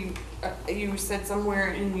believe you said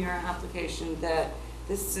somewhere in your application that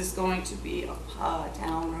this is going to be a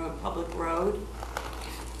town road, public road.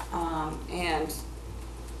 And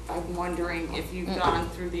I'm wondering if you've gone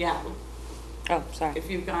through the if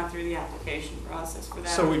you've gone through the application process for that,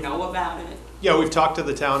 So or we know about it. Yeah, we've talked to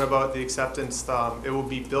the town about the acceptance. It will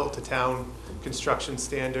be built to town construction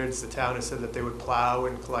standards. The town has said that they would plow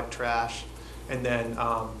and collect trash, and then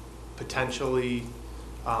potentially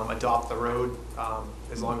adopt the road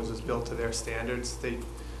as long as it's built to their standards.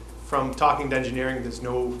 From talking to engineering, there's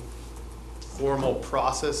no formal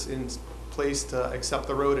process in place to accept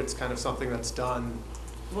the road. It's kind of something that's done.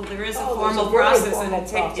 Well, there is a Oh, there's a formal very process, formal and it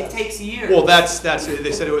process. takes years. Well, that's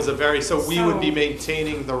they said it was so we would be So-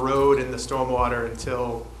 maintaining the road and the stormwater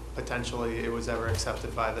until potentially it was ever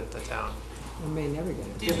accepted by the town. We may never get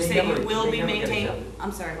it. Did you They say never- you will they be never get maintaining? accepted.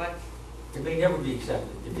 I'm sorry, what? It may never be accepted.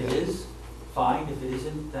 If it is, fine. If it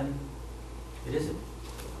isn't, then it isn't.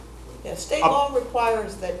 Yeah, state law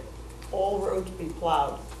requires that all roads be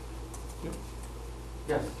plowed.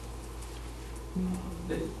 Yes.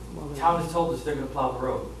 The Well, town has told us they're gonna plow the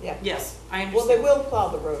road. Yeah. Yes, I Well, they understand. will plow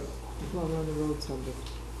the road. While we're on the road subject.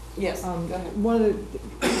 Yes, go ahead. One of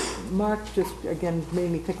the, Mark just, again, made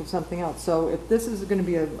me think of something else. So if this is gonna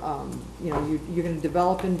be you're gonna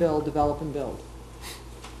develop and build,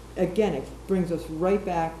 again, it brings us right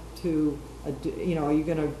back to, you know, are you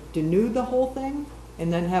gonna denude the whole thing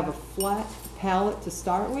and then have a flat palette to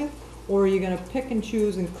start with? Or are you gonna pick and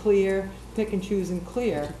choose and clear, pick and choose and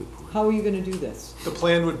clear? How are you gonna do this? The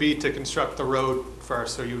plan would be to construct the road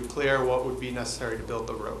first, so you would clear what would be necessary to build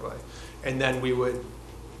the roadway. And then we would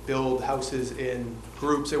build houses in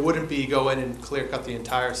groups. It wouldn't be go in and clear cut the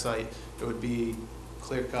entire site. It would be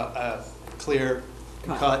clear cut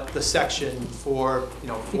the section for, you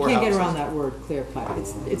know, You 4 can't houses. get around that word, clear cut,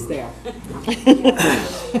 it's there.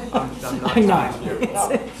 I'm not I know. trying to.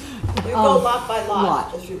 No. You go lot by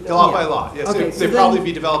lot as you build. Lot by lot, yes. Okay, so They'd then- probably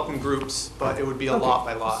be developed in groups, but it would be a Okay, lot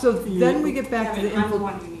by lot. So then we get back to the I'm the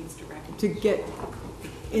one who needs to recognize. to get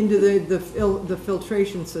into the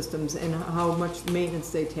filtration systems and how much maintenance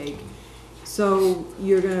they take. So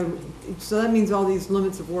so that means all these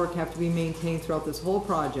limits of work have to be maintained throughout this whole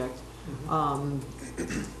project.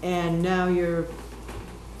 And now you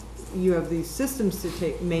have these systems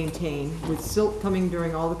to maintain with silt coming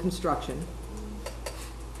during all the construction.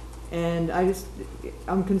 And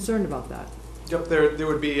I'm concerned about that. Yep, there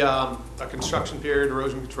would be a construction period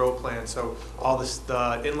erosion control plan, so all this,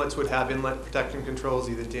 the inlets would have inlet protection controls,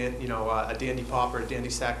 either a dandy pop or a dandy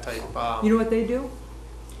sack type. You know what they do?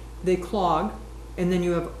 They clog, and then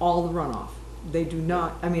you have all the runoff. They do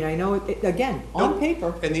not, I mean, I know, again, on Nope.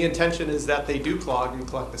 paper. And the intention is that they do clog and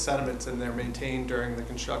collect the sediments, and they're maintained during the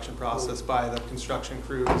construction process by the construction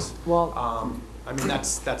crews. Well, I mean,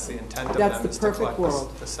 that's the intent of that's them, the is to perfect collect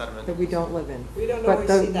world the sediment. that we don't live in. We don't But always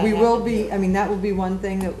see that we will happen be, here. I mean, that will be one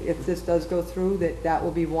thing that if this does go through, that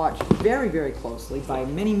will be watched very, very closely by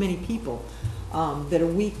many, many people. That a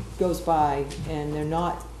week goes by and they're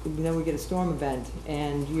not, then we get a storm event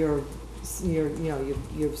and your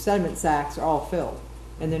sediment sacks are all filled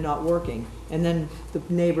and they're not working. And then the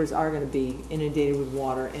neighbors are gonna be inundated with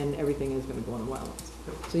water and everything is gonna go in the wetlands.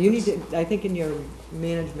 So you need to, I think in your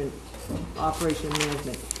management, operation and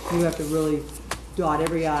management, you have to really dot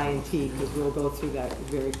every I and T, because we'll go through that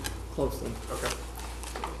very closely. Okay.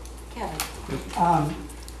 Kevin?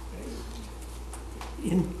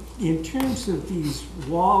 In terms of these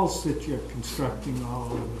walls that you're constructing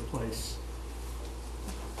all over the place,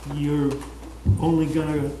 you're only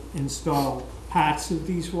gonna install parts of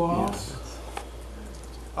these walls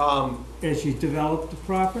as you develop the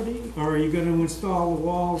property? Or are you gonna install the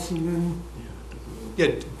walls and then?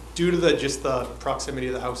 Yeah, due to just the proximity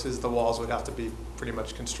of the houses, the walls would have to be pretty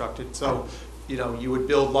much constructed. So, you would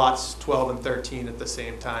build lots 12 and 13 at the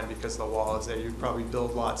same time because the wall is there. You'd probably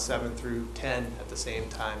build lots 7 through 10 at the same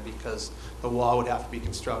time because the wall would have to be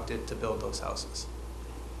constructed to build those houses.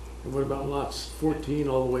 And what about lots 14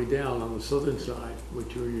 all the way down on the southern side,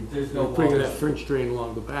 which There's no you're putting walls. that French drain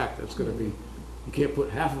along the back, that's gonna be, you can't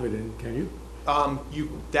put half of it in, can you? You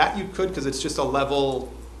could, because it's just a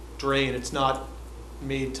level drain. It's not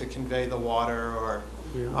made to convey the water or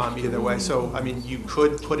either way. So, I mean, you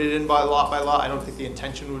could put it in by lot. I don't think the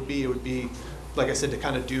intention would be, it would be, like I said, to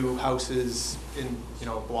kind of do houses in,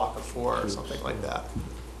 a block of 4 or something like that.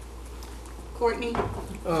 Courtney?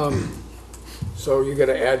 So you're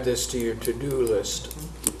gonna add this to your to-do list.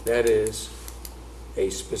 That is a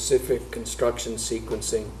specific construction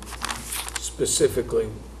sequencing, specifically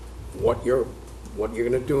what you're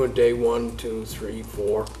gonna do in day 1, 2, 3,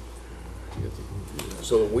 4.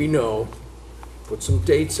 So that we know, put some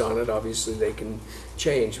dates on it, obviously they can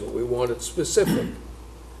change, but we want it specific.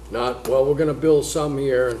 Not, well, we're gonna build some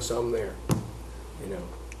here and some there.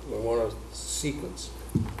 We want a sequence.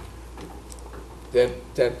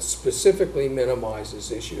 That specifically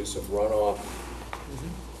minimizes issues of runoff,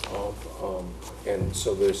 and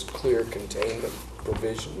so there's clear containment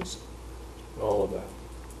provisions, all of that.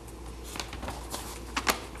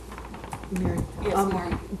 Mary? Yes,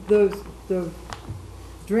 Maureen? The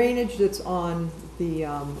drainage that's on the,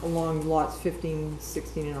 along lots 15,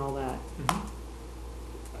 16 and all that,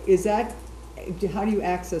 is that, how do you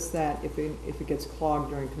access that if it gets clogged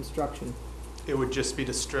during construction? It would just be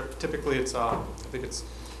to strip, typically it's, I think it's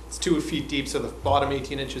 2 feet deep, so the bottom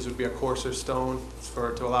 18 inches would be a coarser stone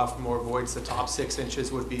to allow for more voids. The top 6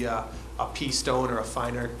 inches would be a pea stone or a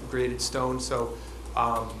finer graded stone. So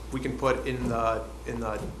we can put in the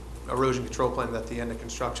erosion control plan that at the end of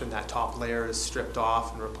construction, that top layer is stripped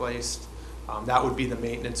off and replaced. That would be the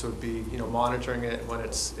maintenance, would be, monitoring it when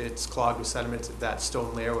it's clogged with sediments, that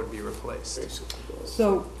stone layer would be replaced.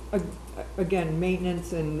 So, again,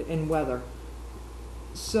 maintenance and weather.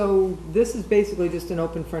 So this is basically just an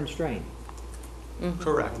open French drain?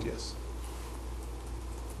 Correct, yes.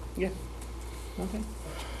 Yeah. Okay.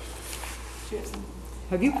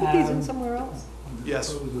 Have you put these in somewhere else?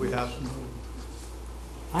 Yes, we have.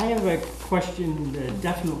 I have a question,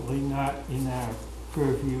 definitely not in our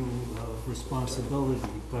purview of responsibility,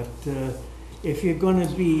 but if you're going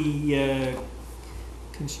to be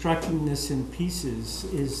constructing this in pieces,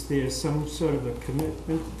 is there some sort of a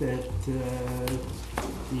commitment that the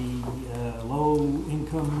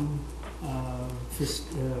low-income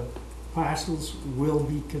parcels will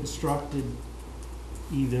be constructed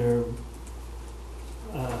either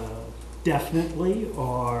definitely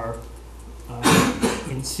or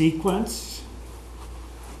in sequence?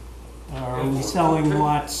 Are we selling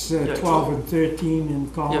lots 12 and 13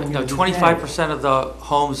 and calling it a No, day? 25% of the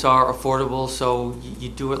homes are affordable, so you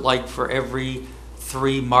do it like for every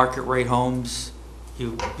 3 market rate homes,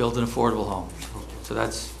 you build an affordable home. So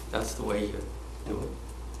that's the way you do it.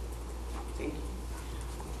 Thank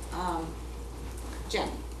you. Jen?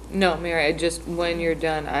 No, Mary, I just, when you're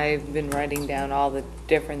done, I've been writing down all the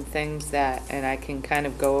different things that, and I can kind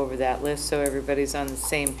of go over that list so everybody's on the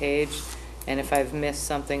same page. And if I've missed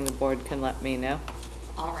something, the board can let me know.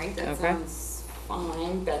 All right, that Okay. sounds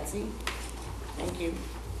fine. Betsy? Thank you.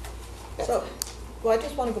 So, well, I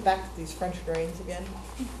just want to go back to these French drains again.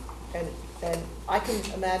 And I can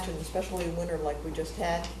imagine, especially in winter like we just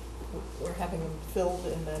had, we're having them filled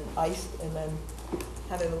and then iced and then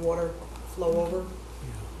having the water flow over.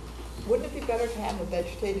 Wouldn't it be better to have a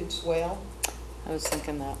vegetated swale? I was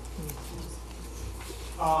thinking that.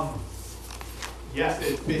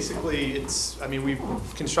 Yes, I mean, we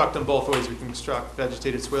construct them both ways. We can construct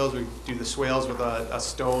vegetated swales. We do the swales with a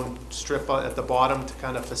stone strip at the bottom to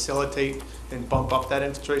kind of facilitate and bump up that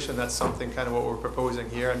infiltration. That's something kind of what we're proposing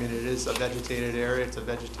here. I mean, it is a vegetated area. It's a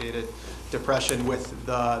vegetated depression with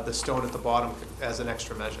the stone at the bottom as an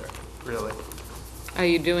extra measure, really. Are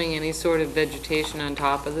you doing any sort of vegetation on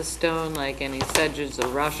top of the stone, like any sedges or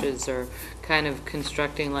rushes, or kind of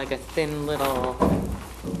constructing like a thin little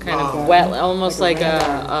kind of almost like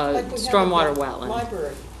a stormwater wetland?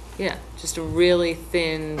 Library. Yeah, just a really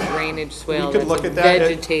thin drainage swale We could that's look at that.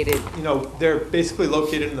 vegetated. You know, they're basically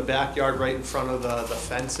located in the backyard right in front of the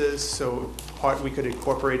fences, so we could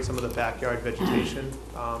incorporate some of the backyard vegetation.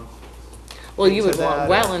 Well, you would into want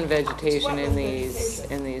that. wetland vegetation in Wetland these,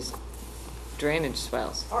 vegetation. in these drainage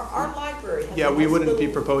swales. Our library has Yeah, a we nice wouldn't be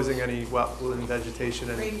little- proposing any wetland vegetation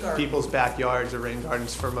Rain in garden. people's backyards or rain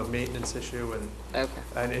gardens from a maintenance issue and Okay.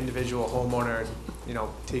 an individual homeowner, you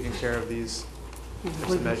know, taking care of these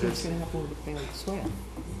types of measures. What's going to happen with the failed swale?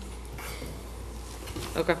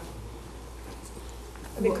 Okay.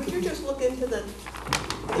 I mean, could you just look into the,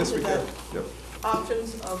 Yes, we into can. the Yep.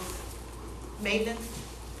 options of maintenance?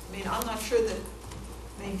 I mean, I'm not sure that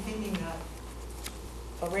maintaining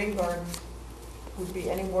a rain garden would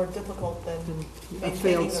be any more difficult than A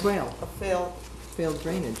maintaining failed swale, a failed, failed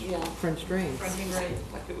drainage, Yeah. French drains. Fronting right,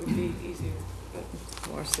 like it would be easier.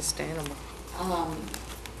 But, More sustainable.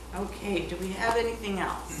 okay, do we have anything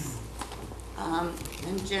else?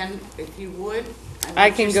 And Jen, if you would. I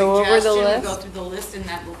make can your go over the suggestion, Go list. through the list, and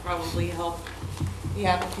that will probably help the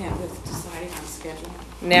applicant with deciding on schedule.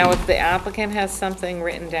 Now, if the applicant has something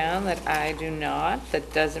written down that I do not,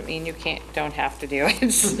 that doesn't mean you don't have to do it.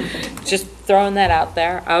 Just throwing that out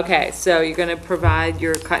there. Okay, so you're gonna provide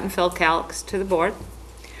your cut and fill calcs to the board.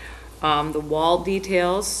 The wall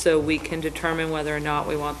details, so we can determine whether or not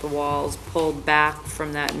we want the walls pulled back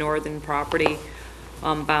from that northern property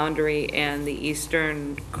boundary and the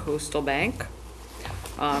eastern coastal bank.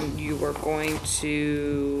 You are going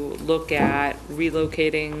to look at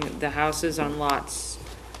relocating the houses on lots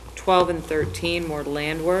 12 and 13 more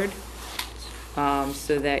landward,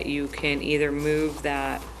 so that you can either move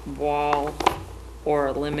that wall or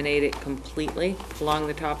eliminate it completely along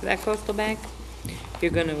the top of that coastal bank.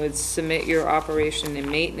 You're going to submit your operation and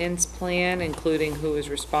maintenance plan, including who is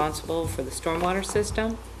responsible for the stormwater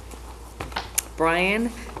system. Brian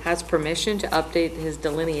has permission to update his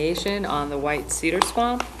delineation on the White Cedar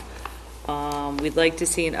Swamp. We'd like to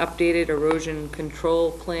see an updated erosion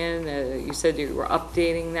control plan. You said you were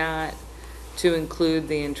updating that to include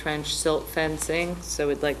the entrenched silt fencing, so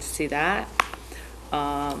we'd like to see that.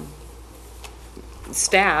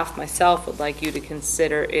 Staff, myself, would like you to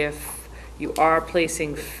consider if you are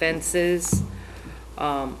placing fences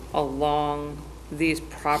along these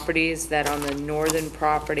properties, that on the northern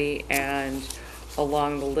property and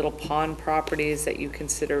along the Little Pond properties, that you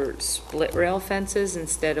consider split rail fences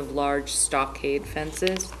instead of large stockade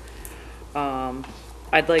fences.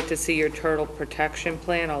 I'd like to see your turtle protection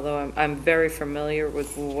plan, although I'm very familiar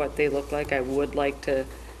with what they look like. I would like to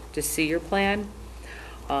see your plan,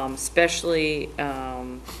 especially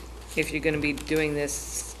if you're going to be doing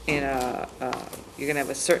this in you're going to have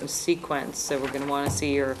a certain sequence, so we're going to want to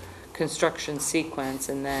see your construction sequence,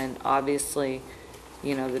 and then obviously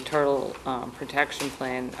you know, the turtle protection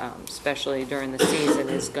plan, especially during the season,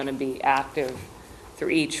 is gonna be active through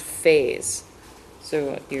each phase.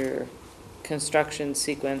 So your construction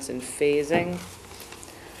sequence and phasing.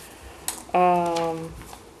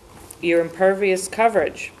 Your impervious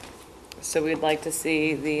coverage. So we'd like to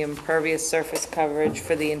see the impervious surface coverage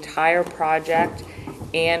for the entire project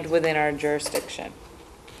and within our jurisdiction.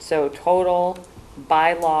 So total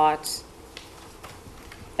by lot,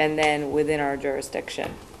 and then within our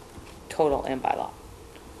jurisdiction, total and by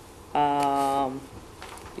lot.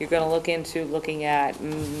 You're gonna look into looking at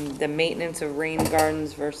the maintenance of rain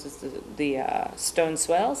gardens versus the stone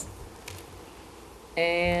swales.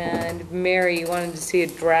 And Mary, you wanted to see a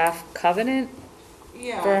draft covenant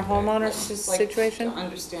Yeah. for a homeowner I'd just like situation? to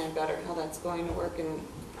understand better how that's going to work and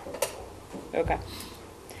Okay.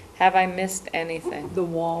 Have I missed anything? The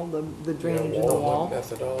wall, the drainage in the wall.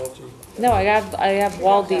 Methodology. No, I have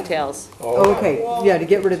wall details. Oh, okay, yeah, to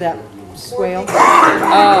get rid of that swale,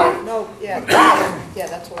 Oh, No, yeah,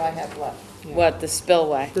 that's what I have left. what, the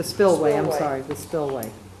spillway? the spillway, I'm Spillway. sorry, the spillway.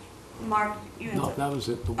 Mark, you have No, to. that was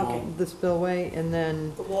it, the wall, The spillway, and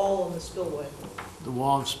then, The wall and the spillway. the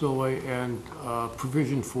wall and spillway and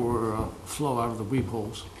provision for flow out of the weep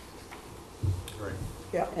holes.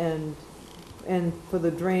 and for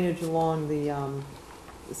the drainage along the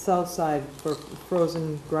south side for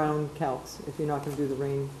frozen ground calcs, if you're not gonna do the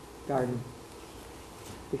rain garden.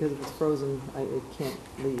 Because if it's frozen, it can't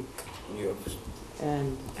leave.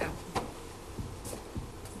 And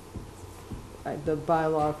the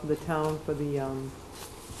bylaw for the town for the,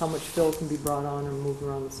 how much fill can be brought on or moved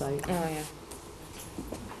around the site. Oh, yeah.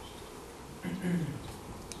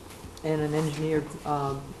 And an engineered,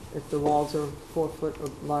 if the walls are 4 foot or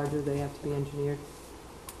larger, they have to be engineered.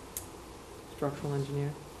 Structural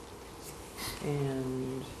engineer.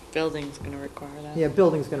 And, Building's gonna require that. yeah,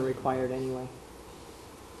 building's gonna require it anyway.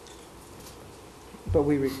 But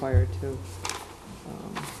we require it too.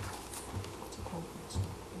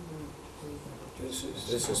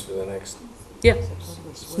 This is for the next, Yeah,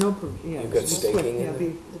 Snow, yeah. You've got staking in Yeah,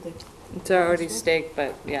 there? it's already staked,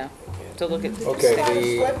 but yeah, to look at. okay,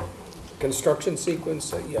 the construction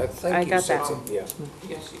sequence, yeah, I I think you got said that. some, yeah.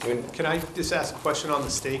 I mean, Can I just ask a question on the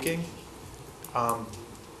staking?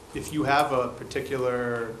 If you have a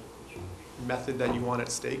particular method that you want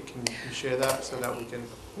at stake, can you share that so that we can?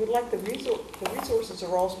 We'd like the resources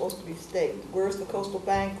are all supposed to be staked. Where's the coastal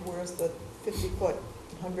bank? Where's the 50-foot,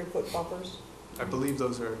 100-foot buffers? I believe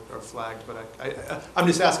those are flagged, but I'm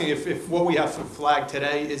just asking if what we have flagged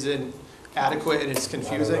today isn't adequate and it's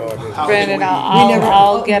confusing. How Brandon, can we?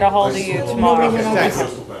 I'll get a hold of you tomorrow. Okay,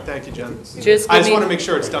 thank you, Jen. Just I give just me- want to make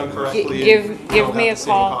sure it's done correctly. Give and we don't me have a the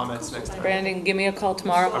same call. comments next time. Brandon, give me a call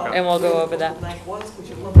tomorrow, Okay. and we'll go over that. Bank was, because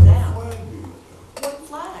you looked down. What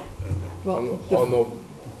flag? on the,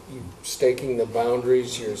 staking the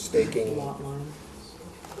boundaries, you're staking Lot line.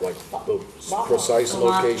 like the precise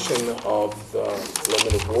location of the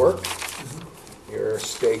limited work. You're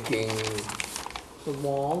staking The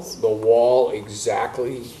walls. the wall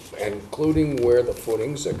exactly, including where the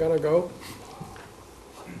footings are gonna go.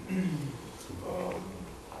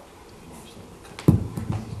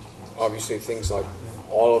 Obviously, things like,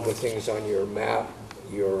 all of the things on your map,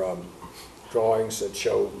 your drawings that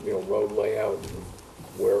show, you know, road layout,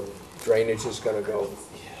 where drainage is gonna go.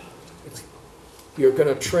 You're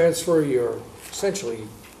gonna transfer your, essentially,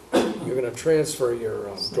 you're gonna transfer your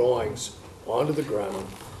drawings onto the ground.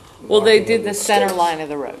 Well, they marking did them the with center stakes. line of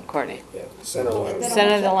the road, Courtney. Yeah, the center line.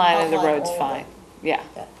 Center of the line of the Outline road's all of fine, it. yeah.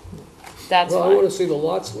 That's Well, I wanna fine. see the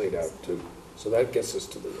lots laid out too, so that gets us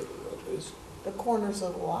to the road is. The corners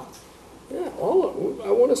of the lots. Yeah,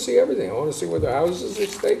 I wanna see everything. I wanna see where the houses are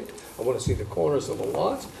staked. I wanna see the corners of the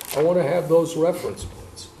lots. I wanna have those reference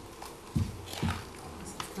points.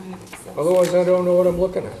 Otherwise, I don't know what I'm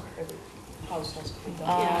looking at. Every house has to be done.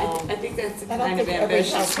 Yeah, I think that's I don't kind of think every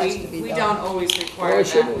ambitious. house has to be We done. don't always Why require that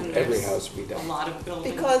shouldn't when every there's house be a done? lot of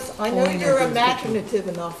buildings. Because I know Only in you're our imaginative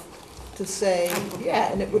enough to say,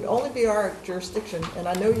 yeah, and it would only be our jurisdiction, and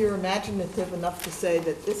I know you're imaginative enough to say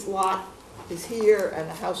that this lot is here and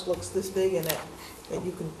the house looks this big in it, that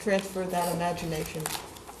you can transfer that imagination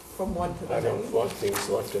from one to the I next. don't want things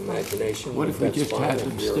left to imagination. What if we That's just fine had if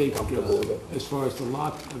them you're staked, comfortable with it. as far as the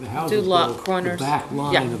lot, the houses lot go, corners. the back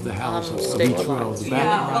line Yeah. of the house, of Stake each row, lines. the back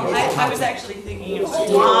Yeah, line. well, I was actually thinking of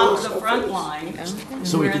along the front line,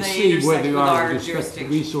 So we where can they see where intersect they with are our with respect to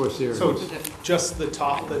jurisdiction. resource areas. So just the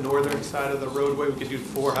top, the northern side of the roadway, we could do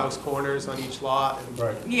 4 house corners on each lot.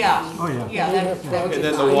 Right. Yeah. Oh, yeah. Yeah, that would And be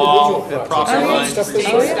then fine. the wall, Individual the property projects. lines. Stuff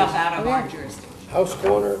Take is- stuff out of our jurisdiction. House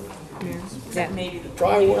corner, Yeah. Maybe the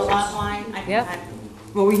Drywall. lot line. Yeah.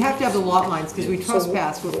 Well, we have to have the lot lines, because we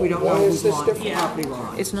trespass if we don't know whose lawn, Yeah. property we're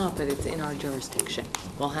on. It's not, but it's in our jurisdiction.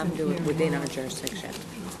 We'll have them do it within our jurisdiction.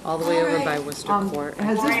 All the way over by Worcester Court.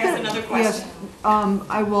 Has this Lori has been- another yes, question.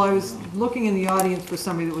 I was looking in the audience for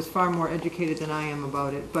somebody that was far more educated than I am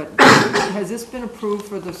about it, but has this been approved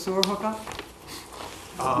for the sewer hookup?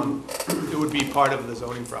 It would be part of the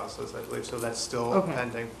zoning process, I believe, so that's still Okay.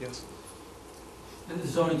 pending, yes. And the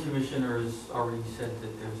zoning commissioner has already said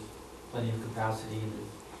that there's plenty of capacity and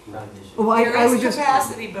there's not an issue. Well, I There was is just,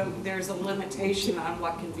 capacity, but there's a limitation on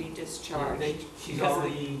what can be discharged. She's Because of-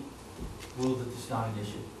 already ruled that it's not an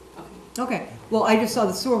issue. okay, well, I just saw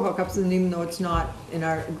the sewer hookups, and even though it's not in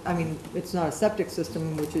our, I mean, it's not a septic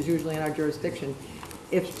system, which is usually in our jurisdiction,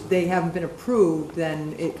 if they haven't been approved,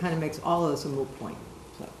 then it kind of makes all of this a moot point,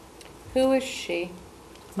 so. Who is she?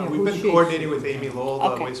 Yeah, We've who's been she? coordinating with Amy Lowell, the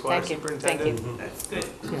Okay, wastewater thank you, superintendent. thank That's good.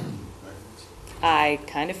 Yeah. I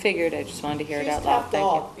kind of figured, I just wanted to hear it out loud. Thank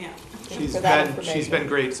you. Yeah. She's been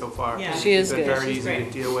great so far. Yeah. She is She's been good. very She's easy to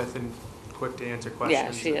great. deal with and quick to answer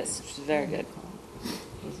questions. Yeah, she is. She's very good.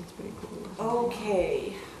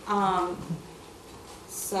 Okay,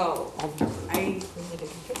 so I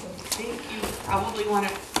think you probably want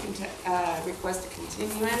to request a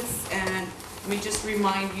continuance, and let me just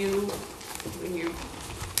remind you, when you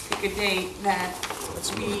pick a date, that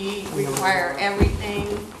we require everything,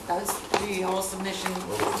 that's the whole submission,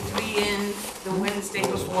 to be in the Wednesday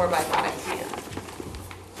before by 5 p.m.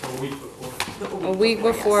 A week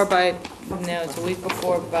before by, no, it's a week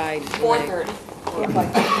before by. 4:30.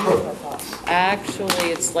 Actually,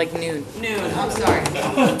 it's like noon. Noon, I'm sorry.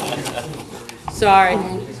 Sorry,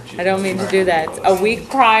 I don't mean to do that. It's a week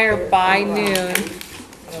prior by noon.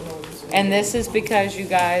 And this is because you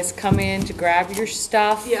guys come in to grab your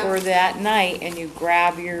stuff Yeah. for that night, and you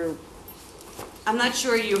grab your, I'm not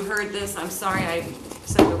sure you heard this, I'm sorry I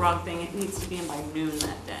said the wrong thing, it needs to be in by noon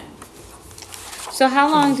that day. so how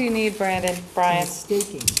long do you need, Brandon, Brian?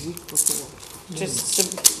 Staking, week before.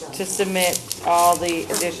 Just to submit all the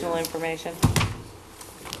additional information?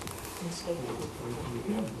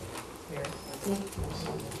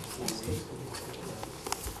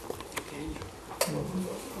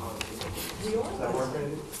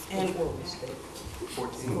 And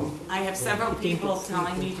I have several people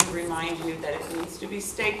telling me to remind you that it needs to be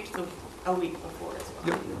staked a week before as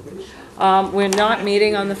well. We're not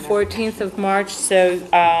meeting on the 14th of March, so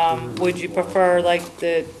would you prefer like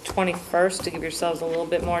the 21st to give yourselves a little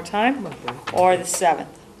bit more time? Or the 7th?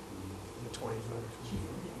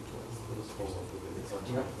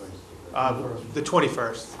 The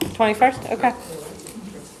 21st. 21st, okay.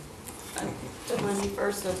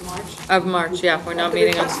 21st of March. Of March, yeah, we're not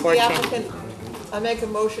meeting on the The 14th. applicant, I make a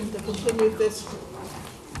motion to continue this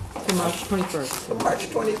To March 21st. to March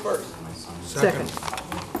 21st. Second.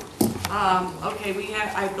 Okay,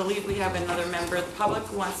 I believe we have another member of the public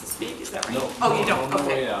who wants to speak, is that right? Oh, you don't,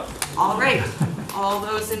 okay. All right, all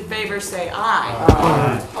those in favor say aye.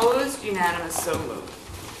 Aye. Opposed, unanimous, so moved.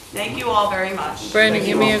 Thank you all very much. Brandon,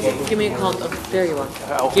 give me a call, oh, there you are.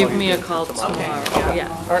 Give me a call tomorrow,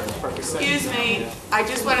 yeah. Excuse me, I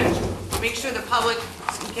just want to make sure the public,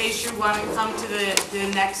 in case you want to come to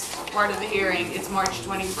the next part of the hearing, it's March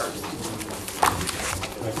 21st.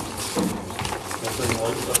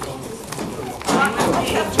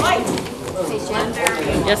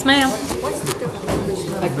 Yes, ma'am.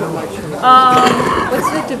 What's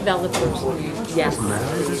the developer's name? Yes. What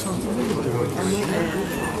is his name?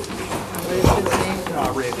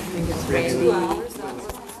 I think it's Randy.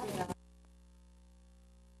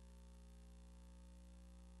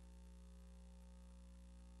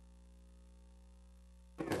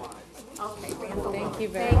 Thank you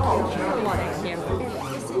very much. Thank you.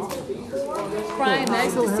 Brian,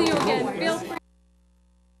 nice to see you again. Feel free.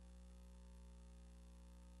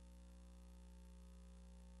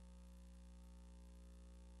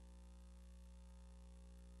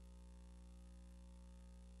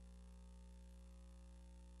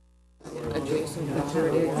 Adjacent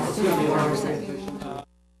property.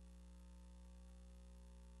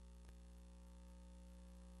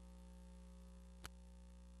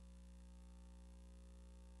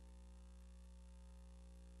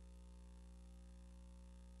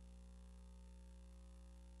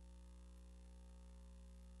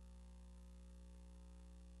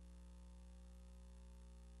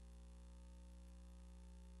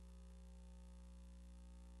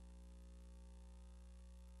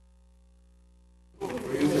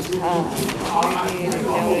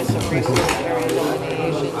 Notice of precautionary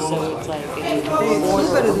elimination, so it's like. It's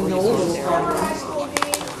better than the old one.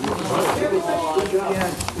 Yeah,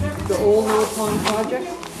 the old Mill Pond project.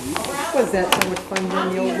 Was that so much fun doing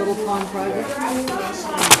the old Little Pond project?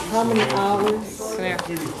 How many hours? Come here.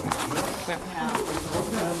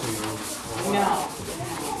 No.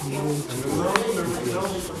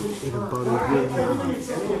 In about a year now,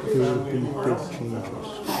 there will be big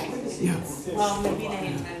changes. Well, maybe they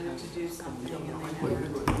intended to do something and they never.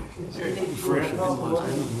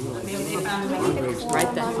 Maybe they found a way to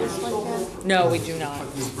Right then. No, we do not.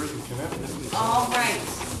 All right,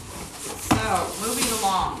 so moving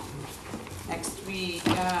along. Next we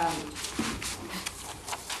have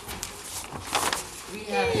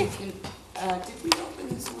did we open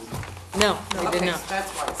this one? No, we did Okay, not. so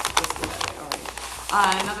that's why it's supposed to be that way, all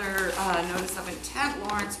right. Another notice of intent,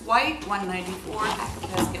 Lawrence White, 194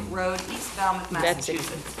 Pesket Road, East Falmouth, Betsy.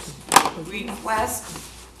 Massachusetts. Request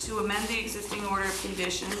to amend the existing order of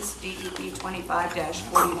conditions, DEP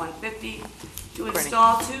 25-4150, to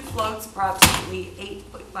install 2 floats approximately 8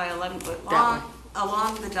 foot by 11 foot long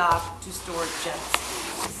along the dock to store jet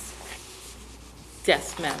skis.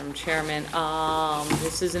 Yes, Madam Chairman.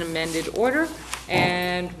 This is an amended order,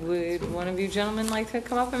 and would one of you gentlemen like to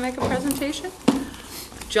come up and make a presentation?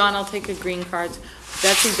 John, I'll take your green cards.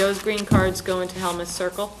 Betsy, those green cards go into Helmut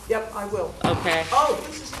Circle? Yep, I will. Okay. Oh,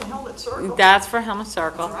 this is the Helmut Circle. That's for Helmut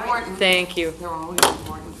Circle. Important. Thank you. They're always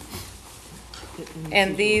important.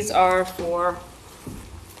 And these are for,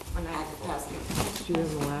 When I have to pass them. Do you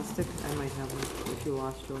have an elastic? I might have one if you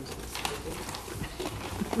lost yours.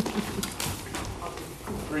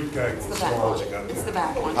 Great gaggle It's of the back swans one. you got It's the there.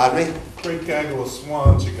 back one. Pardon me? Great gaggle of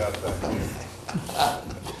swans you got back there.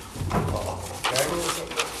 Gaggle of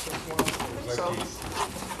swans? Or is that geese?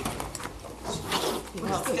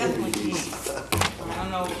 Well, it's definitely geese. I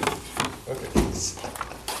don't know. Okay. It's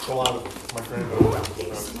a lot of my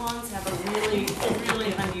granddaughter. Swans have a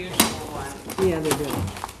really unusual one. Yeah, they do.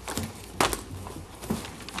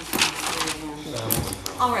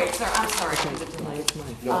 All right, sir, I'm sorry for the delay. It's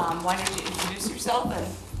mine. Why don't you introduce yourself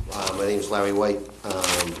and, My name's Larry White.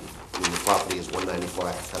 And the property is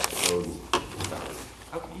 194 Pesket Road.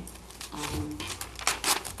 okay.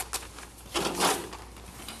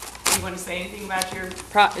 You want to say anything about your,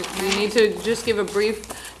 you need to just give a brief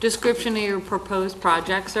description of your proposed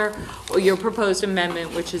project, sir, or your proposed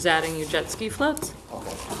amendment, which is adding your jet ski floats.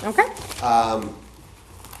 Okay. Okay?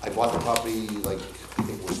 I bought the property like, I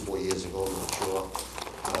think it was 4 years ago, I'm not sure.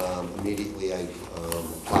 Immediately I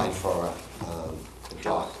applied for a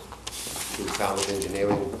dock through Falmouth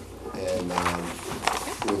Engineering and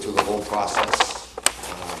went through the whole process.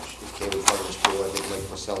 It came in front of this board, I think Mike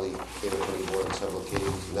Marcelli came in front of the board on several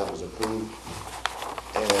occasions and that was approved.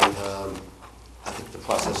 And I think the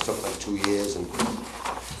process took like 2 years and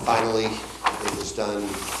finally it was done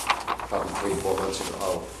probably 3 or 4 months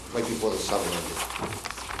ago, right before the summer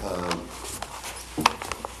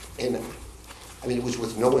ended. And I mean, it was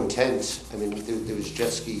with no intent. I mean, there was jet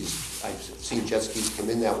skis. I've seen jet skis come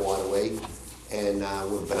in that waterway, and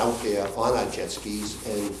we've been out there on our jet skis,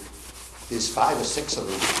 and there's 5 or 6 of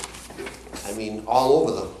them. I mean, all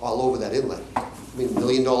over that inlet. I mean, $1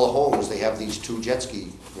 million homes, they have these 2 jet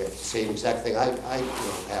ski ramps, same exact thing I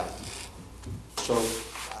have. So,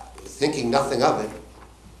 thinking nothing of it,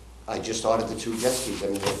 I just ordered the 2 jet skis. I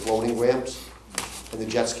mean, they're floating ramps. And the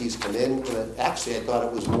jet skis come in, and actually I thought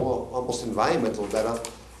it was more almost environmental better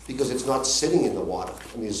because it's not sitting in the water.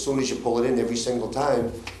 I mean, as soon as you pull it in every single time,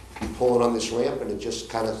 you pull it on this ramp and it just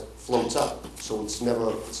kind of floats up. So it's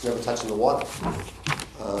never touching the water.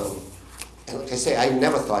 And like I say, I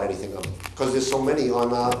never thought anything of it because there's so many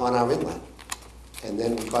on our inlet. And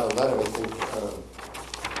then we got a letter, I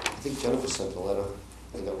think Jennifer sent the letter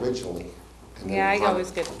originally. And then Yeah, we I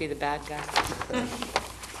always get to be the bad guy.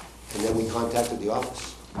 And then we contacted the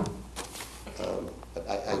office. But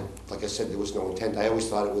like I said, there was no intent. I always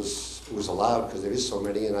thought it was allowed because there is so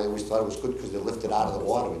many, and I always thought it was good because they're lifted out of the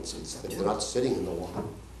water. They're not sitting in the water.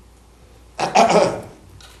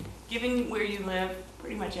 given where you live,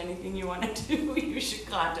 pretty much anything you want to do, you should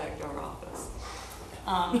contact our office.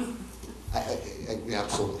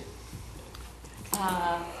 Absolutely.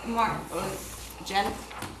 Mark, Jen,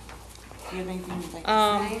 do you have anything you'd like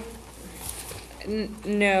to say?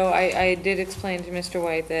 No, I did explain to Mr.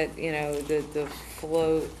 White that, you know, the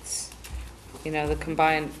floats, you know,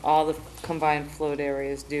 all the combined float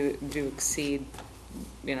areas do exceed,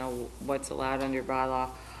 you know, what's allowed under bylaw.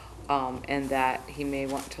 And that he may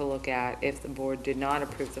want to look at, if the board did not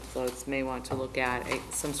approve the floats, may want to look at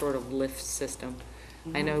some sort of lift system.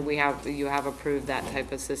 I know you have approved that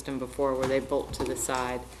type of system before where they bolt to the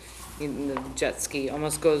side. The jet ski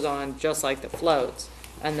almost goes on just like the floats,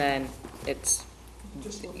 and then it's,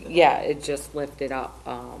 it just lifted up,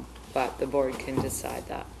 but the board can decide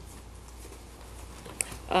that.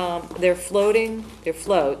 They're floating, they're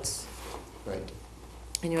floats, Right.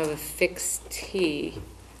 and you have a fixed T.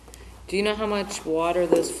 Do you know how much water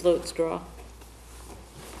those floats draw?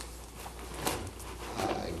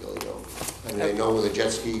 I really don't. I mean, I know when the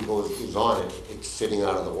jet ski is on it, it's sitting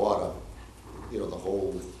out of the water, you know, the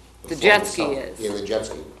whole. The float jet ski itself. is. Yeah, the jet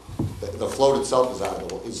ski. The float itself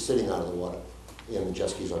is sitting out of the water, and the jet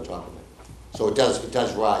ski's on top of it. So it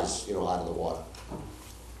does rise, you know, out of the water.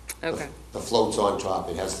 Okay. The float's on top,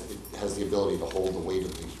 it has the ability to hold the weight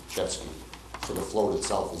of the jet ski. So the float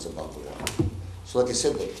itself is above the water. So like I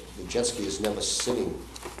said, the jet ski is never sitting,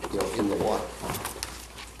 you know, in the water,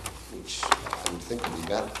 which I would think would be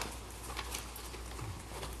better.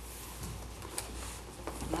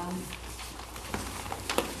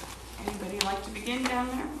 Anybody like to begin down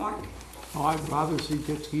there, Mark? Oh, I'd rather see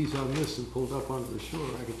jet skis on this than pulled up onto the shore,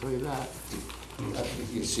 I can tell you that.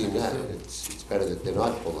 You've seen that, and it's better that they're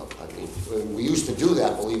not pulled up. I mean, we used to do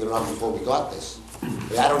that, believe it or not, before we got this.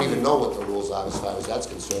 I don't even know what the rules are as far as that's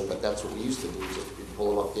concerned, but that's what we used to do, just you'd pull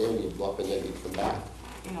them up there, and you'd go up, and then you'd come back.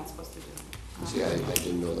 You're not supposed to do it. See, I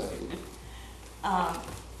didn't know that either.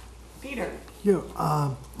 Peter? Yeah,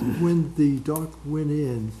 when the dock went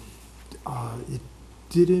in, it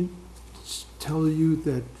didn't tell you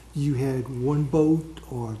that you had one boat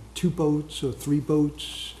or two boats or three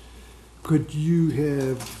boats? Could you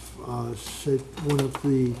have said one of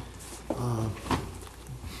the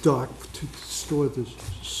dock to store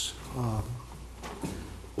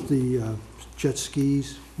the jet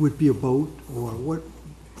skis would be a boat, or what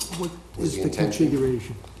Was is the the intention?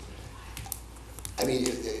 configuration? I mean,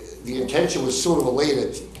 the intention was sooner or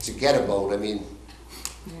later to get a boat. I mean,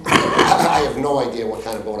 I have no idea what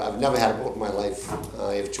kind of boat. I've never had a boat in my life.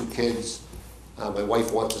 I have two kids. My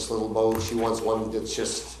wife wants this little boat. She wants one that's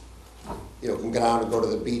just, you know, can get out and go to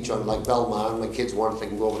the beach on like Belmont. My kids want if they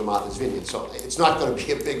can go over to Martha's Vineyard. So it's not going to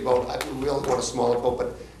be a big boat. I really want a smaller boat,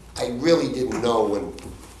 but I really didn't know when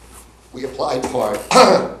we applied for it.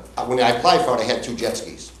 When I applied for it, I had two jet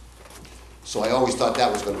skis. So I always thought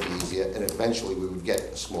that was going to be easier, and eventually we would get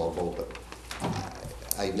a small boat, but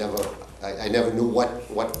I never knew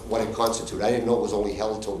what it constituted. I didn't know it was only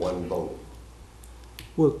held to one boat.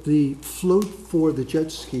 Well, the float for the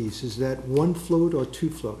jet skis, is that one float or two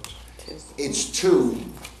floats? It's two.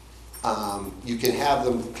 You can have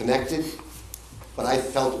them connected, but I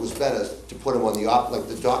felt it was better to put them on the like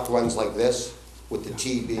the dock runs like this, with the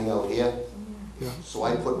T being out here. Yeah. So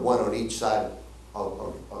I put one on each side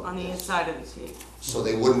of On the inside of the T. so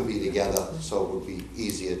they wouldn't be together, so it would be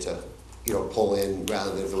easier to, you know, pull in,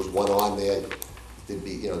 rather than if there was one on there, they'd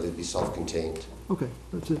be, you know, they'd be self-contained. Okay,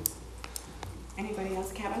 that's it. Anybody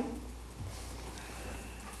else, Kevin?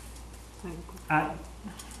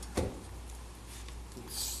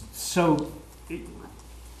 So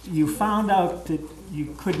you found out that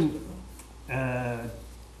you couldn't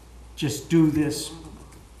just do this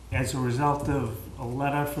as a result of a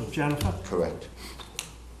letter from Jennifer? Correct.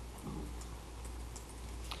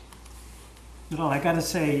 Well, I gotta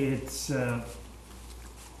say,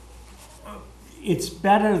 it's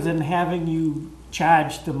better than having you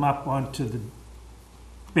charge them up onto the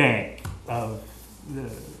bank of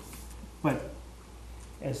the, but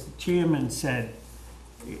as the chairman said,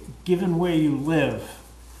 given where you live,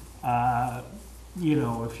 you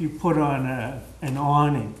know, if you put on an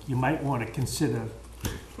awning, you might want to consider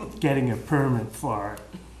getting a permit for it.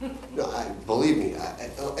 No, believe me,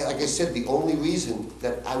 like I said, the only reason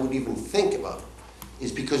that I would even think about it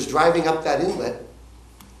is because driving up that inlet,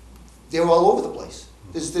 they're all over the place.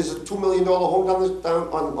 There's a $2 million home down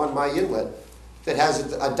on my inlet that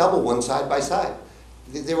has a double one side by side.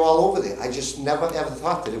 They're all over there. I just never ever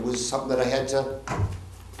thought that it was something that I had to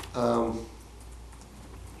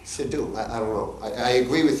do. I don't know. I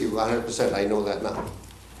agree with you 100%. I know that now.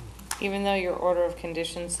 Even though your order of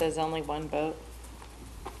conditions says only one boat?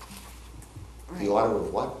 The order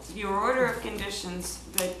of what? Your order of conditions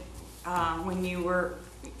that, when you were,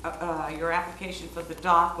 your application for the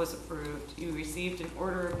dock was approved, you received an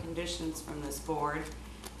order of conditions from this board,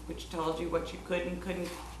 which told you what you could and couldn't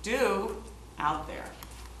do out there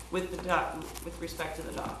with the dock, with respect to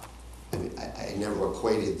the dock. I never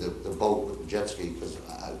equated the boat with the jet ski, because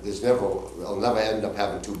I'll never end up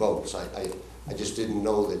having two boats. I just didn't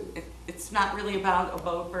know that. It's not really about a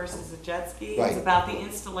boat versus a jet ski. Right. It's about the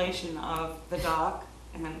installation of the dock,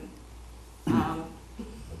 and I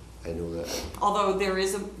know that. although there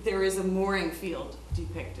is a mooring field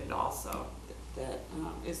depicted also that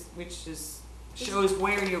shows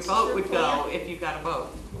where your boat would go if you got a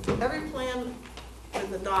boat. Every plan for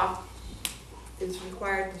the dock is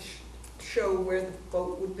required to show where the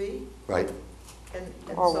boat would be. Right. and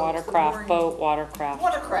Or so it's the watercraft, mooring- boat, watercraft.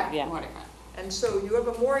 Watercraft. Yeah. Watercraft. And so you have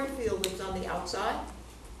a mooring field that's on the outside.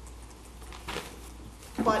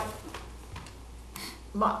 But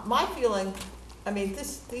my feeling, I mean,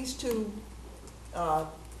 these two,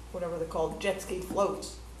 whatever they're called, jet ski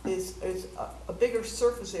floats, is a bigger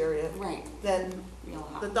surface area Right. than Real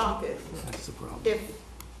hot. the dock is. That's the problem.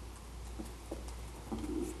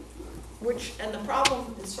 And the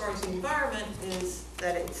problem as far as the environment is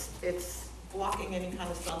that it's blocking any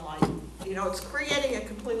kind of sunlight. You know, it's creating a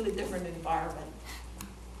completely different environment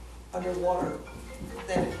underwater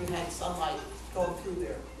than if you had sunlight going through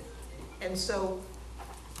there. And so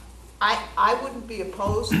I wouldn't be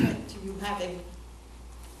opposed to you having,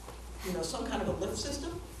 you know, some kind of a lift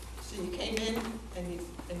system. So you came in and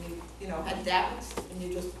you know, had davits and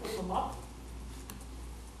you just pulled them up.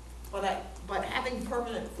 But having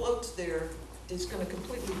permanent floats there is gonna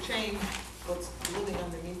completely change what's living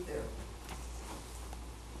underneath there.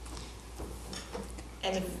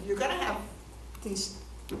 And if you're gonna have these,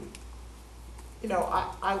 you know,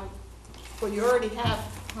 well, you already have,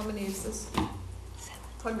 how many is this?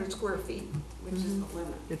 100 square feet, Which is the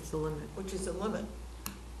limit, It's the limit, which is the limit.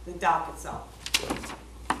 the dock itself.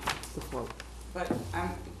 it's the float. But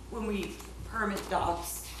when we permit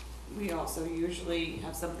docks, we also usually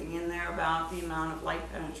have something in there about the amount of light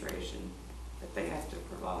penetration that they have to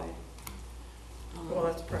provide. Well,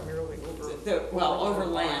 that's primarily over. Well, over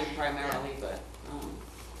land primarily, but,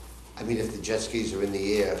 I mean, if the jet skis are in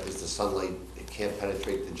the air, is the sunlight, it can't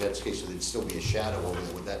penetrate the jet ski, so there'd still be a shadow over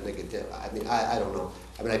there, would that make a difference? I mean, I don't know.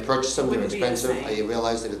 I mean, I purchased them, they're Wouldn't be the expensive, I same.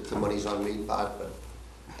 realize that the money's on me part, but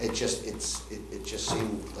it just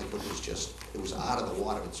seemed like it was out of the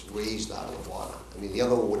water, it's raised out of the water. I mean, the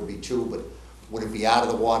other one would be too, but would it be out of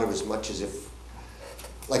the water as much as if,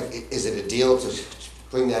 like, is it a deal to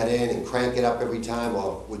bring that in and crank it up every time,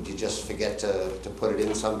 or would you just forget to put it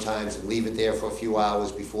in sometimes and leave it there for a few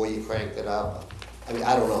hours before you cranked it up? I mean,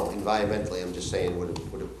 I don't know, environmentally, I'm just saying, would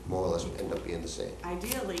it more or less end up being the same?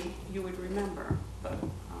 ideally, you would remember, but,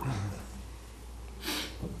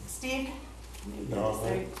 Steve? Maybe No,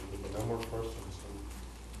 say- no more questions.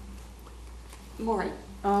 Maureen?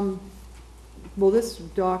 Well, this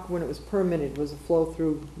dock, when it was permitted, was a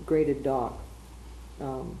flow-through graded dock.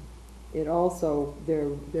 It also,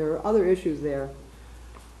 there are other issues there.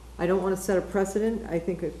 I don't want to set a precedent. I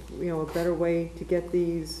think, a better way to get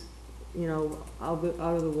these, out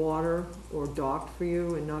of the water or docked for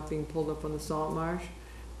you and not being pulled up on the salt marsh.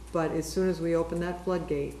 But as soon as we open that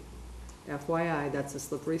floodgate, FYI, that's a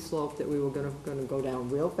slippery slope that we were gonna go down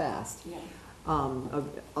real fast. Yeah. Of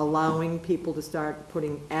allowing people to start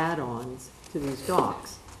putting add-ons to these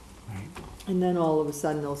docks. And then all of a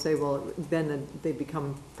sudden, they'll say, well, then they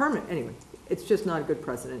become permanent. Anyway, it's just not a good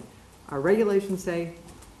precedent. Our regulations say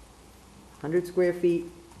 100 square feet,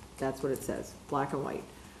 that's what it says, black and white.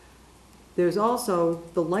 There's also,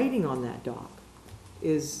 the lighting on that dock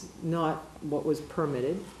is not what was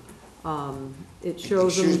permitted. It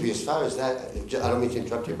shows them. Excuse me, as far as that, I don't mean to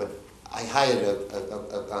interrupt you, but I hired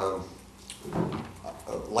a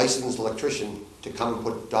licensed electrician to come and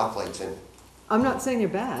put dock lights in. I'm not saying they're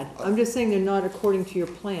bad, I'm just saying they're not according to your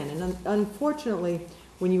plan. And unfortunately,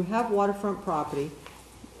 when you have waterfront property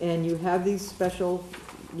and you have these special,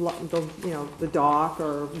 the dock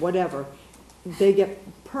or whatever, they get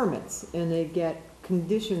permits and they get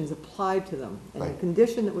conditions applied to them. And the Right.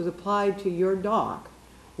 condition that was applied to your dock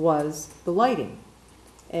was the lighting.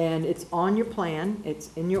 And it's on your plan, it's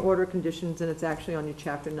in your order of conditions, and it's actually on your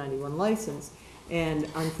Chapter 91 license. And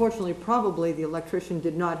unfortunately, probably the electrician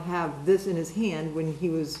did not have this in his hand when he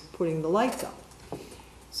was putting the lights up.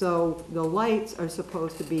 So the lights are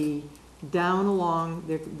supposed to be down along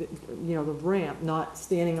the ramp, not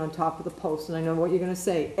standing on top of the post. And I know what you're gonna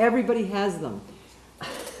say, everybody has them,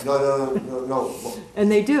 No.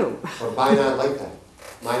 and they do. But mine aren't like that.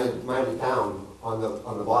 Mine is down on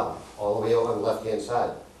the bottom, all the way over on the left-hand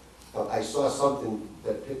side. I saw something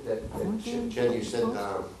that Jen, you said,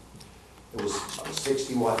 it was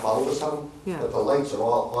 60 watt bulb or something? Yeah. But the lights are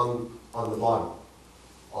all on the bottom,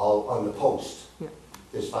 all on the post. Yeah.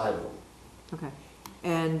 There's 5 of them. Okay,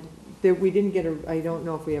 and we didn't get I don't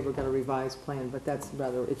know if we ever got a revised plan, but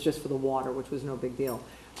it's just for the water, which was no big deal.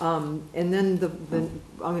 And then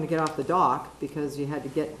I'm gonna get off the dock, because you had to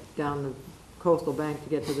get down the coastal bank to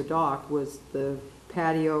get to the dock, was the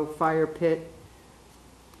patio, fire pit,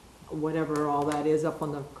 whatever all that is up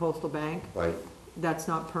on the coastal bank. Right. That's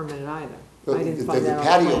not permitted either. But I didn't the find that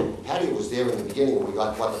on the plan. patio was there in the beginning when we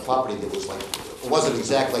bought the property. That was like, it wasn't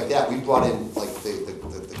exactly like that. We brought in like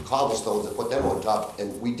the cobblestones and put them on top,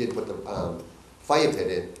 and we did put the fire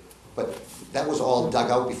pit in. But that was all dug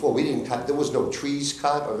out before. We didn't cut, there was no trees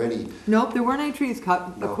cut or any, Nope, there weren't any trees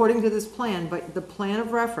cut No. according to this plan, but the plan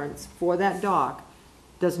of reference for that dock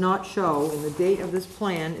does not show, and the date of this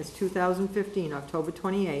plan is 2015, October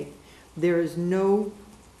 28th. There is no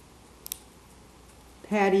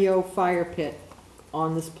patio fire pit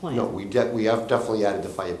on this plan. no, we have definitely added the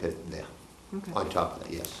fire pit there, Okay. on top of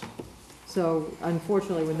that, yes. So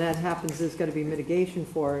unfortunately, when that happens, there's gotta be mitigation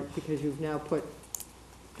for it, because you've now put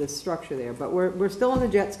this structure there. But we're still on the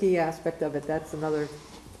jet ski aspect of it, that's another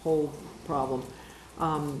whole problem.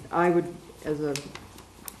 I would, as a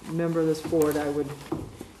member of this board, I would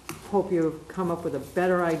hope you've come up with a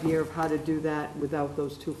better idea of how to do that without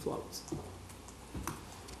those two floats.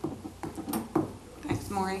 Thanks,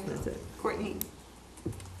 Maureen. That's it. Courtney?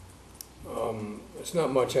 It's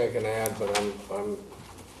not much I can add, but I'm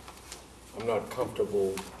not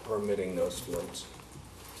comfortable permitting those floats.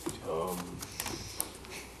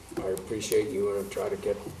 I appreciate you want to try to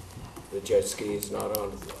get the jet skis not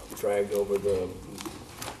on, dragged over the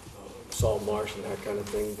salt marsh and that kind of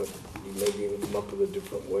thing, but you maybe even come up with a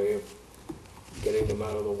different way of getting them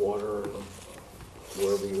out of the water and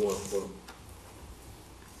wherever you want to put them.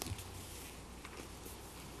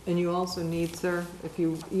 And you also need, sir, if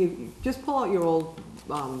you just pull out your old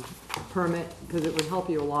permit, because it would help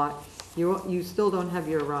you a lot. You still don't have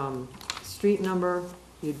your street number,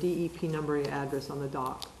 your DEP number, your address on the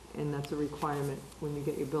dock, and that's a requirement when you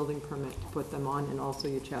get your building permit to put them on, and also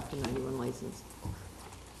your Chapter 91 license.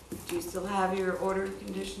 Do you still have your order of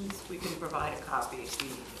conditions? We can provide a copy if you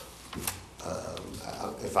need it.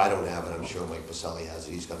 If I don't have it, I'm sure Mike Baselli has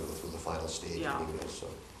it. He's got to go through the final stage Yeah. anyway, so.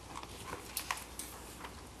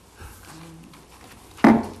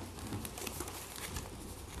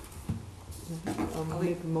 I'll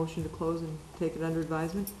make a motion to close and take it under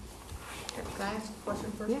advisement. Can I ask a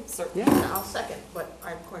question first? Yeah, Certainly. yeah. I'll second, but I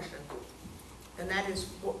have a question. And that is,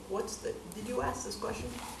 what's the, did you ask this question?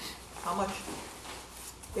 How much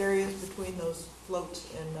area is between those floats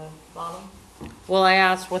and the bottom? Well, I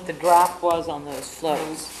asked what the drop was on those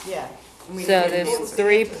floats. Yeah. We So didn't there's answer.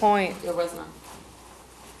 3 point, There was none.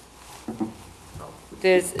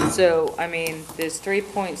 there's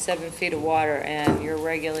 3.7 feet of water, and your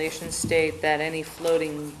regulations state that any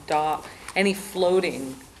floating dock, any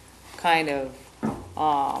floating kind of,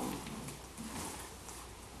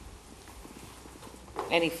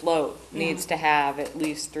 any float needs to have at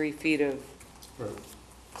least 3 feet of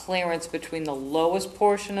clearance between the lowest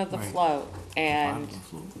portion of the float and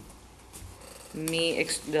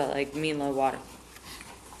mean low water.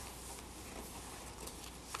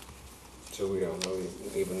 So we don't know,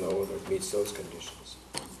 even know whether it meets those conditions.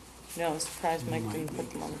 No, I'm surprised Mike didn't put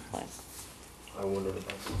them on the plan. I wondered about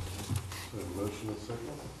that. Motion and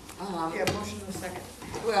second? Yeah, motion in a second.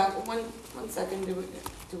 Well, one second, do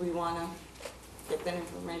we want to get that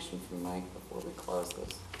information from Mike before we close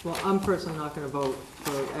this? Well, I'm personally not gonna vote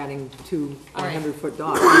for adding two All right. 100-foot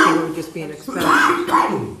docks. I think it would just be an expense.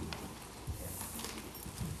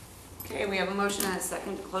 Okay, we have a motion and a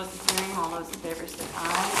second to close the hearing. All those in favor say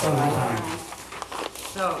aye. Aye.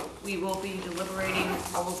 So we will be deliberating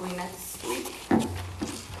probably next week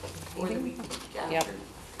or the week after. Yep.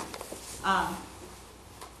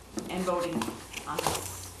 And voting on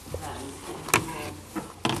this then.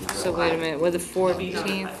 So wait a minute, we're the Be 14th?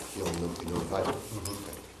 notified. You'll be notified.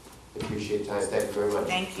 Appreciate your time. Thank you very much.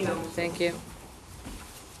 Thank you. Thank you.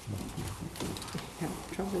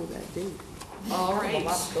 Have trouble with that date. All right.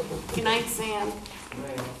 Good night, Sam.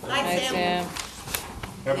 Hi, Sam.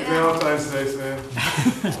 Happy Valentine's Day, Sam.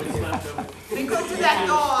 Be good to that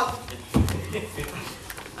dog.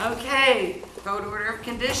 Okay, vote order of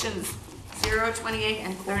conditions, 0, 28,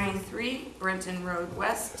 and 33, Brenton Road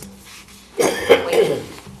West.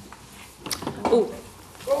 Oh,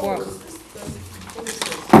 quorum.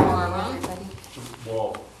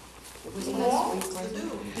 Wall.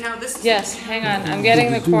 No, this is. Yes, hang on, I'm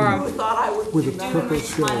getting the quorum. Who thought I would With a remember? purple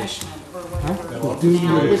shells. Punishment or whatever. The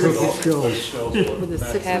dude with the purple shells. With the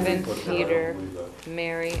 600. Kevin, Peter,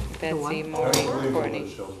 Mary, Betsy, Maureen,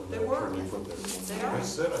 Courtney. They were. I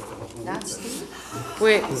said I thought. That's Steve.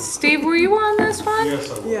 Wait, Steve, were you on this one? Yes,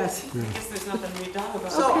 I was. Yes. I guess there's nothing to be done about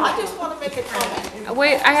it. So I just want to make a comment.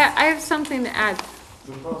 Wait, I have something to add.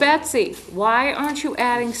 Betsy, why aren't you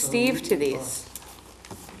adding Steve to these?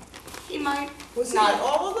 He might Was he not. at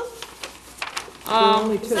all of them?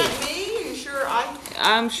 Only Is two. that me? Are you sure?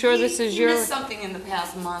 I'm sure this is He your, missed something in the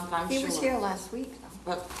past month, I'm sure. He was here last week.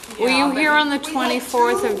 But, were yeah, you but here on the we had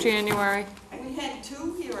 24th two. of January? We had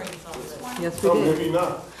 2 hearings on this. Yes, we Oh, did. maybe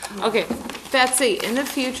not. Okay, Betsy, in the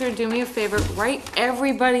future, do me a favor, write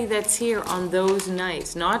everybody that's here on those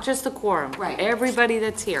nights, not just the quorum. Right. Everybody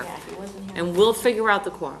that's here, and we'll figure out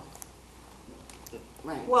the quorum.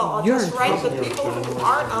 Right. Well, I'll You're just in write the people who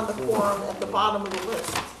aren't on the quorum at the bottom of the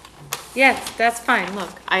list. Yes, that's fine, look,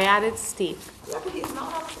 I added Steve. Yeah, but he's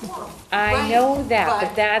not on the quorum. I Right, know that, but-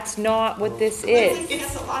 but that's not what this He is.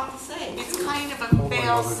 has a lot to say. It's kind of a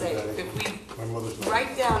fail-safe. If we My mother's not.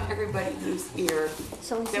 write down everybody who's here,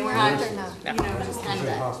 then we're not, just kind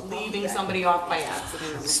of leaving somebody off by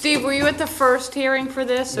accident. Steve, were you at the first hearing for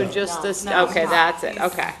this, or just No, this? no, Okay, he's not. that's it,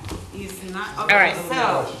 okay. He's not, All okay, right.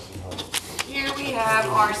 so, here we have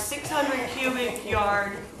our 600 cubic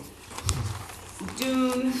yard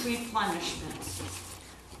dune replenishment.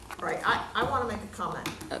 Right, I want to make a comment.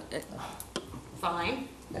 Fine,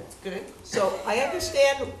 that's good. So I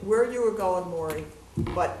understand where you were going, Maury,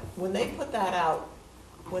 but when they put that out,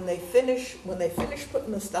 when they finish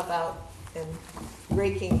putting the stuff out and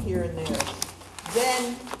raking here and there,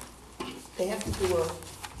 then they have to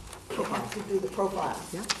do the profile.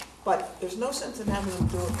 Yeah. But there's no sense in having them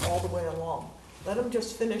do it all the way along. Let them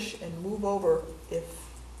just finish and move over if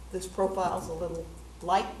this profile's a little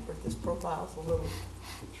light or if this profile's a little.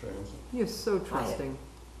 You're so trusting.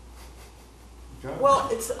 Well,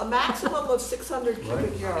 it's a maximum of 600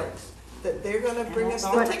 cubic yards that they're gonna bring us the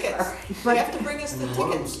But- tickets. They have to bring us the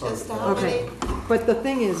tickets as to how many. Okay, but the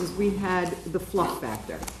thing is we had the fluff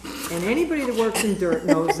factor. And anybody that works in dirt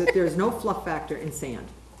knows that there's no fluff factor in sand,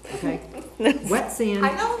 okay? Wet sand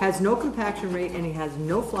I know. has no compaction rate and it has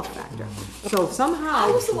no fluff factor. So I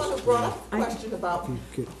somehow, was the one who brought up the question about, You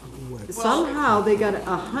get wet. somehow they got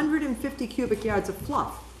 150 cubic yards of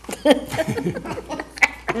fluff.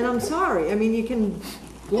 And I'm sorry, I mean, you can,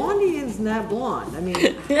 Blondie isn't that blonde, I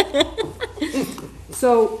mean.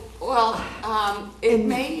 So, Well, it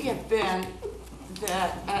may have been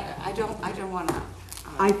that, I don't wanna,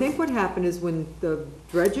 I think what happened is when the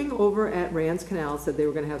dredging over at Rand's Canal said they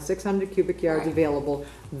were gonna have 600 cubic yards Right. available,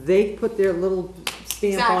 they put their little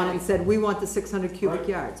stamp on it and Exactly. said, we want the 600 cubic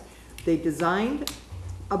yards. They designed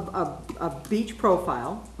a beach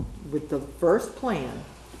profile with the first plan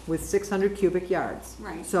with 600 cubic yards.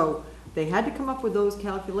 Right. So they had to come up with those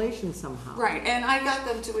calculations somehow. right, and I got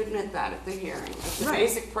them to admit that at the hearing. That the Right.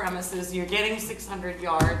 basic premise is you're getting 600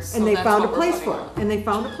 yards, so And they that's found a what we're place putting for it, on. and they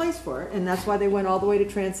found a place for it, and that's why they went all the way to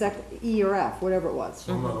transect E or F, whatever it was.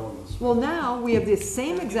 Some other one that's. Well, now, we have the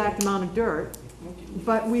same exact amount of dirt,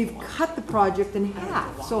 but we've cut the project in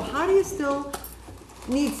half. So how do you still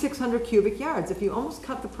need 600 cubic yards? If you almost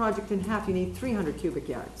cut the project in half, you need 300 cubic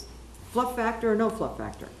yards. Fluff factor or no fluff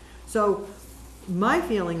factor. So my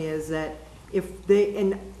feeling is that if they,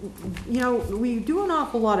 and, you know, we do an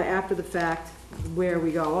awful lot of after the fact where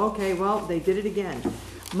we go, okay, well, they did it again.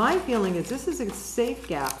 My feeling is this is a safe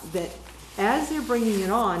gap that as they're bringing it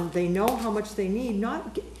on, they know how much they need.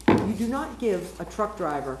 You do not give a truck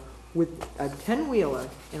driver with a 10-wheeler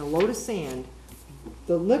and a load of sand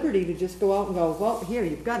the liberty to just go out and go, well, here,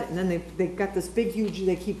 you've got it. And then they've got this big, huge,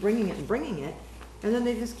 they keep bringing it, and then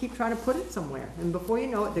they just keep trying to put it somewhere. And before you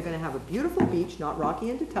know it, they're gonna have a beautiful beach, not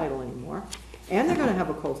rocky into tidal anymore, and they're gonna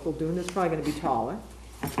have a coastal dune that's probably gonna be taller.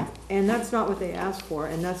 And that's not what they asked for,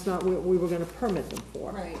 and that's not what we were gonna permit them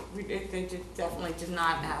for. Right, definitely did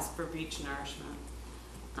not ask for beach nourishment.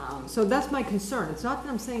 So that's my concern. It's not that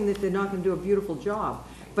I'm saying that they're not gonna do a beautiful job,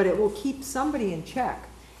 but it will keep somebody in check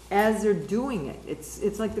as they're doing it.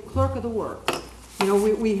 It's like the clerk of the works. You know,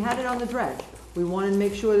 we had it on the dredge. We wanted to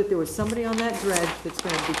make sure that there was somebody on that dredge that's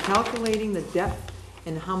gonna be calculating the depth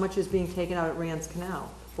and how much is being taken out at Rand's Canal.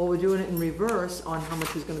 Well, we're doing it in reverse on how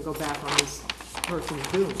much is gonna go back on this person's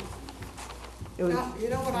dune. It was, you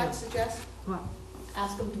know what I'd suggest? what?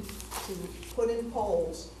 Ask them to put in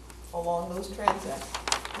poles along those transects.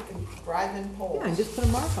 You can drive in poles. Yeah, and just put a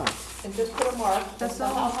mark on it. And just put a mark, That's that's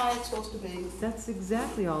not all. how high it's supposed to be. That's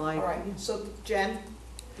exactly all All right, so Jen,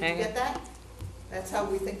 did Hang you on. get that? That's how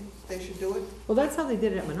we think they should do it? Well, that's how they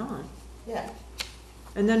did it at Manon. Yeah.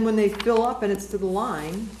 And then when they fill up and it's to the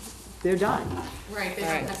line, they're done. Right, they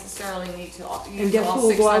Right. don't necessarily need to And use guess all who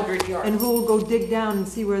will go out, 600 yards. and who will go dig down and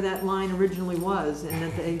see where that line originally was, and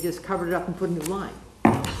then they just covered it up and put a new line.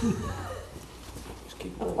 Just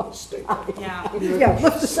keep rolling the stake. Yeah.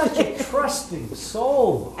 Yeah, Such a trusting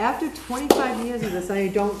soul. after 25 years of this, I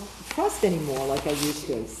don't trust anymore like I used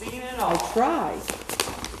to. Seen it I all. try.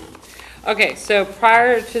 Okay, so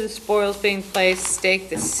prior to the spoils being placed, stake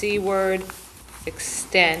the seaward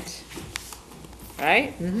extent,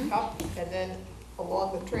 right? Up, and then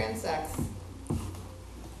along the transects,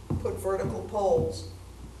 put vertical poles.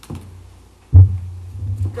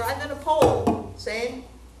 Drive in a pole, saying,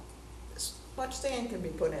 this much sand can be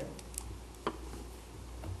put in.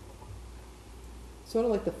 Sort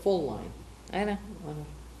of like the full line I know. on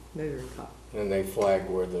a measuring cup. And they flag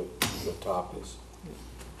where the top is.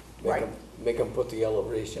 Right. Make them put the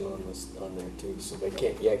elevation on this, on there too, so they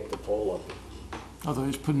can't yank the pole up.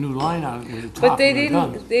 Otherwise, put a new line on it at the top. But they and they're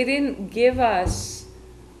done. didn't give us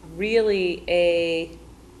really they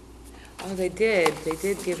did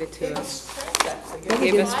give it to Gave us. us transects, They they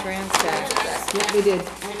gave gave us us transects. Yeah, they did.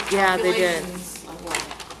 Yeah, they did. Calculations of what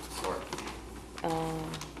sort?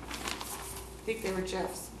 I think they were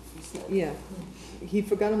Jeff's, he said. Yeah. He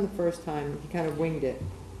forgot them the first time, he kind of winged it,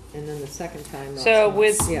 and then the second time. So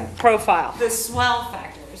with Yeah. profile. The swell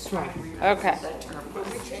factor is trying to remember Okay. that term. But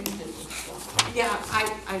we changed it. Yeah,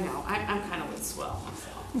 I know, I'm kind of with swell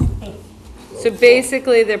myself. So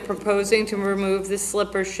basically, they're proposing to remove the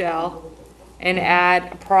slipper shell and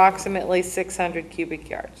add approximately 600 cubic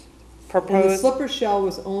yards. And the Proposed, slipper shell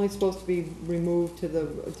was only supposed to be removed to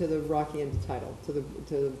the rocky end title, to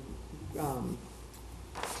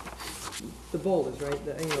the boulders, right?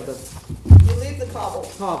 The, you know, the You leave the cobble.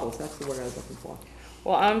 cobbles, that's the word I was looking for.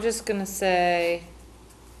 well, I'm just gonna say,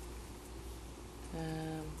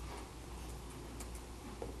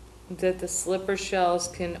 that the slipper shells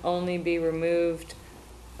can only be removed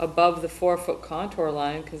above the 4-foot contour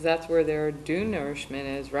line, because that's where their dune nourishment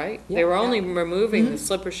is, right? They Yeah. were only removing the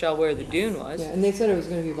slipper shell where the dune was. Yeah, and they said it was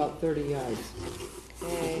gonna be about 30 yards.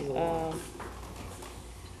 Okay,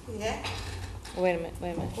 Yeah. wait a minute.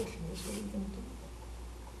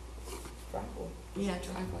 Yeah,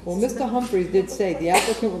 driveway. Well, Mr. Humphries did say the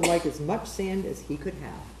applicant would like as much sand as he could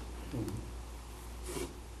have.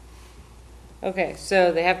 Okay,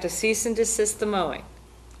 so they have to cease and desist the mowing.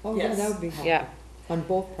 Oh, yeah, Yes. that would be helpful. Yeah. On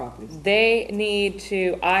both properties. They need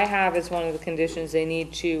to, I have as one of the conditions, they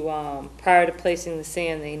need to, prior to placing the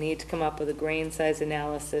sand, they need to come up with a grain size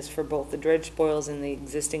analysis for both the dredge spoils and the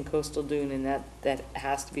existing coastal dune, and that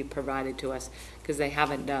has to be provided to us, because they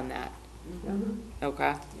haven't done that.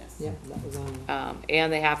 Okay? Yes. Yeah, that was on.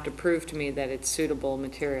 And they have to prove to me that it's suitable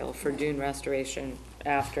material for dune restoration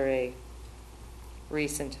after a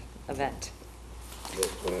recent event. They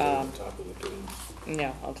put it on top of the dune.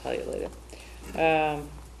 No, I'll tell you later. I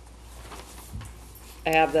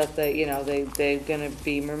have that they're gonna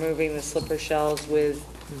be removing the slipper shells with,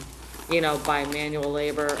 by manual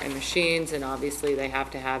labor and machines, and obviously they have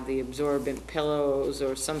to have the absorbent pillows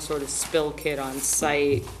or some sort of spill kit on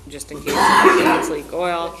site, just in case the machines leak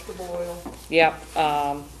oil. Vegetable oil. Yep,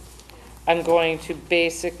 I'm going to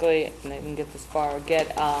basically, and I didn't get this far,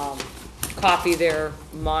 copy their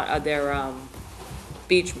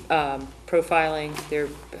beach, profiling, their,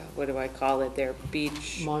 what do I call it, their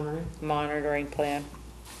beach monitoring plan.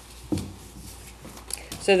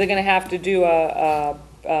 So they're gonna have to do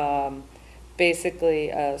basically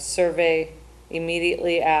a survey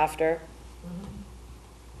immediately after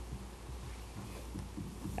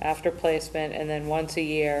placement, and then once a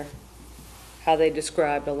year, how they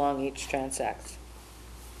described along each transect.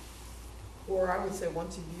 Or I would say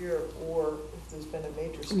once a year, or if there's been a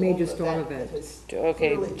major Major storm storm event event. that has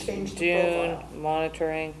Okay, really changed the dune profile.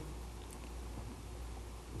 monitoring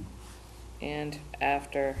and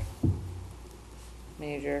after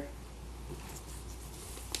major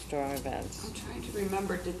storm events. I'm trying to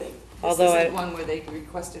remember, did they, this Although isn't I- one where they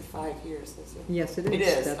requested 5 years, is it? Yes, it is. It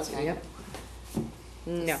is, That's- okay. Yep,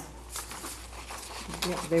 No, yep,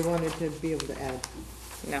 they wanted to be able to add,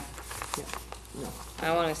 no. no.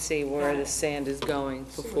 I wanna see where the sand is going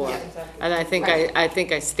before. Yeah, exactly. And I think I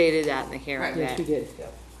think I stated that in the hearing. Right. Yes, you did.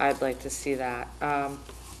 I'd like to see that.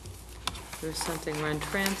 There's something run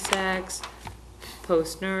transects,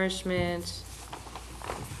 post-nourishment,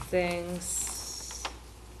 things.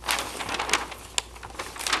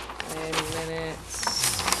 Wait a minute.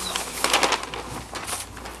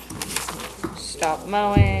 Stop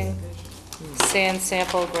mowing, sand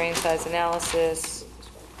sample, grain size analysis.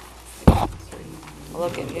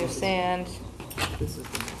 Look at new sand. This is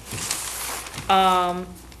the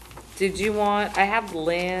Did you want, I have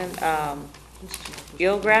land,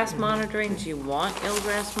 eelgrass monitoring, do you want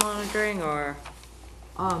eelgrass monitoring, or?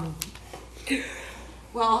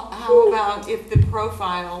 Well, how about if the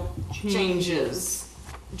profile changes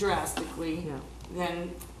drastically, Yeah.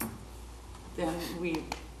 then we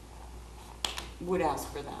would ask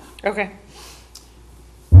for that. Okay.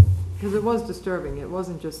 Because it was disturbing, it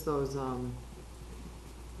wasn't just those,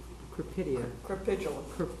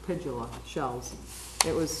 crepidula shells.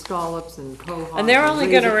 It was scallops and cohogs. And they're only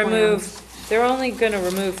gonna laser remove, clams. they're only gonna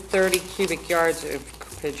remove 30 cubic yards of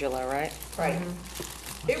crepidula, right? Right.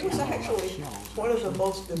 It was actually one of the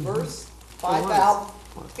most diverse was. bivalve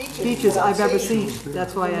beaches. Beaches that I've ever seen,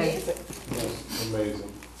 that's why I, Amazing.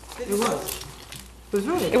 Amazing. it was. It was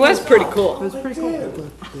really. It was pretty It cool. was pretty cool. It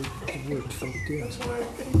worked out there. That's why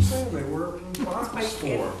I keep saying they were in boxes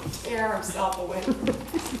for. Tear himself away.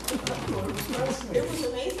 It was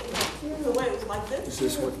amazing, the way it was like this. Is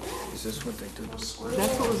this what they do? That's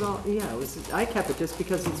what was all, yeah, it was, I kept it just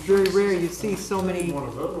because it's very rare you see so many Want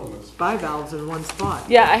to vote on this? bivalves in one spot.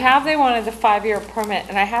 Yeah, I have, they wanted the 5-year permit,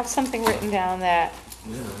 and I have something written down that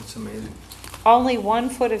Yeah, that's amazing. only 1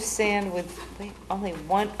 foot of sand with, wait, only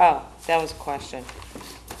one, oh, that was a question.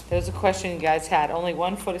 There was a question you guys had, only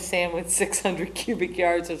 1 foot of sand with 600 cubic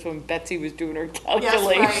yards is when Betsy was doing her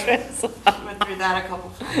calculations. Went through that a couple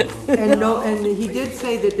times. And no, and he did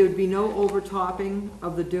say that there would be no overtopping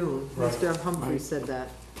of the dune. Right. Mr. Humphries said that.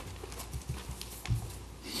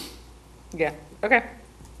 Yeah, okay.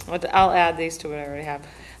 I'll add these to what I already have.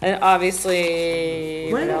 And obviously,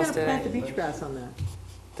 When what are else they gonna did plant the I? beach grass on that?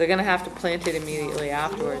 They're gonna have to plant it immediately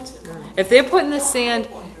afterwards. If they're putting the sand,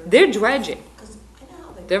 they're dredging.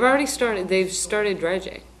 They've started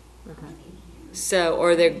dredging. Okay. So,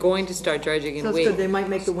 or they're going to start dredging So in that's week. good, they might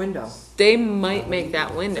make the window. They might make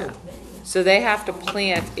that window. So they have to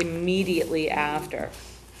plant immediately after.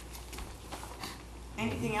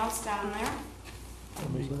 Anything else down there?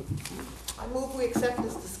 I move we accept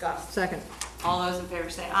as discussed. Second. All those in favor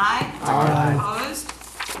say aye. Aye. Opposed?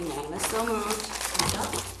 Unanimous, so moved.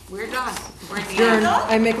 We're done. We're at the Adjourn, end.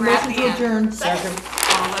 I make a We're at motion the to end. adjourn. Second.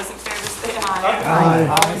 All those in favor say aye.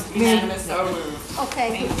 Aye. Opposed? Unanimous, so moved.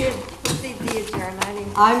 Okay, who did the adjourn? I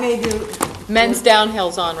didn't. I made the, Men's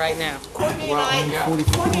downhill's on right now. Courtney and I,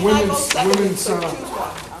 Courtney and I both seconded, so choose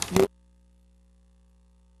one.